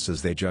panelists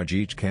as they judge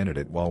each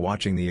candidate while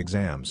watching the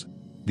exams.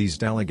 These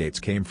delegates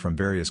came from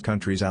various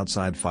countries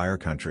outside Fire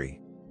Country.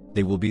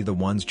 They will be the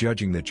ones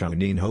judging the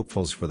Chunin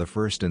hopefuls for the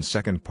first and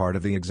second part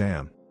of the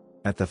exam.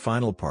 At the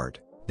final part,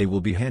 they will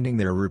be handing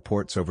their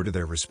reports over to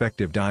their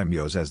respective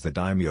daimyos, as the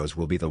daimyos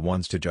will be the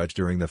ones to judge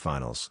during the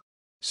finals.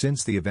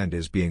 Since the event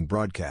is being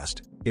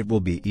broadcast, it will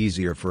be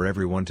easier for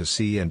everyone to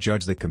see and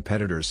judge the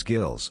competitors'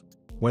 skills.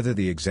 Whether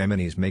the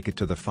examinees make it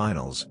to the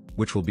finals,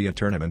 which will be a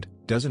tournament,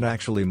 doesn't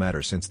actually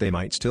matter, since they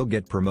might still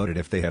get promoted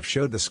if they have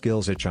showed the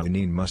skills a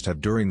Chunin must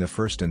have during the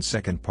first and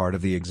second part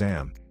of the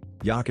exam.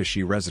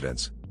 Yakushi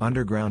Residence,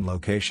 underground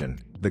location.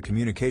 The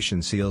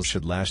communication seals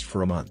should last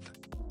for a month.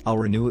 I'll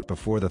renew it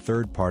before the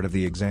third part of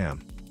the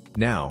exam.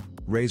 Now,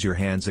 raise your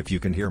hands if you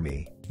can hear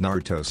me,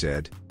 Naruto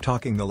said,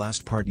 talking the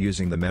last part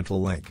using the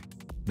mental link.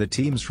 The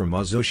teams from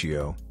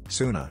Uzushio,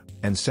 Suna,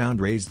 and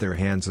Sound raised their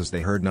hands as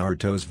they heard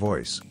Naruto's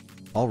voice.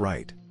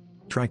 Alright.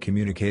 Try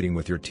communicating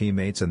with your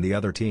teammates and the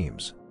other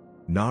teams.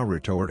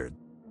 Naruto ordered.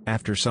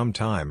 After some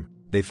time,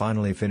 they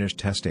finally finished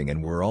testing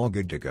and were all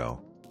good to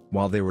go.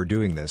 While they were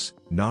doing this,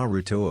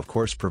 Naruto of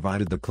course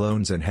provided the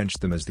clones and henched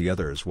them as the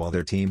others while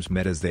their teams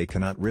met, as they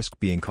cannot risk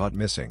being caught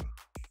missing.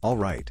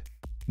 Alright.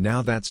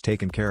 Now that's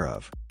taken care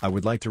of, I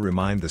would like to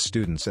remind the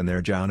students and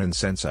their Jounin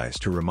senseis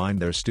to remind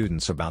their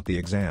students about the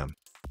exam.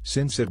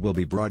 Since it will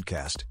be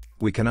broadcast,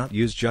 we cannot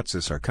use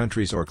jutsus our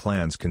countries or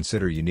clans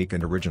consider unique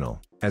and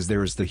original, as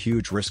there is the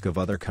huge risk of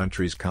other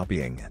countries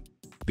copying it.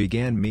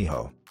 Began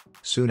Miho.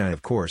 Suna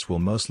of course will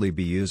mostly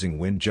be using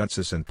wind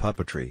jutsus and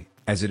puppetry,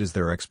 as it is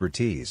their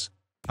expertise.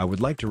 I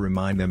would like to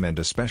remind them, and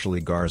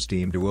especially Gar's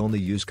team, to only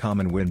use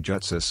common wind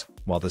jutsus,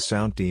 while the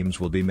sound teams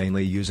will be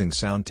mainly using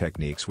sound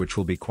techniques which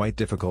will be quite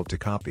difficult to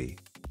copy.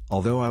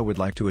 Although I would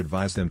like to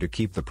advise them to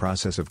keep the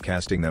process of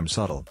casting them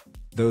subtle.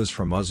 Those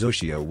from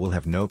Uzushio will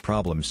have no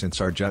problem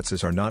since our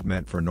jutsus are not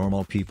meant for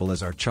normal people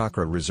as our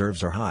chakra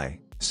reserves are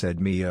high, said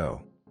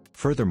Mio.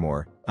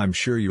 Furthermore, I'm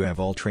sure you have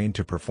all trained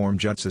to perform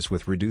jutsus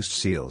with reduced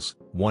seals,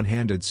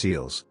 one-handed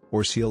seals,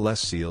 or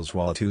seal-less seals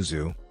while at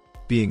Uzu.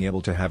 Being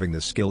able to having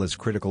the skill is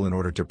critical in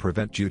order to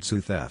prevent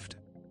jutsu theft.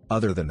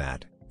 Other than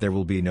that, there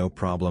will be no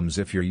problems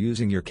if you're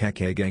using your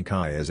Kekkei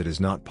Genkai, as it is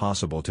not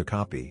possible to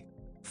copy.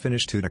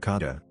 Finished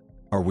Takada.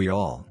 Are we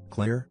all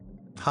clear?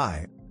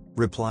 Hi.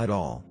 Replied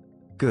all.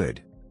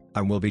 Good.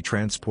 I will be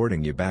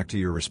transporting you back to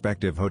your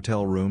respective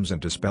hotel rooms and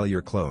to spell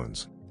your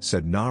clones,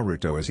 said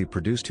Naruto as he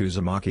produced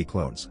Uzumaki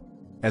clones.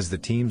 As the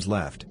teams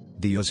left,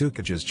 the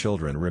Uzukage's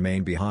children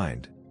remained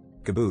behind.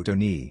 Kabuto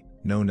ni,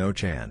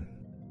 no-chan.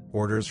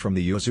 Orders from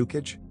the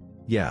Uzukage?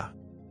 Yeah.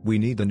 We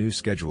need the new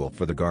schedule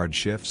for the guard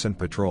shifts and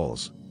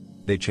patrols.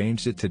 They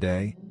changed it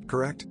today,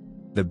 correct?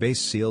 The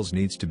base seals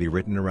needs to be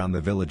written around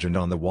the village and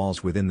on the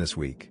walls within this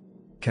week.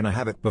 Can I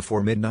have it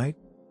before midnight?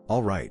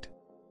 Alright.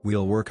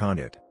 We'll work on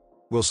it.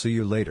 We'll see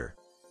you later.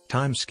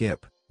 Time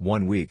skip,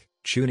 1 week,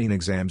 Chunin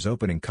exams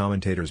opening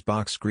commentators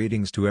box.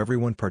 Greetings to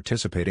everyone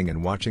participating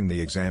and watching the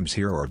exams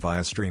here or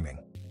via streaming.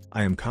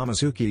 I am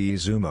Kamizuki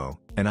Izumo,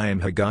 and I am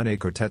Hagane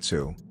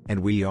Kotetsu, and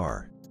we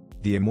are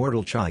the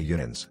Immortal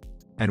Chiyunins,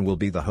 and will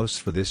be the hosts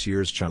for this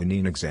year's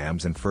Chunin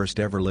exams and first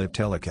ever live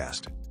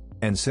telecast.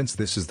 And since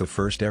this is the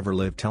first ever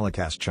live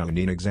telecast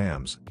Chunin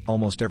exams,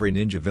 almost every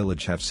ninja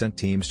village have sent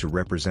teams to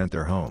represent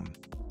their home.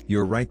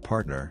 You're right,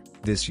 partner.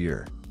 This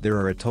year, there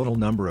are a total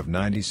number of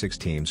 96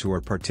 teams who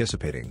are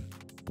participating.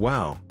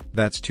 Wow,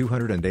 that's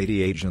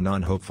 288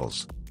 Jounin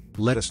hopefuls.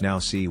 Let us now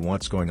see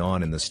what's going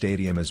on in the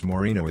stadium as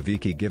Morino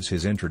Ibiki gives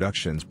his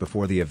introductions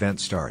before the event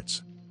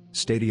starts.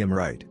 Stadium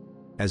right.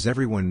 As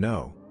everyone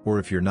know, or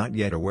if you're not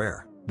yet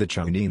aware, the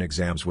Chunin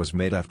exams was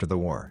made after the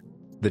war.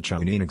 The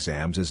Chunin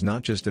exams is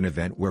not just an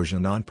event where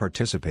Jounin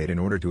participate in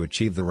order to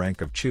achieve the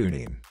rank of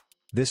Chunin.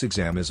 This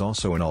exam is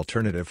also an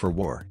alternative for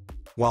war.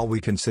 While we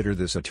consider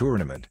this a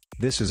tournament,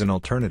 this is an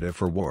alternative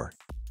for war.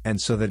 And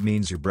so that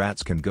means you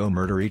brats can go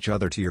murder each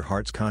other to your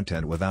heart's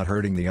content without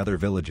hurting the other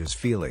village's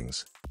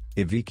feelings.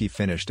 Ibiki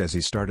finished as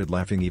he started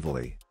laughing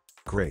evilly.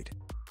 Great.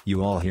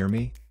 You all hear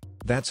me?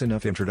 That's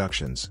enough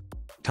introductions.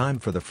 Time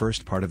for the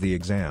first part of the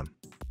exam.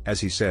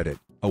 As he said it,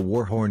 a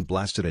war horn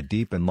blasted a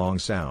deep and long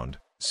sound,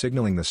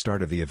 signaling the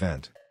start of the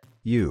event.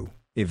 You,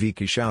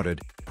 Ibiki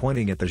shouted,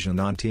 pointing at the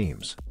Jounin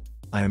teams.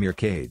 I am your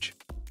Kage.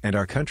 And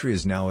our country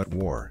is now at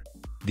war.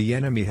 The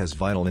enemy has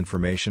vital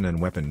information and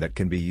weapon that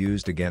can be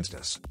used against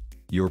us.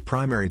 Your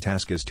primary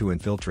task is to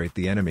infiltrate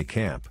the enemy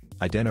camp,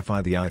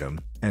 identify the item,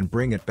 and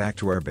bring it back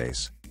to our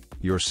base.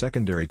 Your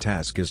secondary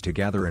task is to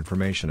gather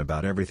information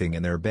about everything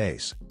in their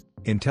base.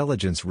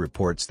 Intelligence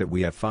reports that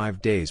we have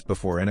 5 days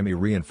before enemy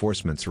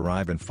reinforcements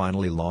arrive and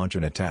finally launch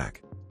an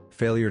attack.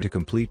 Failure to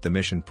complete the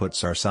mission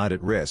puts our side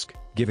at risk,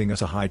 giving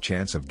us a high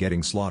chance of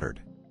getting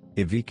slaughtered.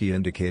 Uzumaki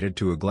indicated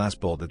to a glass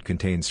bowl that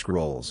contained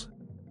scrolls.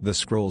 The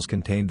scrolls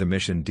contained the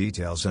mission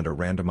details and a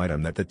random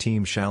item that the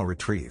team shall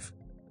retrieve.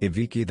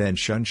 Uzumaki then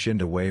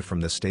shunned away from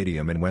the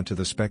stadium and went to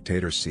the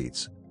spectator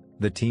seats.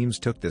 The teams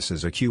took this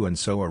as a cue, and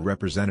so a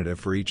representative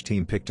for each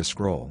team picked a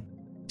scroll.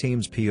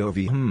 Team's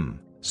POV.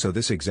 So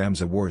this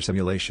exam's a war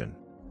simulation.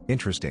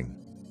 Interesting.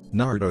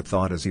 Naruto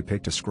thought as he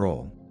picked a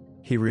scroll.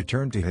 He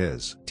returned to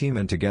his team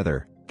and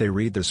together, they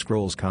read the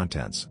scroll's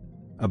contents.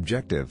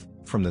 Objective: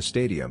 from the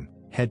stadium,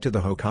 head to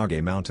the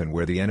Hokage mountain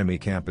where the enemy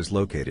camp is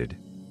located.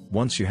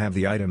 Once you have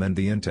the item and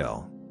the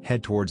intel,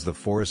 head towards the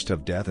Forest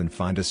of Death and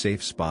find a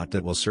safe spot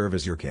that will serve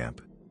as your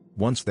camp.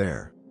 Once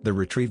there, the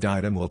retrieved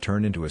item will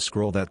turn into a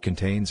scroll that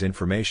contains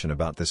information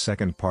about the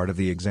second part of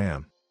the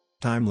exam.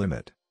 Time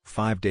limit: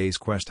 5 days.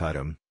 Quest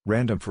item: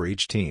 random for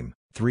each team,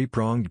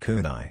 3-pronged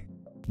kunai.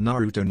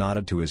 Naruto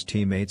nodded to his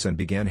teammates and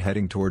began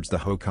heading towards the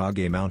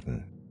Hokage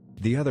mountain.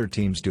 The other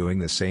teams doing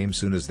the same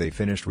soon as they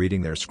finished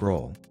reading their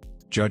scroll.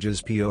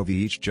 Judges POV: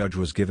 each judge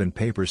was given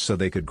papers so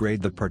they could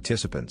grade the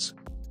participants.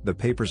 The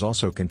papers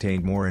also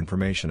contained more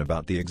information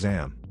about the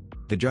exam.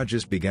 The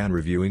judges began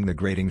reviewing the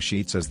grading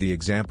sheets as the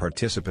exam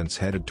participants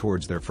headed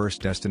towards their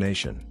first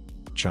destination.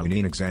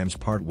 Chunin exams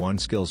Part 1: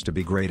 skills to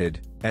be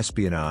graded: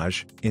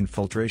 espionage,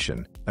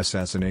 infiltration,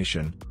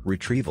 assassination,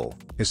 retrieval,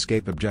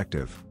 escape.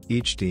 Objective: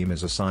 each team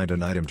is assigned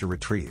an item to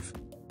retrieve.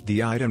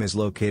 The item is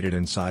located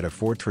inside a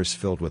fortress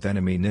filled with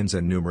enemy ninjas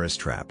and numerous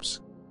traps.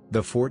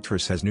 The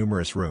fortress has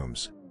numerous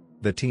rooms.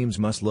 The teams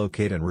must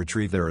locate and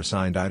retrieve their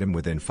assigned item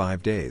within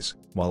 5 days,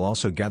 while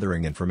also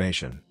gathering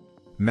information.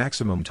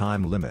 Maximum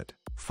time limit: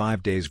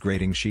 5 days.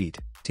 Grading sheet: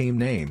 team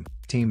name,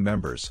 team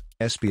members,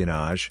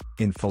 espionage,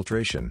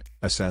 infiltration,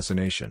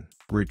 assassination,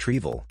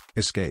 retrieval,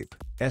 escape.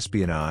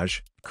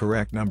 Espionage: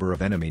 correct number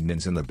of enemy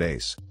nins in the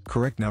base,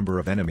 correct number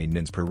of enemy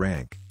nins per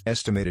rank,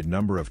 estimated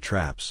number of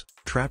traps,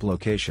 trap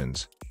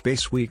locations,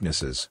 base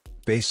weaknesses,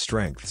 base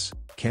strengths,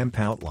 camp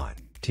outline,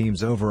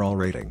 team's overall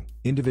rating,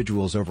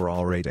 individual's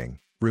overall rating.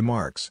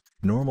 Remarks: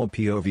 normal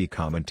POV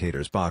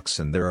commentators box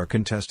and there are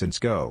contestants.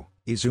 Go,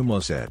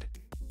 Izumo said.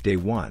 Day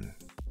 1.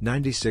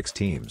 96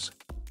 teams.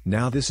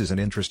 Now this is an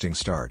interesting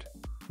start.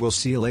 We'll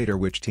see later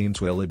which teams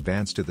will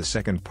advance to the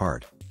second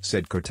part,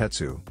 said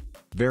Kotetsu.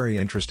 Very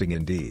interesting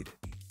indeed.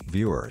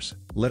 Viewers,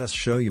 let us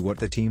show you what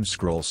the team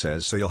scroll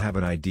says so you'll have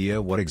an idea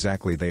what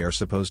exactly they are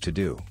supposed to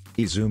do,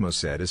 Izumo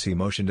said as he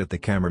motioned at the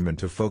cameraman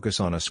to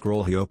focus on a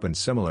scroll he opened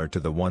similar to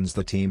the ones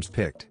the teams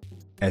picked.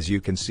 As you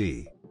can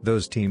see,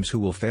 those teams who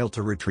will fail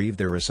to retrieve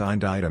their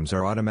assigned items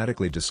are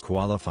automatically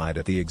disqualified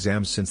at the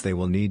exam since they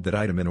will need that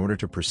item in order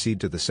to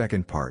proceed to the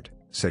second part,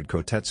 said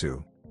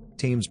Kotetsu.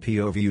 Teams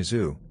POV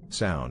Uzu,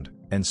 sound,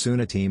 and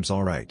Suna teams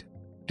alright.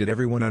 Did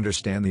everyone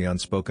understand the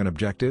unspoken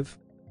objective?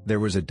 There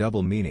was a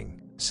double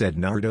meaning, said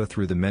Naruto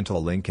through the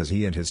mental link as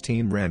he and his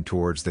team ran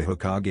towards the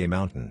Hokage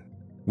mountain.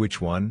 Which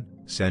one,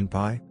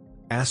 senpai?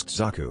 Asked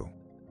Zaku.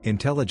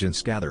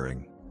 Intelligence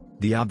gathering.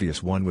 The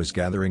obvious one was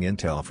gathering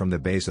intel from the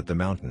base at the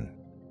mountain.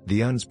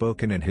 The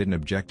unspoken and hidden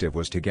objective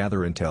was to gather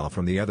intel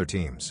from the other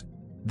teams.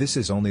 This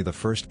is only the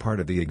first part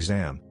of the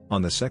exam.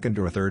 On the second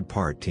or third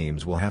part,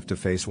 teams will have to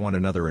face one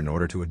another in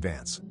order to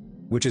advance.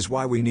 Which is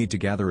why we need to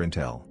gather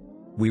intel.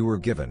 We were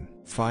given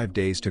 5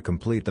 days to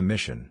complete the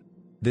mission.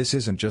 This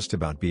isn't just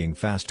about being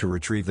fast to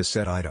retrieve the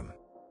said item.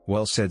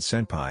 Well said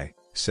senpai,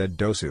 said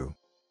Dosu.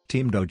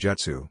 Team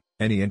Dojutsu,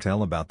 any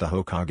intel about the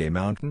Hokage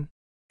mountain?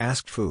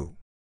 Asked Fu.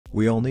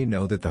 We only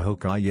know that the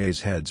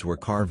Hokage's heads were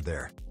carved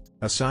there.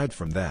 Aside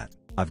from that,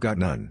 I've got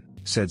none,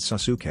 said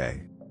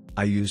Sasuke.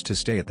 I used to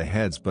stay at the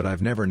heads but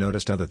I've never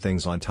noticed other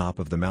things on top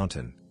of the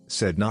mountain,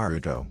 said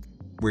Naruto.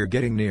 We're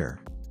getting near.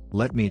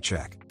 Let me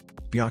check.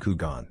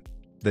 Byakugan.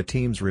 The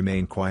teams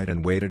remained quiet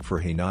and waited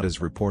for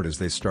Hinata's report as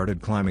they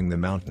started climbing the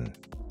mountain.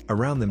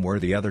 Around them were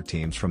the other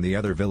teams from the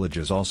other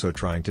villages also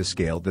trying to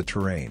scale the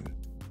terrain.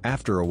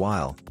 After a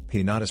while,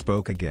 Hinata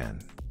spoke again.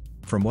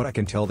 From what I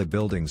can tell, the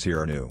buildings here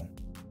are new.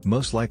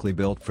 Most likely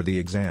built for the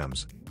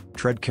exams.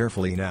 Tread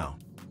carefully now.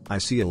 I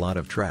see a lot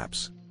of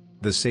traps.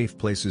 The safe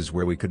places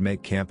where we could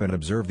make camp and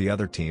observe the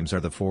other teams are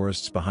the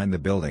forests behind the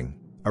building,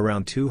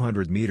 around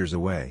 200 meters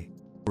away.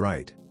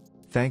 Right.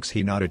 Thanks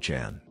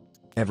Hinata-chan.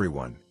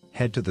 Everyone,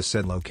 head to the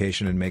said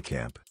location and make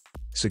camp.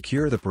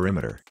 Secure the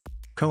perimeter.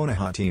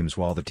 Konoha teams.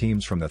 While the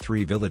teams from the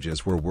 3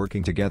 villages were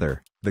working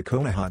together, the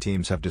Konoha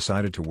teams have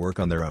decided to work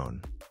on their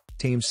own.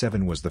 Team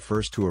 7 was the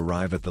first to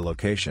arrive at the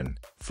location,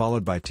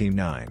 followed by Team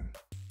 9.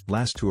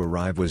 Last to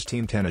arrive was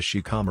Team 10 as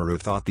Shikamaru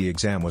thought the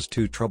exam was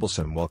too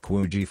troublesome while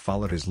Kuuji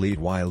followed his lead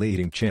while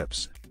eating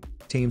chips.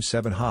 Team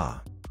 7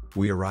 ha!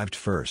 We arrived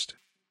first.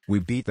 We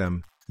beat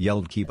them,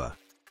 yelled Kiba.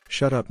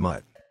 Shut up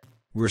Mutt.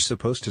 We're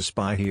supposed to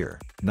spy here,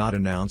 not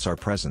announce our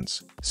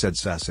presence, said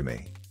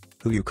Sasami.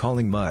 Who you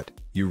calling mutt,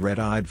 you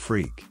red-eyed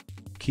freak?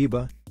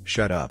 Kiba,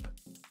 shut up.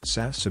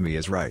 Sasami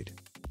is right.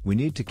 We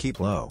need to keep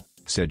low,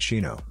 said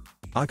Shino.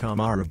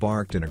 Akamaru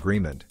barked in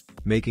agreement,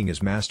 making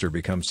his master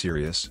become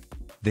serious.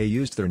 They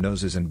used their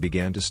noses and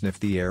began to sniff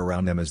the air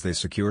around them as they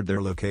secured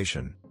their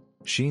location.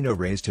 Shino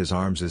raised his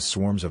arms as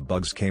swarms of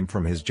bugs came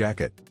from his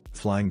jacket,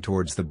 flying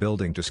towards the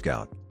building to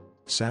scout.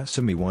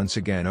 Sasami once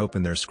again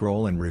opened their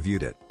scroll and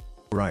reviewed it.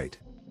 Right.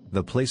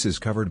 The place is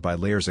covered by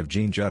layers of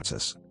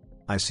genjutsus.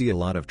 I see a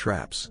lot of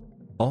traps.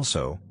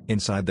 Also,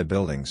 inside the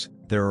buildings,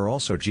 there are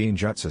also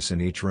genjutsus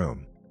in each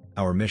room.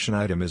 Our mission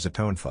item is a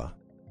tonfa.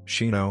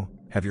 Shino,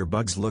 have your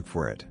bugs look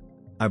for it.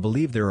 I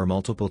believe there are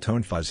multiple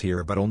tonfas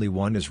here but only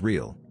one is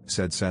real,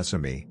 said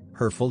Sasami,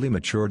 her fully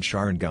matured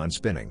Sharingan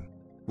spinning.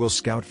 We'll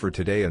scout for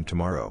today and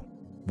tomorrow.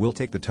 We'll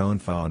take the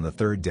tonfa on the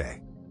third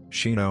day.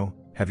 Shino,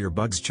 have your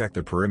bugs check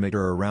the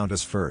perimeter around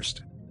us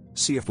first.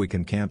 See if we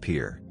can camp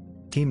here.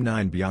 Team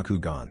 9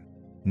 Byakugan.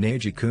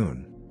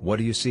 Neji-kun, what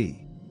do you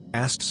see?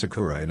 Asked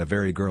Sakura in a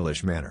very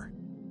girlish manner.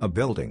 A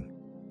building.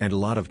 And a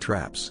lot of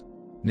traps.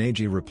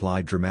 Neji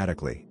replied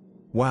dramatically.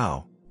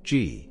 Wow,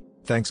 gee,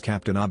 thanks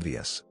Captain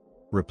Obvious.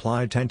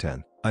 Replied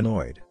Tenten,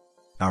 annoyed.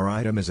 Our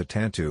item is a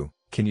tantu,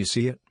 can you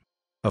see it?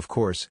 Of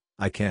course,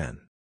 I can.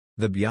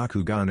 The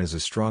Byakugan is a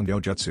strong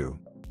dojutsu.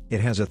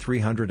 It has a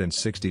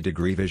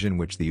 360-degree vision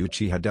which the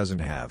Uchiha doesn't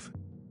have.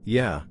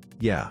 Yeah,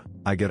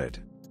 I get it.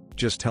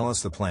 Just tell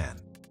us the plan.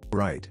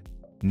 Right.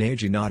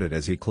 Neji nodded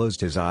as he closed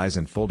his eyes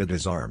and folded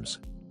his arms.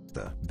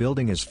 The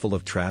building is full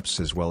of traps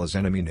as well as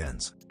enemy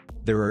nins.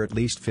 There are at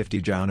least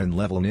 50 Jounin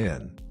level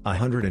nin,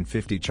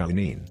 150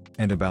 Chunin,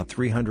 and about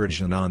 300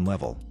 Jinan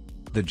level.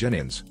 The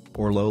Genins,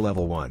 or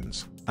low-level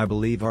ones, I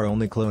believe are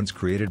only clones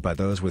created by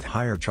those with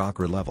higher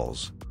chakra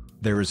levels.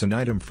 There is an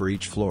item for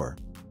each floor.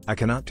 I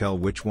cannot tell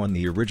which one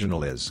the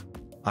original is.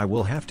 I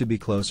will have to be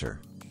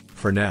closer.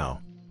 For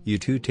now, you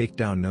two take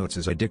down notes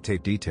as I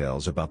dictate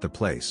details about the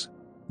place.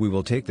 We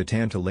will take the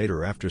Tanta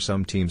later after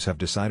some teams have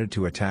decided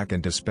to attack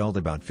and dispelled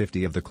about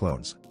 50 of the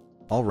clones.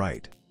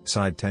 Alright,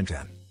 sighed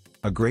Tenten.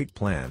 A great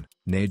plan,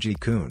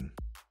 Neji-kun.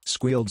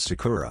 Squealed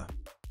Sakura.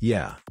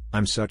 Yeah,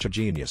 I'm such a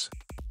genius.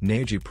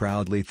 Neji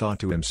proudly thought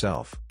to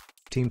himself.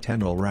 Team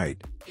 10 alright,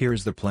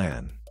 here's the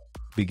plan.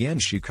 Began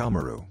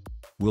Shikamaru.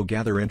 We'll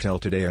gather intel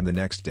today and the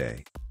next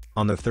day.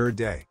 On the third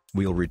day,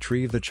 we'll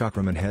retrieve the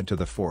chakram and head to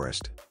the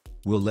forest.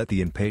 We'll let the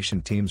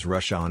impatient teams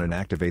rush on and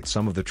activate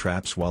some of the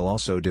traps while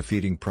also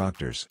defeating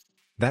proctors.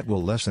 That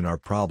will lessen our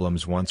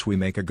problems once we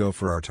make a go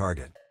for our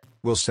target.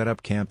 We'll set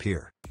up camp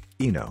here.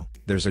 Ino,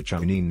 there's a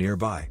Chunin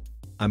nearby.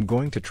 I'm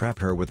going to trap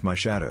her with my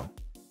shadow.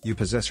 You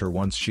possess her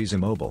once she's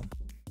immobile.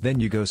 Then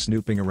you go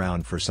snooping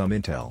around for some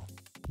intel.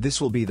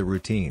 This will be the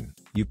routine,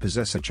 you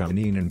possess a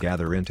Chunin and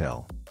gather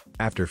intel.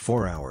 After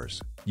 4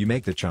 hours, you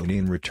make the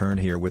Chunin return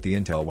here with the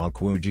intel while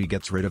Kuuji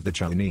gets rid of the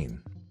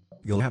Chunin.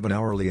 You'll have an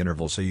hourly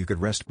interval so you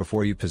could rest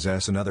before you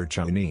possess another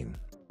Chunin.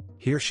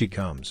 Here she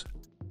comes.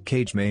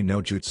 Kage-mei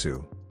no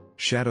Jutsu.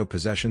 Shadow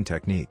Possession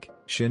Technique,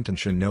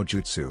 Shintenshin no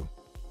Jutsu.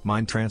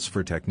 Mind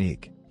Transfer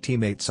Technique,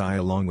 Teammate Sai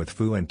along with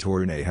Fu and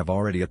Torune have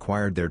already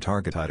acquired their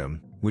target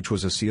item, which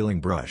was a sealing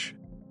brush.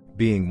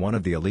 Being one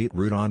of the elite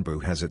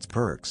Rudanbu has its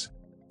perks.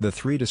 The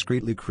 3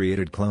 discreetly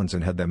created clones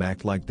and had them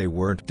act like they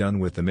weren't done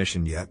with the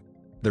mission yet.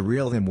 The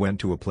real them went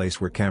to a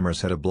place where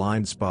cameras had a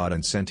blind spot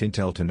and sent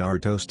intel to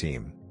Naruto's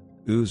team.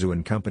 Uzu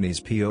and company's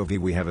POV.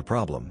 We have a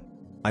problem.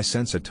 I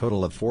sense a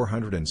total of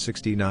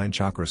 469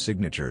 chakra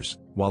signatures,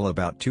 while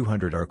about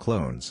 200 are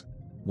clones.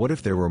 What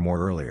if there were more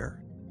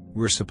earlier?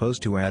 We're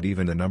supposed to add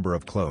even the number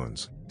of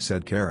clones,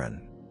 said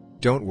Karen.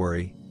 Don't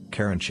worry,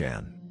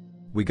 Karen-chan.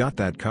 We got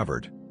that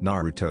covered,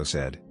 Naruto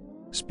said.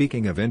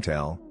 Speaking of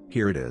intel,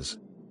 here it is.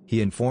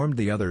 He informed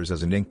the others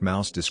as an ink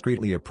mouse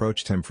discreetly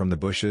approached him from the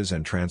bushes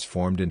and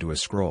transformed into a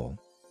scroll.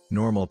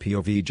 Normal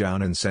POV.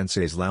 Jounin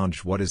Sensei's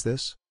lounge. What is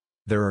this?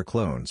 There are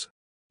clones.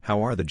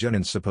 How are the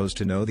Genins supposed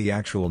to know the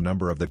actual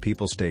number of the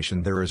people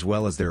stationed there as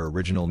well as their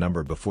original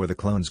number before the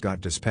clones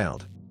got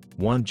dispelled?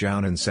 One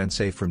Jounin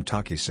Sensei from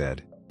Taki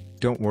said.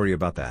 Don't worry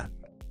about that.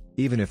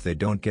 Even if they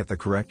don't get the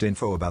correct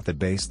info about the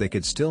base, they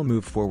could still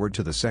move forward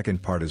to the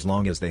second part as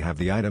long as they have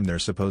the item they're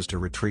supposed to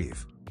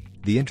retrieve.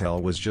 The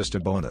intel was just a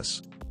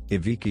bonus.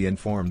 Ibiki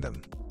informed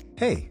them.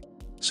 Hey!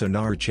 So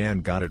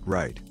Naru-chan got it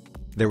right.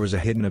 There was a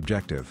hidden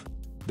objective.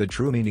 The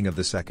true meaning of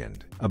the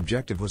second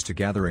objective was to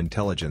gather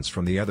intelligence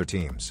from the other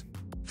teams.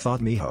 Thought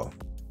Miho.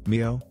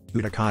 Mio,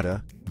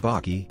 Utakata,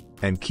 Baki,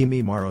 and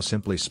Kimimaro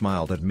simply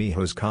smiled at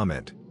Miho's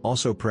comment,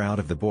 also proud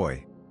of the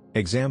boy.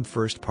 Exam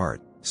first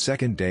part,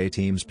 second day.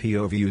 Teams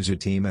POV. Uzu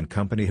team and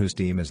company. Whose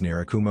team is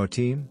Narakumo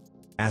team?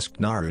 Asked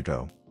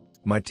Naruto.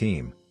 My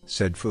team,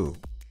 said Fu.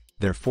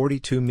 They're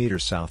 42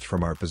 meters south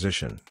from our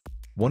position.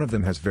 One of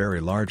them has very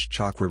large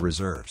chakra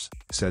reserves,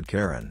 said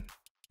Karen.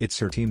 It's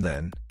her team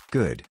then,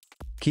 good.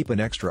 Keep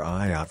an extra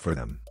eye out for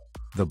them.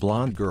 The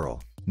blonde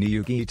girl,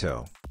 Niyuki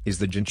Ito, is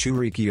the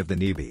Jinchuriki of the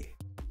Nibi.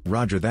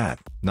 Roger that,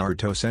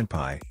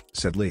 Naruto-senpai,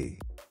 said Lee.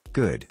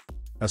 Good.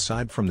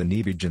 Aside from the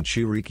Nibi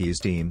Jinchuriki's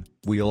team,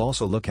 we'll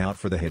also look out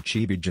for the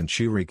Hachibi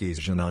Jinchuriki's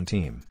Jinan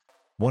team.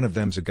 One of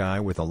them's a guy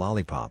with a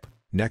lollipop,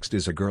 next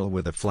is a girl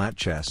with a flat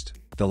chest,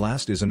 the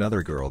last is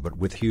another girl but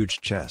with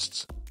huge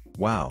chests.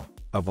 Wow,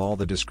 of all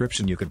the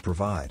description you could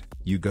provide,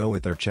 you go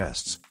with their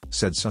chests,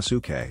 said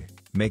Sasuke,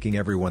 making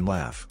everyone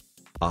laugh.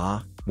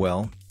 Ah,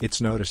 well,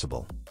 it's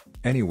noticeable.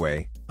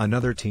 Anyway,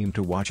 another team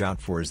to watch out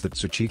for is the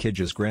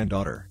Tsuchikige's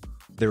granddaughter.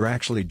 They're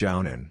actually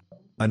Jounin.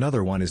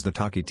 Another one is the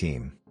Taki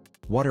team.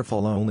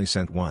 Waterfall only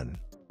sent one.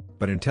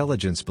 But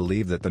intelligence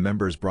believe that the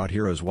members brought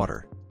heroes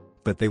water.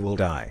 But they will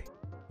die.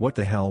 What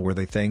the hell were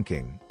they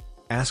thinking?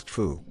 Asked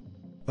Fu.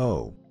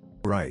 Oh.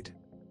 Right.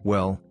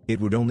 Well, it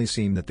would only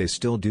seem that they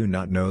still do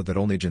not know that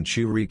only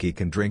Jinchuriki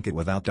can drink it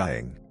without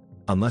dying.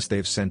 Unless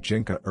they've sent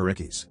Jinka or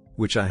Rikis,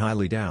 which I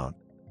highly doubt.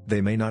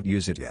 They may not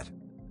use it yet.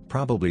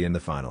 Probably in the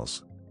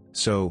finals.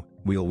 So,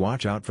 we'll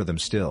watch out for them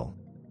still.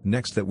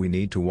 Next that we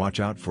need to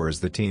watch out for is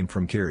the team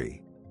from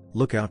Kiri.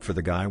 Look out for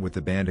the guy with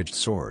the bandaged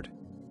sword.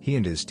 He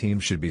and his team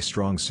should be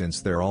strong since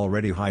they're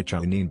already high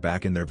Chunin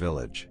back in their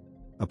village.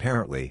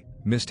 Apparently,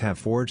 Mist have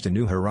forged a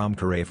new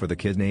Haramkare for the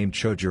kid named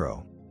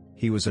Chojuro.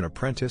 He was an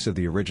apprentice of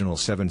the original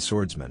 7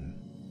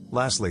 swordsmen.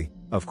 Lastly,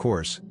 of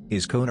course,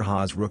 is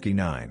Konoha's rookie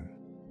 9.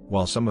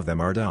 While some of them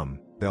are dumb,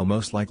 they'll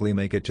most likely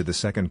make it to the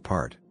second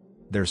part.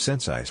 Their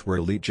senseis were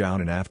elite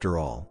jounin after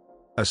all.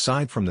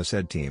 Aside from the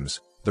said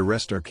teams, the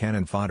rest are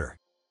cannon fodder.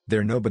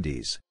 They're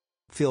nobodies.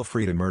 Feel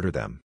free to murder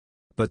them.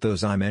 But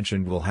those I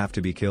mentioned will have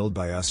to be killed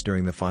by us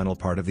during the final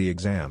part of the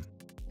exam.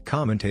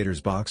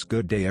 Commentators box.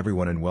 Good day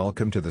everyone and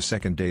welcome to the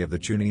second day of the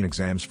Chunin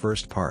exam's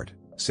first part,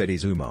 said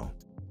Izumo.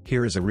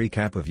 Here is a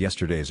recap of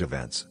yesterday's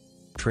events.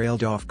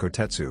 Trailed off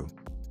Kotetsu.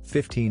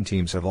 15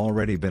 teams have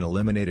already been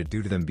eliminated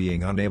due to them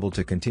being unable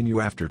to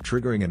continue after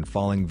triggering and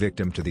falling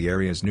victim to the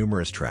area's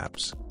numerous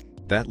traps.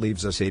 That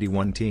leaves us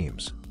 81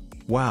 teams.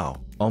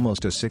 Wow,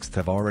 almost a sixth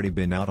have already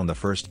been out on the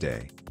first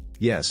day.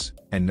 Yes,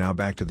 and now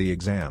back to the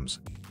exams.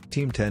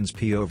 Team 10's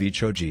POV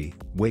Choji,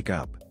 wake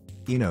up.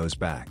 Ino's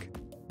back.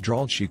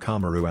 Drawled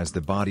Shikamaru as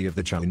the body of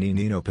the Chunin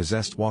Ino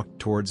possessed walked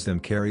towards them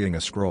carrying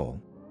a scroll.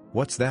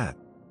 What's that?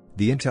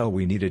 The intel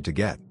we needed to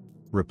get.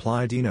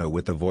 Replied Ino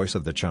with the voice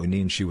of the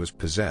Chunin she was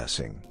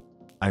possessing.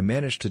 I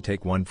managed to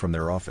take one from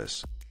their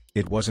office.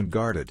 It wasn't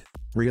guarded,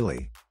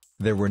 really.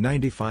 There were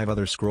 95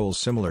 other scrolls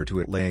similar to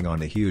it laying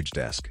on a huge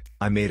desk.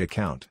 I made a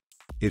count.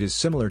 It is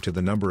similar to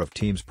the number of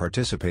teams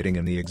participating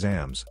in the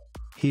exams.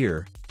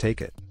 Here,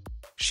 take it.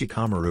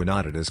 Shikamaru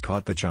nodded as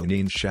caught the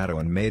Chunin's shadow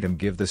and made him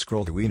give the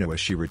scroll to Ino as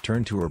she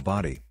returned to her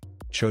body.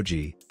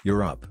 Choji,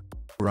 you're up.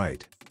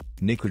 Right.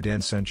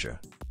 Nikuden Sensha.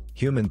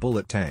 Human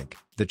bullet tank,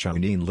 the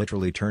Chunin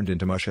literally turned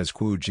into mush as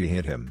Kuji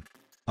hit him.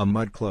 A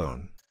mud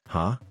clone,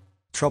 huh?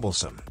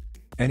 Troublesome.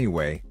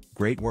 Anyway,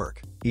 great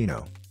work,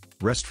 Ino.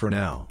 Rest for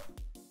now.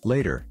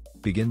 Later,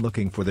 begin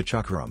looking for the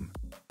chakram.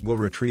 We'll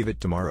retrieve it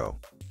tomorrow.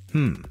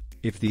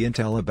 If the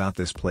intel about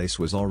this place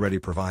was already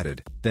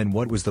provided, then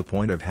what was the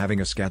point of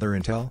having us gather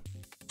intel?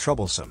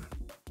 Troublesome.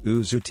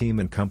 Uzu team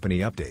and company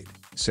update,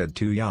 said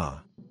Tuya.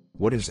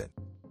 What is it?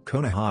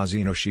 Konoha's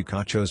Ino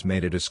Shikachos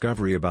made a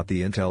discovery about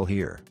the intel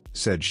here,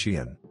 said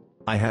Shion.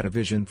 I had a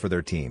vision for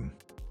their team.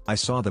 I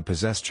saw the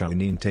possessed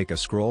Chunin take a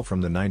scroll from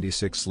the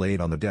 96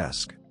 laid on the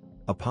desk.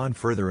 Upon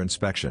further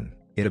inspection,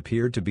 it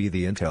appeared to be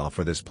the intel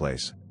for this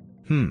place.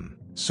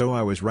 So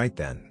I was right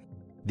then.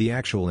 The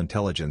actual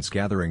intelligence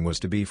gathering was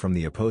to be from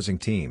the opposing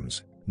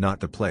teams, not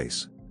the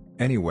place.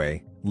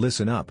 Anyway,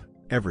 listen up,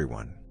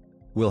 everyone.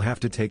 We'll have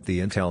to take the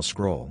intel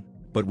scroll,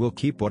 but we'll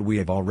keep what we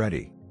have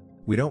already.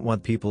 We don't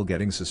want people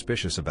getting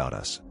suspicious about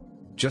us.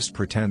 Just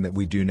pretend that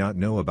we do not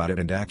know about it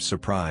and act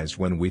surprised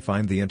when we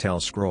find the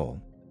intel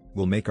scroll.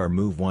 We'll make our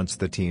move once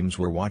the teams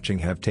we're watching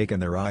have taken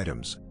their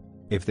items.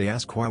 If they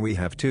ask why we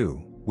have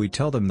two, we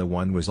tell them the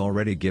one was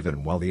already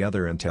given while the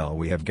other intel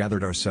we have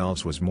gathered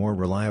ourselves was more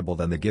reliable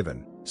than the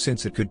given,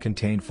 since it could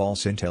contain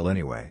false intel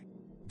anyway.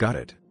 Got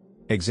it.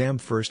 Exam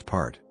first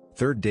part,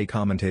 third day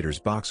commentators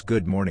box.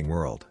 Good morning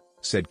world,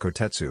 said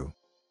Kotetsu.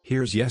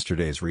 Here's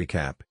yesterday's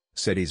recap,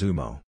 said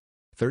Izumo.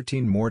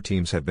 13 more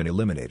teams have been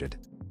eliminated.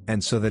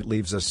 And so that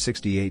leaves us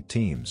 68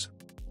 teams.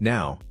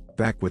 Now,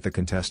 back with the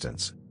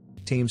contestants.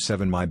 Team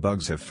 7 My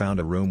Bugs have found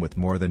a room with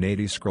more than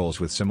 80 scrolls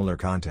with similar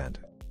content.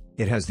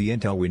 It has the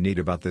intel we need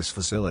about this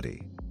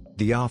facility.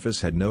 The office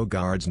had no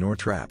guards nor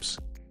traps.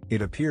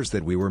 It appears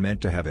that we were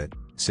meant to have it,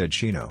 said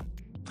Shino.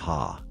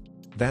 Ha.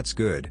 That's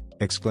good,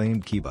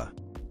 exclaimed Kiba.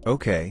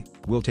 Okay,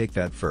 we'll take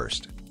that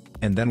first.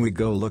 And then we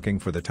go looking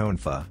for the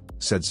tonfa,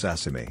 said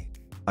Sasami.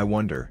 I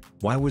wonder,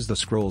 why was the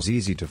scrolls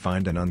easy to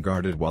find and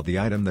unguarded while the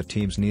item the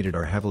teams needed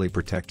are heavily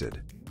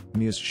protected?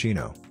 Mused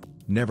Shino.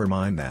 Never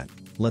mind that,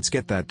 let's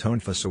get that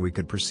tonfa so we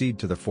could proceed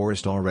to the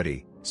forest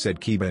already,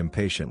 said Kiba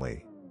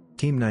impatiently.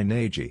 Team 9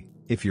 Neji,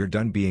 if you're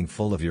done being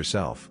full of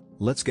yourself,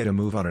 let's get a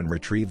move on and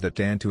retrieve that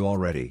Tantu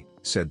already,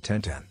 said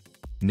Tenten.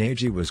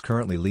 Neji was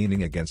currently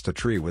leaning against a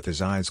tree with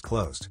his eyes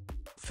closed.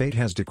 Fate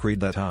has decreed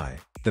that I,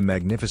 the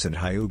magnificent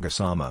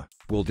Hyuga-sama,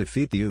 will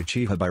defeat the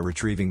Uchiha by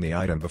retrieving the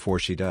item before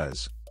she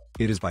does.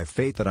 It is by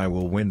fate that I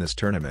will win this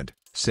tournament,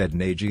 said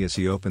Neji as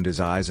he opened his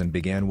eyes and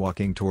began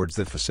walking towards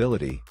the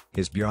facility,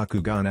 his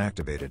Byakugan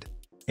activated.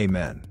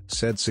 Amen,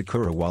 said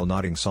Sakura while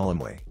nodding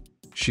solemnly.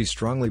 She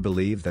strongly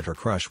believed that her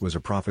crush was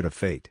a prophet of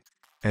fate.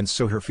 And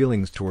so her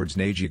feelings towards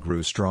Neji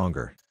grew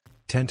stronger.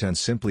 Tenten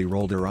simply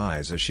rolled her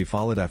eyes as she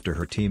followed after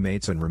her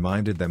teammates and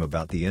reminded them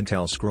about the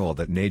intel scroll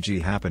that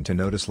Neji happened to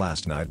notice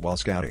last night while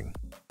scouting.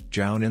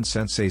 Jounin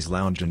Sensei's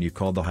lounge, and you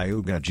call the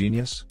Hyuga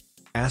genius?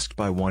 Asked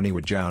by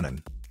Waniwa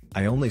Jounin.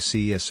 I only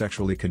see a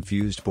sexually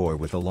confused boy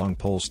with a long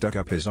pole stuck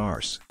up his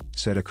arse,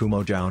 said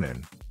Akumo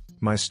Jounin.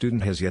 My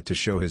student has yet to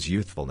show his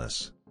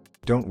youthfulness.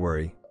 Don't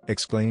worry,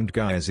 exclaimed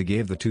Guy as he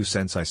gave the two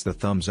senseis the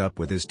thumbs up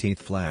with his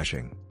teeth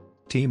flashing.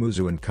 Team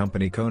Uzu and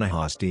Company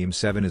Konoha's Team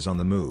 7 is on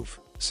the move,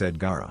 said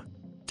Gaara.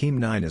 Team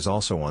 9 is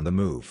also on the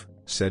move,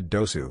 said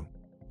Dosu.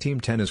 Team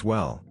 10 as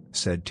well,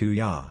 said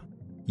Tuya.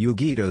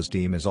 Yugito's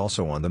team is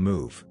also on the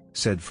move,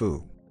 said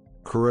Fu.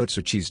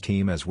 Kurotsuchi's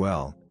team as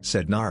well,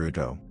 said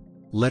Naruto.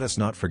 Let us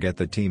not forget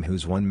the team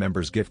whose one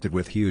member's gifted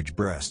with huge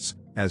breasts,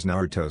 as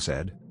Naruto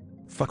said.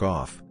 Fuck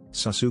off,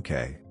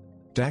 Sasuke.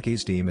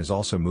 Daki's team is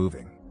also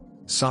moving.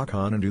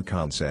 Sakan and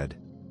Ukon said.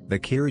 The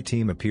Kiri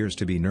team appears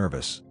to be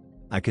nervous.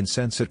 I can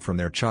sense it from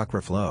their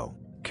chakra flow,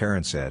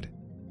 Karen said.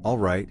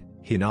 Alright,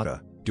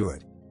 Hinata, do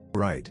it.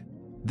 Right.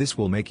 This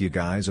will make you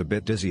guys a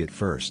bit dizzy at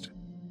first.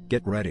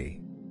 Get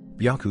ready.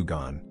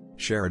 Byakugan,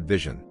 shared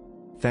vision.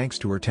 Thanks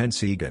to her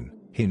Tensegan,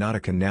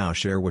 Hinata can now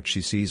share what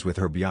she sees with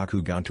her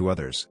Byakugan to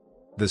others.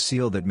 The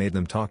seal that made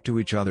them talk to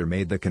each other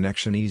made the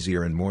connection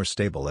easier and more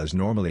stable, as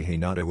normally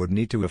Hinata would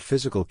need to have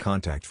physical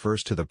contact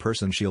first to the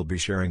person she'll be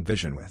sharing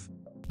vision with.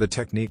 The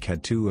technique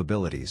had two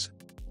abilities.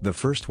 The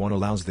first one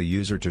allows the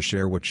user to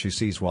share what she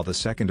sees, while the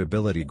second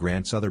ability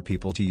grants other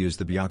people to use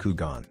the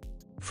Byakugan.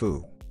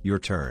 Fu, your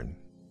turn.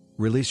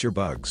 Release your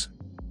bugs.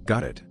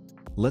 Got it.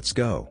 Let's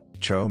go,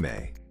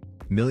 Chome.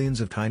 Millions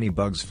of tiny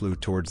bugs flew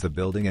towards the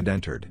building and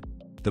entered.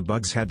 The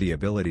bugs had the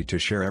ability to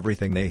share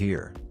everything they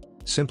hear.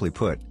 Simply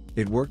put,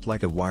 it worked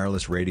like a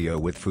wireless radio,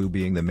 with Fu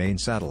being the main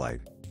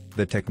satellite.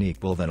 The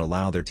technique will then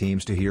allow their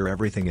teams to hear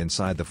everything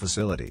inside the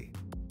facility.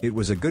 It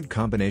was a good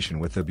combination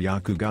with the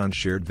Byakugan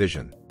shared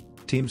vision.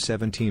 Team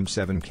 7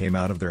 came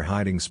out of their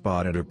hiding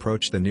spot and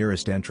approached the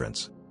nearest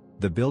entrance.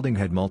 The building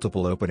had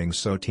multiple openings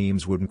so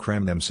teams wouldn't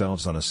cram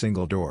themselves on a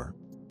single door.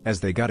 As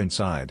they got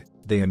inside,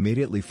 they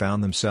immediately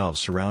found themselves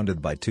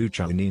surrounded by two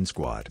Chunin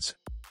squads.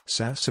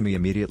 Sasami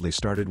immediately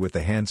started with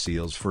the hand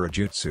seals for a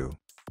jutsu.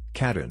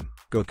 Kaden,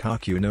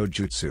 Gokaku no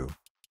Jutsu.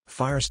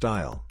 Fire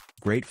style,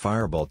 great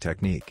fireball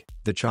technique.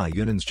 The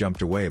Chayunins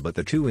jumped away, but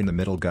the two in the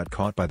middle got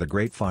caught by the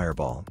great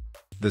fireball.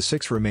 The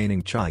 6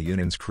 remaining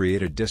Chayunins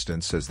created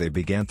distance as they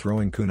began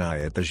throwing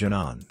kunai at the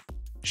Jinan.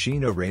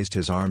 Shino raised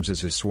his arms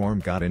as his swarm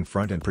got in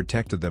front and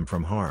protected them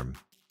from harm.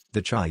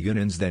 The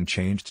Chayunins then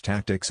changed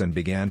tactics and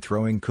began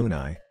throwing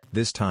kunai,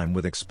 this time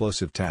with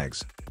explosive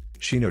tags.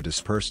 Shino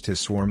dispersed his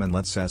swarm and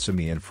let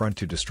Sasami in front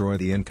to destroy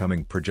the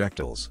incoming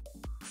projectiles.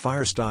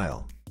 Fire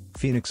style,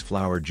 Phoenix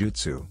Flower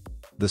Jutsu.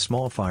 The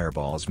small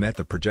fireballs met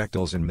the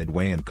projectiles in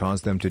midway and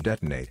caused them to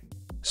detonate.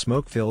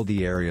 Smoke filled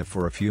the area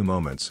for a few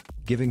moments,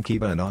 giving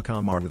Kiba and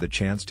Akamaru the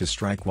chance to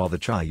strike while the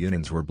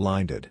Chayunins were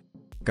blinded.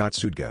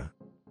 Gatsudga.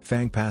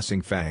 Fang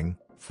passing Fang,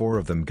 4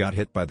 of them got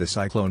hit by the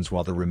cyclones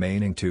while the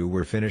remaining 2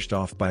 were finished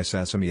off by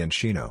Sasami and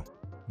Shino.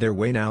 Their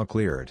way now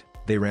cleared,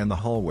 they ran the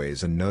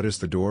hallways and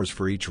noticed the doors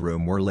for each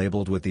room were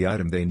labeled with the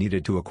item they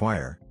needed to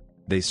acquire.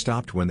 They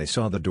stopped when they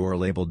saw the door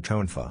labeled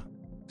Tonfa.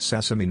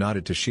 Sasami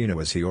nodded to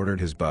Shino as he ordered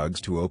his bugs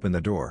to open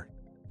the door.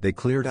 They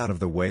cleared out of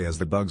the way as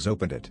the bugs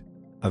opened it.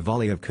 A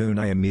volley of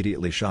kunai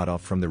immediately shot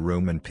off from the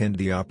room and pinned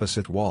the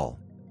opposite wall.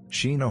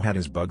 Shino had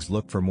his bugs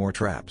look for more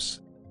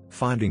traps.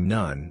 Finding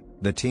none,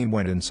 the team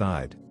went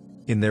inside.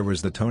 In there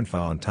was the Tonfa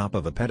on top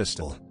of a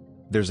pedestal.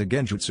 There's a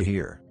genjutsu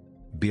here.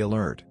 Be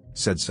alert,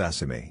 said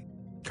Sasami.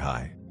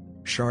 Kai.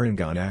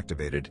 Sharingan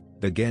activated,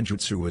 the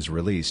genjutsu was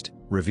released,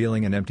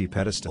 revealing an empty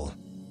pedestal.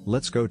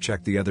 Let's go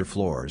check the other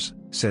floors,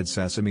 said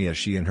Sasami as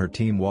she and her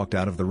team walked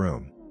out of the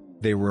room.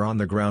 They were on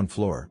the ground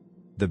floor.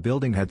 The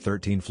building had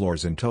 13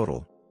 floors in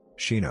total.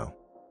 Shino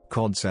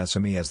called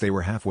Sasami as they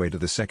were halfway to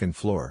the second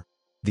floor.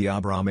 The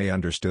Abrame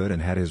understood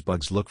and had his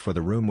bugs look for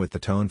the room with the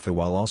Tonfa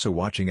while also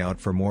watching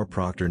out for more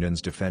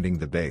Proctornins defending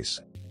the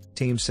base.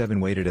 Team 7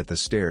 waited at the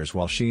stairs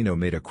while Shino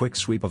made a quick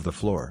sweep of the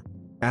floor.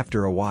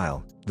 After a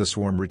while, the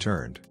swarm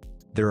returned.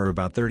 There are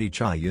about 30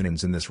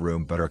 Chayunins in this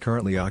room but are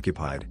currently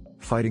occupied,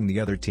 fighting the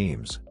other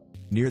teams.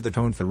 Near the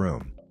Tonfa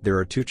room, there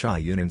are 2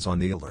 Chayunins on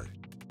the alert.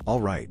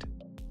 Alright.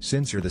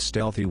 Since you're the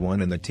stealthy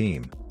one in the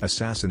team,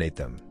 assassinate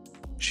them.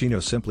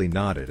 Shino simply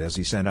nodded as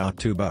he sent out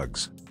 2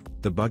 bugs.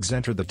 The bugs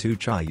entered the 2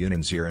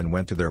 Chayunins' ear and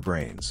went to their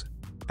brains.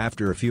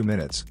 After a few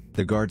minutes,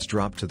 the guards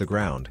dropped to the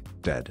ground,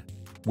 dead.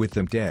 With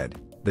them dead,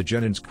 the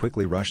Genins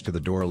quickly rushed to the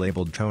door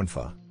labeled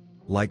Tonfa.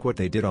 Like what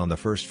they did on the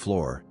first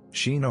floor,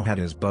 Shino had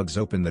his bugs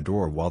open the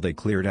door while they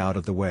cleared out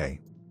of the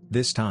way.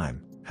 This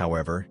time,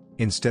 however,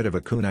 instead of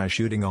a kunai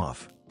shooting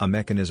off, a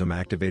mechanism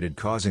activated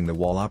causing the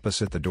wall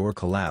opposite the door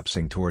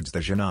collapsing towards the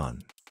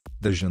Jinan.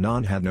 The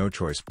Jinan had no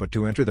choice but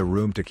to enter the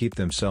room to keep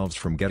themselves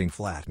from getting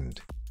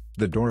flattened.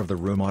 The door of the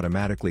room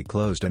automatically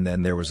closed and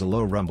then there was a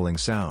low rumbling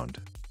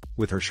sound.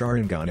 With her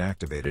Sharingan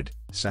activated,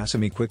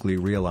 Sasami quickly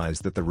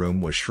realized that the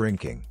room was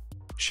shrinking.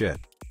 Shit.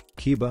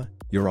 Kiba,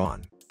 you're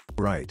on.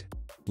 Right.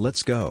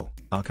 Let's go,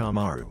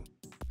 Akamaru.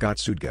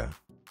 Gotsuga.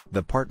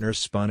 The partners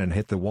spun and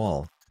hit the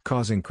wall,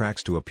 causing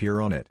cracks to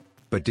appear on it,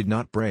 but did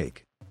not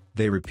break.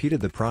 They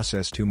repeated the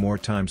process 2 more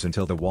times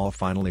until the wall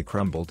finally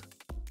crumbled.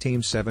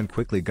 Team 7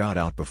 quickly got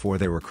out before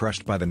they were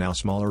crushed by the now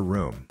smaller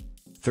room.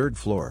 3rd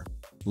floor.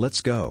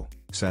 Let's go,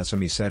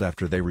 Sasami said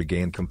after they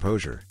regained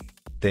composure.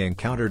 They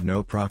encountered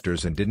no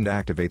proctors and didn't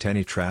activate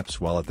any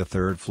traps while at the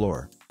 3rd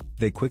floor.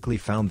 They quickly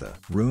found the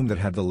room that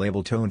had the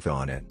label Tonfa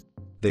on it.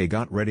 They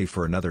got ready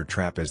for another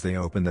trap as they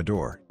opened the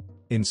door.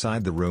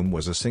 Inside the room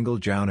was a single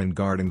Jounin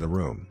guarding the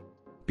room.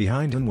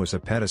 Behind him was a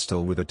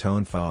pedestal with a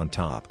Tonfa on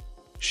top.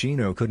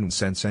 Shino couldn't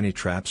sense any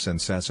traps and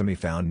Sasami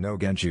found no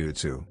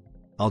genjutsu.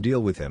 I'll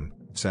deal with him,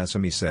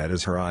 Sasami said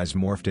as her eyes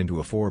morphed into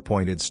a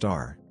 4-pointed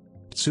star.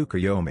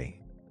 Tsukuyomi.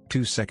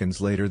 2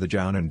 seconds later the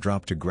Jounin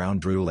dropped to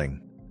ground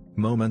drooling.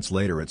 Moments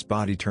later its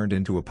body turned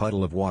into a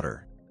puddle of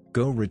water.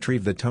 Go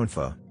retrieve the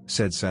Tonfa,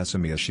 said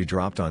Sasami as she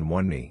dropped on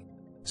one knee.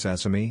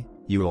 Sasami,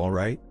 you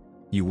alright?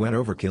 You went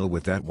overkill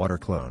with that water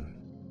clone.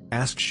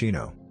 Asked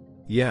Shino.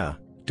 Yeah,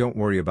 don't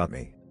worry about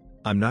me.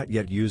 I'm not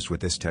yet used with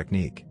this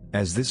technique,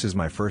 as this is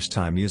my first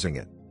time using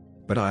it.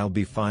 But I'll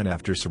be fine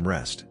after some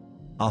rest.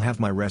 I'll have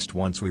my rest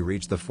once we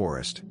reach the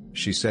forest,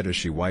 she said as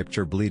she wiped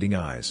her bleeding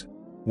eyes.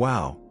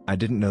 Wow, I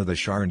didn't know the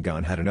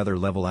Sharingan had another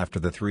level after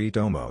the 3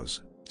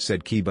 domos,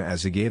 said Kiba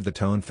as he gave the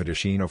Tonfa to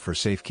Shino for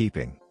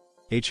safekeeping.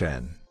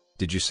 HN,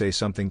 did you say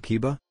something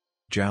Kiba?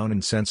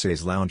 Jounin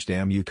Sensei's lounge.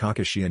 Damn you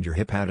Kakashi and your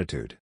hip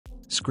attitude.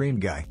 Screen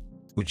guy.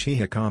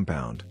 Uchiha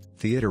compound,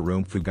 theater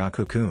room.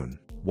 Fugaku-kun,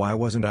 why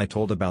wasn't I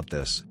told about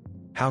this?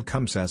 How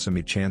come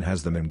Sasami-chan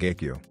has the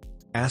Mangekyo?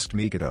 Asked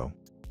Mikoto.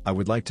 I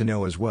would like to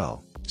know as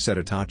well, said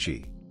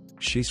Itachi.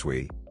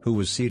 Shisui, who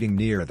was seating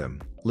near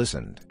them,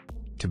 listened.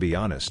 To be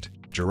honest,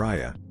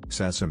 Jiraiya,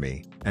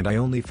 Sasami, and I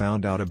only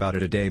found out about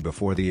it a day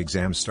before the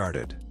exam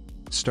started.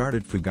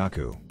 Started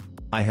Fugaku.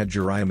 I had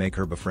Jiraiya make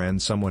her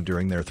befriend someone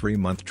during their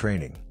 3-month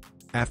training.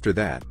 After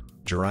that,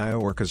 Jiraiya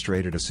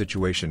orchestrated a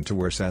situation to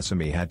where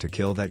Sasami had to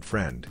kill that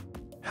friend.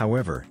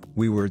 However,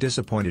 we were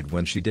disappointed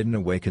when she didn't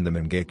awaken the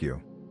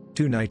Mangekyo.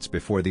 2 nights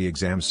before the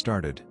exam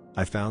started,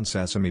 I found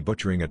Sasami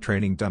butchering a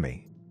training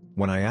dummy.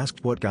 When I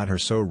asked what got her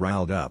so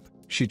riled up,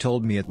 she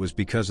told me it was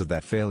because of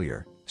that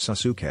failure,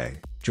 Sasuke,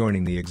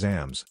 joining the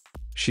exams.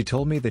 She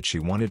told me that she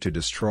wanted to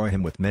destroy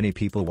him with many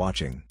people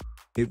watching.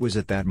 It was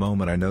at that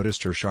moment I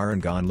noticed her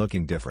Sharingan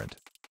looking different.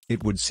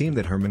 It would seem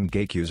that her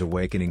Mangekyo's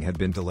awakening had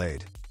been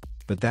delayed.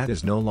 But that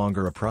is no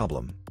longer a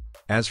problem.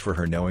 As for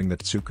her knowing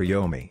that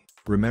Tsukuyomi,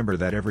 remember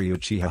that every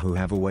Uchiha who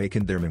have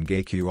awakened their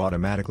Mangekyo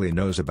automatically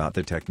knows about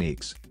the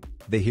techniques.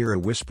 They hear a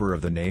whisper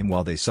of the name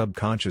while they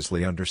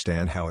subconsciously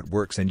understand how it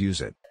works and use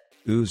it.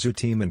 Uzu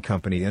team and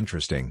company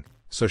interesting,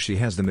 so she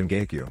has the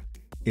Mangekyo.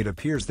 It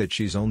appears that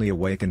she's only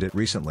awakened it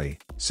recently,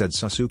 said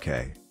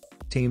Sasuke.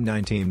 Team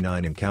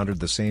 9 encountered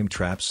the same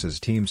traps as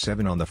Team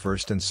 7 on the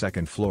 1st and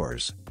 2nd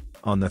floors.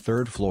 On the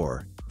 3rd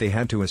floor, they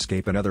had to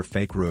escape another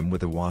fake room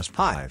with a wasp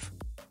hive.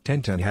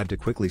 Tenten had to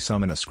quickly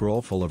summon a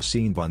scroll full of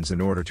scene buns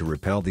in order to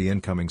repel the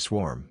incoming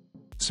swarm.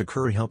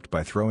 Sakura helped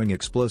by throwing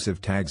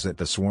explosive tags at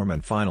the swarm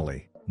and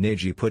finally,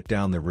 Neji put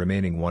down the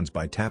remaining ones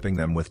by tapping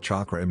them with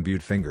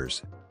chakra-imbued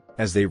fingers.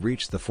 As they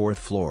reached the 4th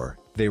floor,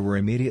 they were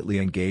immediately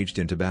engaged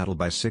into battle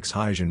by 6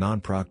 Haijin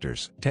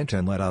non-proctors.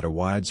 Tenten let out a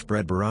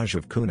widespread barrage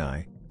of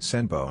kunai,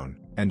 senbon,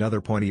 and other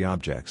pointy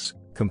objects,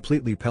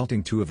 completely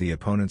pelting 2 of the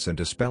opponents and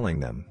dispelling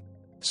them.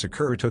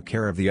 Sakura took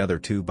care of the other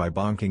 2 by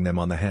bonking them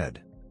on the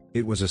head.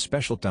 It was a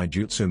special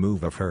taijutsu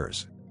move of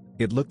hers.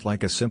 It looked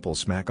like a simple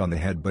smack on the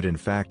head but in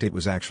fact it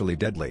was actually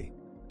deadly.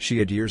 She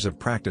had years of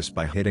practice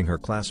by hitting her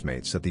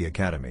classmates at the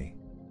academy.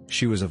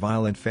 She was a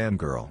violent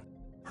fangirl.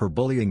 Her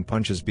bullying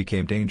punches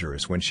became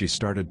dangerous when she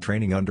started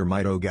training under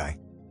Mitogai.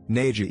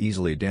 Neji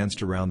easily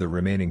danced around the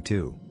remaining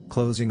 2,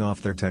 closing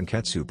off their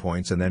tenketsu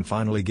points and then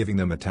finally giving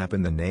them a tap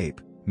in the nape,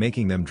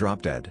 making them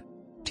drop dead.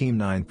 Team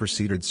 9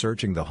 proceeded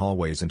searching the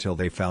hallways until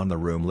they found the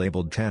room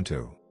labeled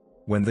Tantu.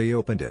 When they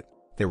opened it,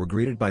 they were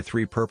greeted by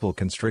 3 purple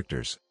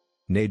constrictors.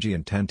 Neji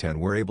and Tenten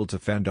were able to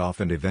fend off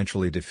and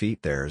eventually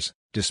defeat theirs,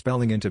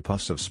 dispelling into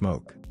puffs of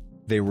smoke.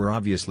 They were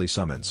obviously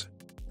summons.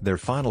 Their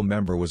final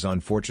member was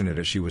unfortunate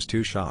as she was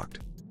too shocked.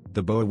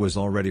 The boa was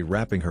already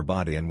wrapping her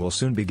body and will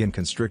soon begin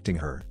constricting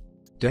her.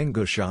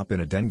 Dengo shop.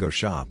 In a Dengo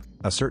shop,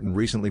 a certain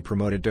recently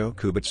promoted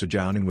Dokubutsu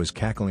Jounin was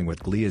cackling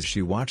with glee as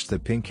she watched the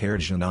pink-haired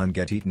Jounin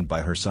get eaten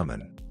by her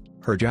summon.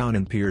 Her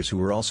Jounin peers who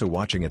were also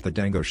watching at the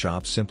Dengo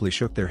shop simply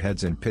shook their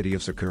heads in pity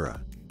of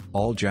Sakura.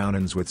 All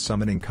Jounins with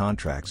summoning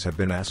contracts have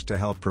been asked to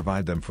help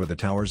provide them for the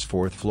tower's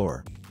 4th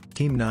floor.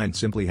 Team 9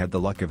 simply had the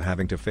luck of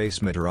having to face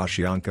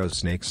Mitarashi Anko's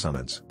snake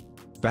summons.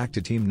 Back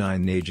to Team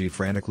 9. Neji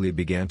frantically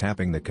began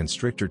tapping the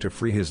constrictor to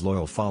free his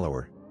loyal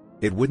follower.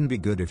 It wouldn't be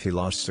good if he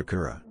lost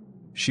Sakura.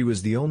 She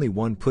was the only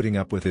one putting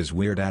up with his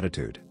weird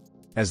attitude.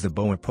 As the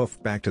boa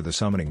puffed back to the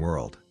summoning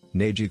world,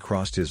 Neji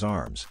crossed his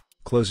arms,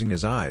 closing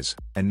his eyes,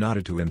 and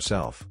nodded to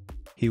himself.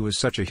 He was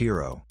such a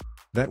hero.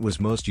 That was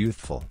most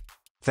youthful.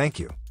 "Thank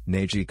you,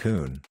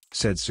 Neji-kun,"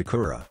 said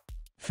Sakura.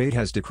 "Fate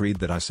has decreed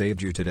that I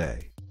saved you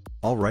today.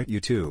 Alright you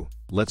two,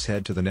 let's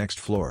head to the next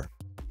floor,"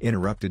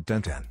 interrupted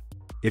Tenten.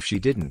 If she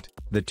didn't,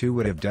 the two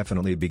would have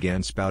definitely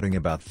began spouting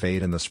about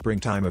fate and the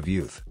springtime of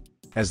youth.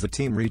 As the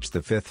team reached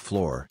the 5th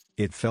floor,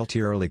 it felt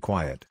eerily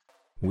quiet.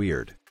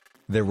 Weird.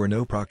 There were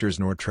no proctors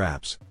nor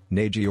traps,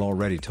 Neji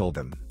already told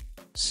them.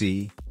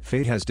 "See,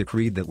 fate has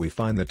decreed that we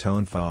find the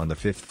tonfa on the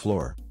 5th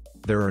floor.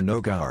 There are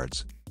no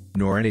guards,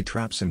 nor any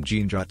traps and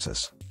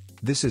genjutsus.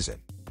 This is it.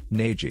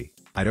 Neji,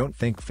 I don't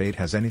think fate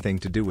has anything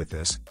to do with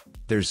this.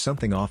 There's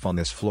something off on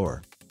this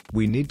floor.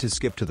 We need to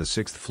skip to the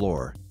 6th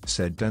floor,"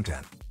 said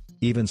Tenten.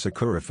 Even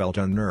Sakura felt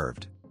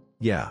unnerved.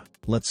 "Yeah,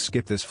 let's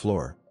skip this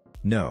floor."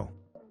 "No.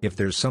 If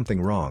there's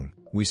something wrong,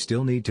 we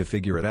still need to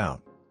figure it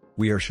out.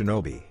 We are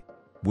shinobi.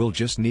 We'll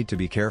just need to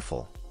be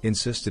careful,"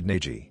 insisted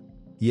Neji.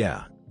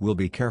 "Yeah, we'll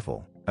be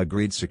careful,"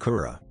 agreed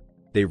Sakura.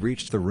 They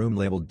reached the room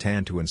labeled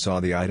Tanto and saw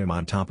the item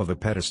on top of a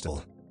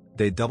pedestal.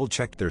 They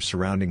double-checked their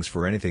surroundings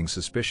for anything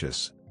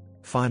suspicious.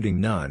 Finding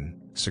none,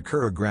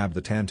 Sakura grabbed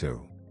the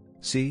Tanto.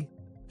 "See?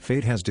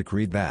 Fate has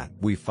decreed that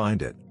we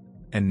find it.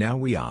 And now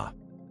we are."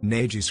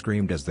 Neji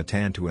screamed as the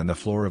Tanto and the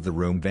floor of the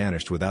room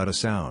vanished without a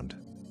sound.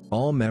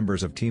 All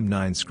members of Team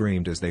 9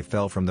 screamed as they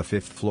fell from the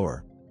 5th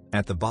floor.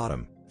 At the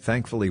bottom,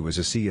 thankfully, was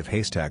a sea of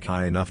haystack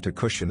high enough to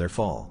cushion their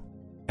fall.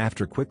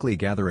 After quickly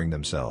gathering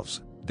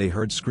themselves, they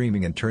heard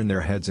screaming and turned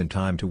their heads in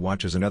time to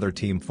watch as another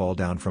team fall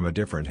down from a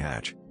different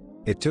hatch.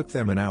 It took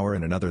them an hour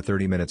and another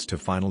 30 minutes to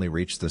finally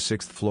reach the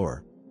 6th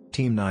floor.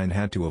 Team 9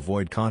 had to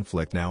avoid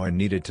conflict now and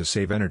needed to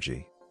save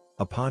energy.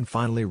 Upon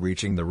finally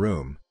reaching the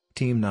room,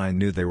 Team 9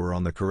 knew they were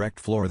on the correct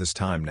floor this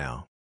time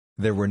now.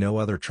 There were no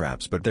other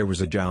traps, but there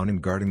was a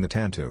Jounin guarding the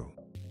Tanto.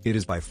 "It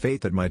is by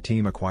fate that my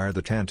team acquired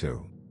the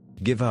Tanto.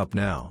 Give up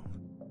now,"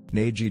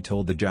 Neji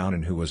told the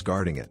Jounin who was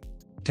guarding it.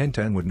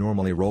 Tenten would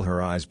normally roll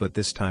her eyes, but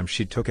this time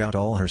she took out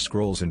all her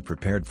scrolls and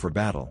prepared for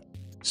battle.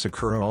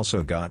 Sakura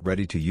also got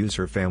ready to use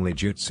her family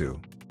jutsu.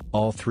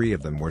 All three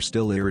of them were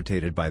still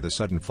irritated by the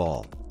sudden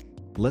fall.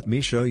 "Let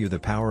me show you the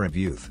power of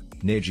youth,"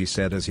 Neji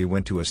said as he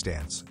went to a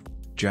stance.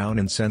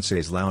 "Jounin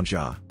Sensei's lounge,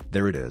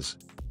 there it is.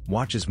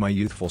 Watch as my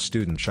youthful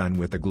student shine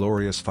with the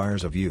glorious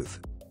fires of youth,"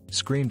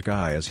 screamed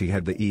Guy as he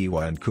had the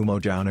Iwa and Kumo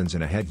Jounins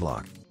in a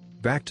headlock.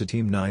 "Back to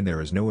Team 9,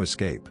 there is no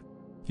escape.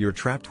 You're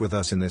trapped with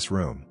us in this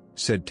room,"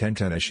 said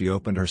Tenten as she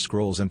opened her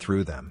scrolls and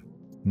threw them.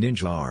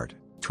 Ninja art,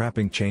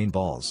 trapping chain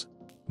balls.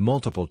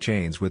 Multiple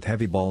chains with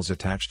heavy balls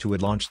attached to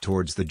it launched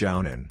towards the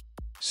Jounin.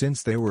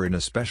 Since they were in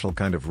a special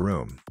kind of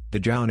room, the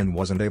Jounin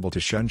wasn't able to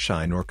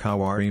shunshine or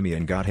kawarimi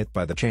and got hit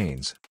by the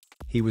chains.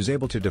 He was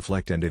able to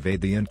deflect and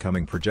evade the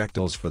incoming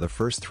projectiles for the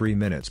first 3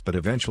 minutes, but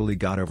eventually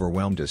got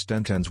overwhelmed as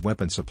Tenten's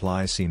weapon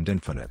supply seemed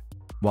infinite.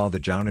 While the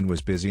Jounin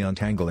was busy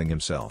untangling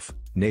himself,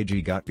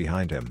 Neji got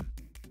behind him.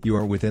 "You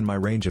are within my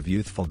range of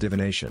youthful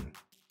divination,"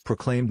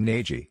 proclaimed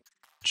Neji.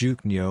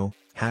 "Juknyo,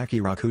 Haki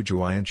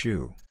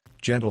Rakujuianshu,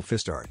 Gentle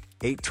Fist Art,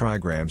 8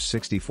 trigrams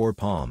 64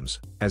 palms."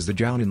 As the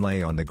Jounin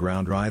lay on the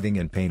ground writhing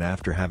in pain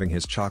after having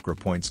his chakra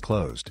points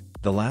closed,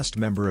 the last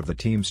member of the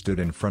team stood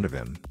in front of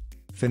him.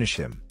 "Finish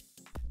him."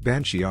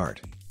 "Banshee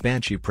art,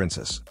 Banshee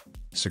Princess."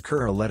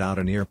 Sakura let out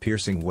an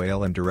ear-piercing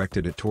wail and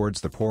directed it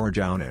towards the poor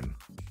Jounin.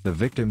 The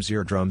victim's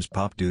eardrums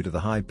popped due to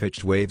the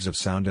high-pitched waves of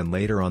sound and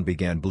later on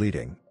began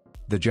bleeding.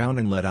 The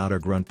Jounin let out a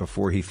grunt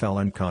before he fell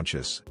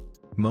unconscious.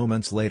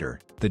 Moments later,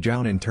 the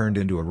Jounin turned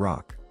into a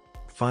rock.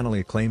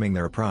 Finally claiming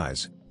their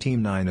prize,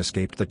 Team 9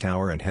 escaped the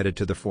tower and headed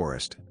to the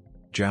forest.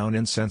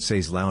 "Jounin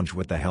Sensei's lounge,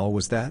 what the hell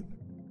was that?"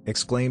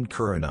 exclaimed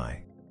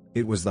Kurenai.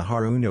 "It was the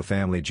Haruno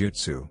family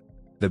jutsu.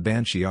 The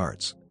Banshee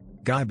arts."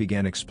 Guy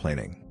began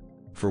explaining.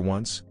 For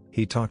once,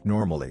 he talked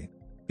normally.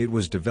 It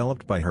was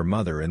developed by her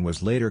mother and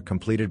was later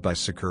completed by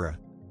Sakura.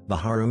 The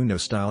Haruno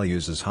style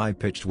uses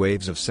high-pitched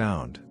waves of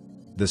sound.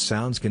 The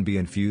sounds can be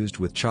infused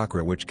with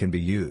chakra, which can be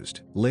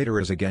used later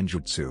as a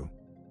genjutsu.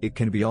 It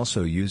can be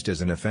also used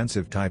as an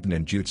offensive type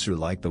ninjutsu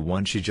like the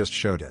one she just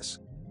showed us.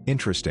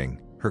 Interesting,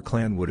 her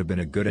clan would have been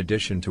a good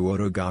addition to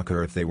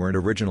Otogaku if they weren't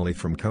originally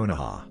from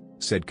Konoha,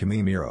 said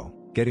Kamimiro,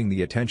 getting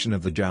the attention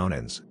of the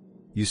Jounins.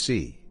 "You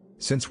see,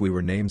 since we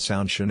were named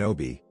Sound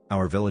Shinobi,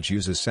 our village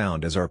uses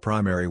sound as our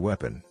primary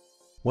weapon.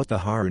 What the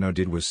Haruno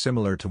did was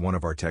similar to one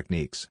of our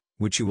techniques,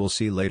 which you will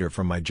see later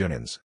from my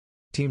genins."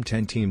 Team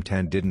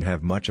 10 didn't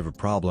have much of a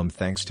problem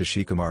thanks to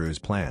Shikamaru's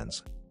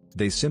plans.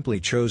 They simply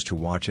chose to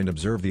watch and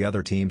observe the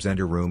other teams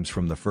enter rooms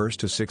from the 1st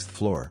to 6th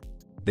floor.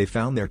 They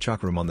found their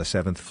chakram on the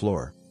 7th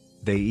floor.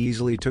 They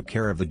easily took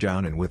care of the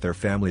Jounin with their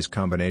family's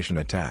combination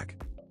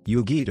attack.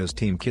 Yugita's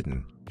Team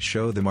Kitten,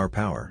 show them our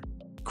power.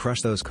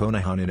 Crush those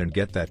Konohanin and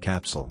get that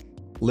capsule.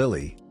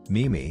 Lily,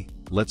 Mimi,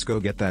 let's go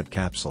get that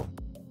capsule.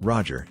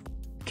 Roger.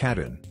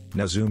 Kaden,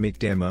 Nazumi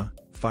Dema,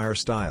 Fire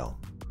Style,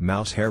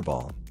 Mouse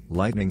Hairball,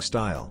 Lightning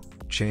Style,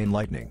 Chain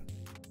Lightning.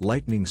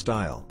 Lightning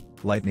Style,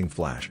 Lightning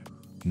Flash.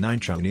 9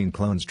 Chunin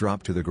clones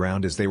dropped to the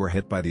ground as they were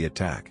hit by the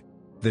attack.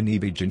 The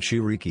Nibi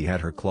Jinchuriki had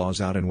her claws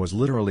out and was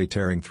literally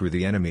tearing through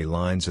the enemy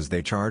lines as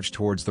they charged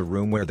towards the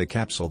room where the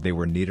capsule they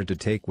were needed to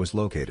take was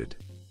located.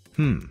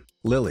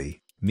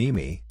 Lily,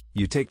 Mimi,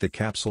 you take the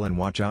capsule and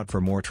watch out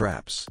for more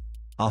traps.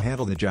 I'll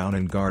handle the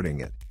Jounin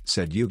guarding it,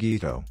 said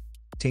Yugito.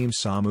 Team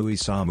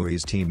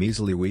Samui's team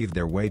easily weaved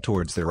their way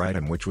towards their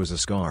item, which was a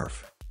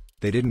scarf.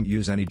 They didn't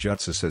use any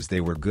jutsus as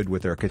they were good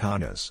with their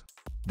katanas.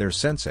 Their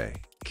sensei,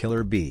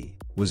 Killer Bee,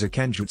 was a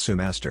kenjutsu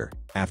master,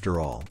 after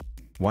all.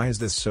 Why is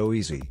this so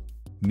easy?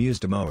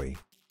 Mused Amoe.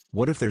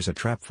 What if there's a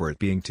trap for it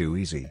being too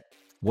easy?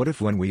 What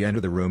if when we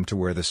enter the room to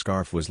where the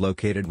scarf was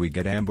located we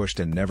get ambushed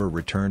and never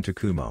return to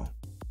Kumo?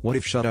 What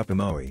if? Shut up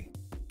Amoe!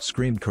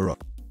 Screamed Kuro.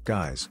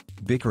 Guys,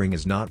 bickering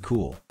is not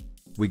cool.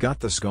 We got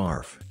the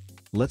scarf.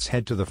 Let's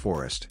head to the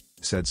forest,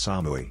 said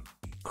Samui.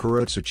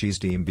 Kurotsuchi's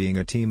team being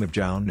a team of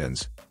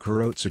Jounins,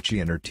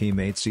 Kurotsuchi and her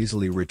teammates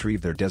easily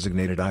retrieved their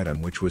designated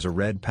item, which was a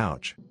red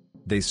pouch.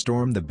 They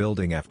stormed the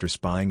building after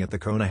spying at the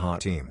Konoha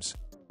teams.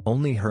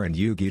 Only her and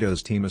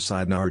Yugito's team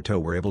aside Naruto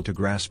were able to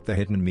grasp the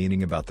hidden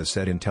meaning about the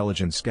said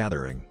intelligence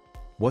gathering.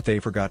 What they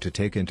forgot to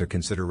take into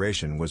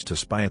consideration was to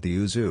spy at the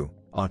Uzu,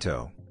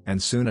 Otto,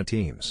 and Suna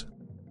teams.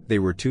 They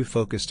were too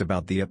focused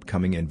about the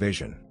upcoming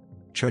invasion.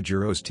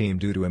 Chojiro's team,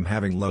 due to him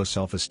having low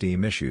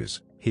self-esteem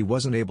issues, he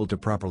wasn't able to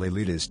properly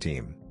lead his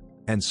team.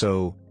 And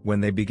so,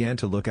 when they began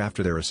to look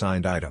after their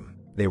assigned item,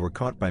 they were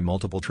caught by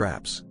multiple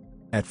traps.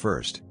 At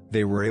first,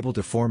 they were able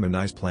to form a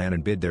nice plan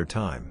and bid their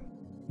time.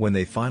 When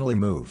they finally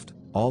moved,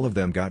 all of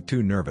them got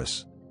too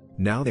nervous.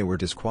 Now they were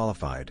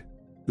disqualified.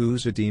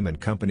 Uzu team and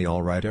company.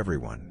 Alright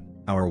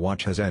everyone, our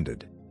watch has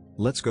ended.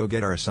 Let's go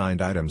get our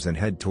assigned items and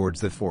head towards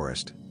the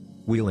forest.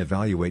 We'll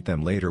evaluate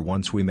them later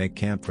once we make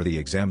camp for the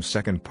exam's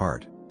second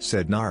part,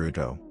 said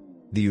Naruto.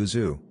 The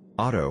Uzu,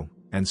 Otto,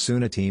 and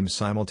Suna teams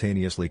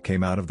simultaneously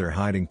came out of their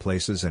hiding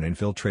places and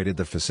infiltrated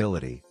the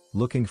facility,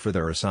 looking for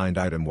their assigned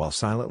item while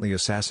silently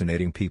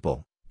assassinating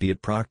people, be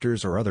it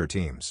proctors or other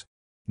teams.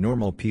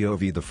 Normal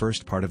POV. The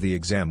first part of the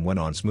exam went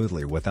on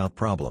smoothly without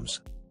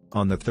problems.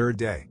 On the third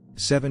day,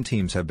 7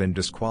 teams have been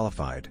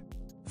disqualified.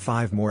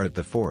 5 more at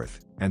the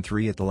fourth, and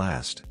 3 at the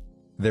last.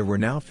 There were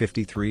now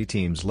 53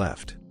 teams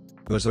left.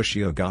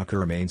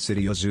 Uzushiogaku Main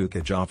City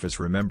Ozukage office.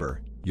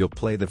 Remember, you'll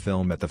play the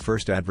film at the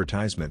first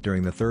advertisement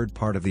during the third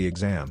part of the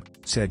exam,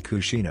 said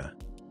Kushina.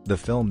 The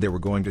film they were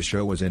going to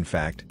show was in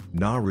fact,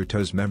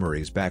 Naruto's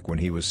memories back when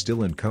he was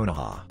still in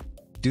Konoha.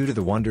 Due to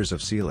the wonders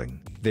of sealing,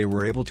 they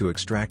were able to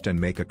extract and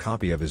make a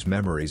copy of his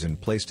memories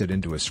and placed it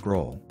into a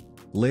scroll.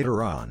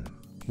 Later on,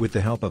 with the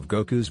help of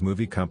Goku's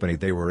movie company,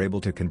 they were able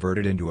to convert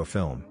it into a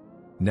film.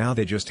 Now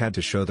they just had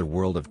to show the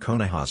world of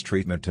Konoha's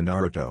treatment to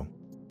Naruto.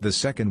 The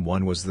second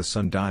one was the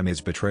Sun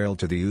Daime's betrayal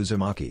to the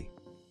Uzumaki.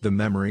 The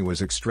memory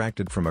was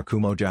extracted from a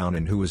Kumo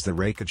Jounin who was the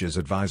Raikage's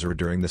advisor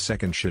during the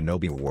Second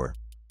Shinobi War.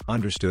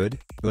 Understood,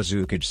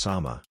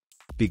 Uzukage-sama?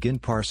 Begin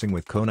parsing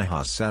with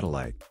Konoha's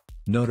satellite.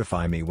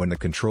 Notify me when the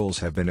controls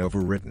have been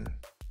overwritten.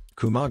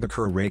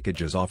 Kumagakure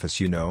Raikage's office.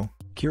 You know,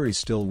 Kiri's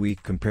still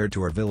weak compared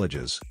to our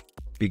villages.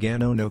 Began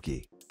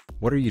Onoki.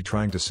 What are you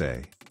trying to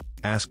say?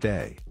 Asked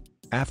A.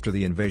 After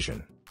the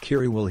invasion,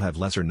 Kiri will have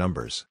lesser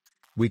numbers.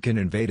 We can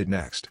invade it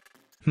next.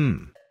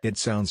 It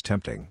sounds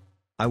tempting.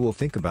 I will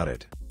think about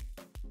it.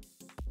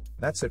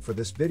 That's it for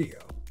this video.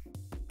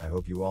 I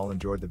hope you all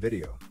enjoyed the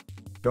video.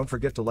 Don't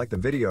forget to like the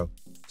video,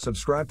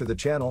 subscribe to the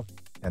channel,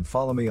 and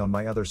follow me on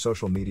my other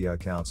social media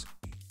accounts.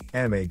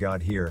 Anime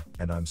God here,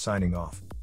 and I'm signing off.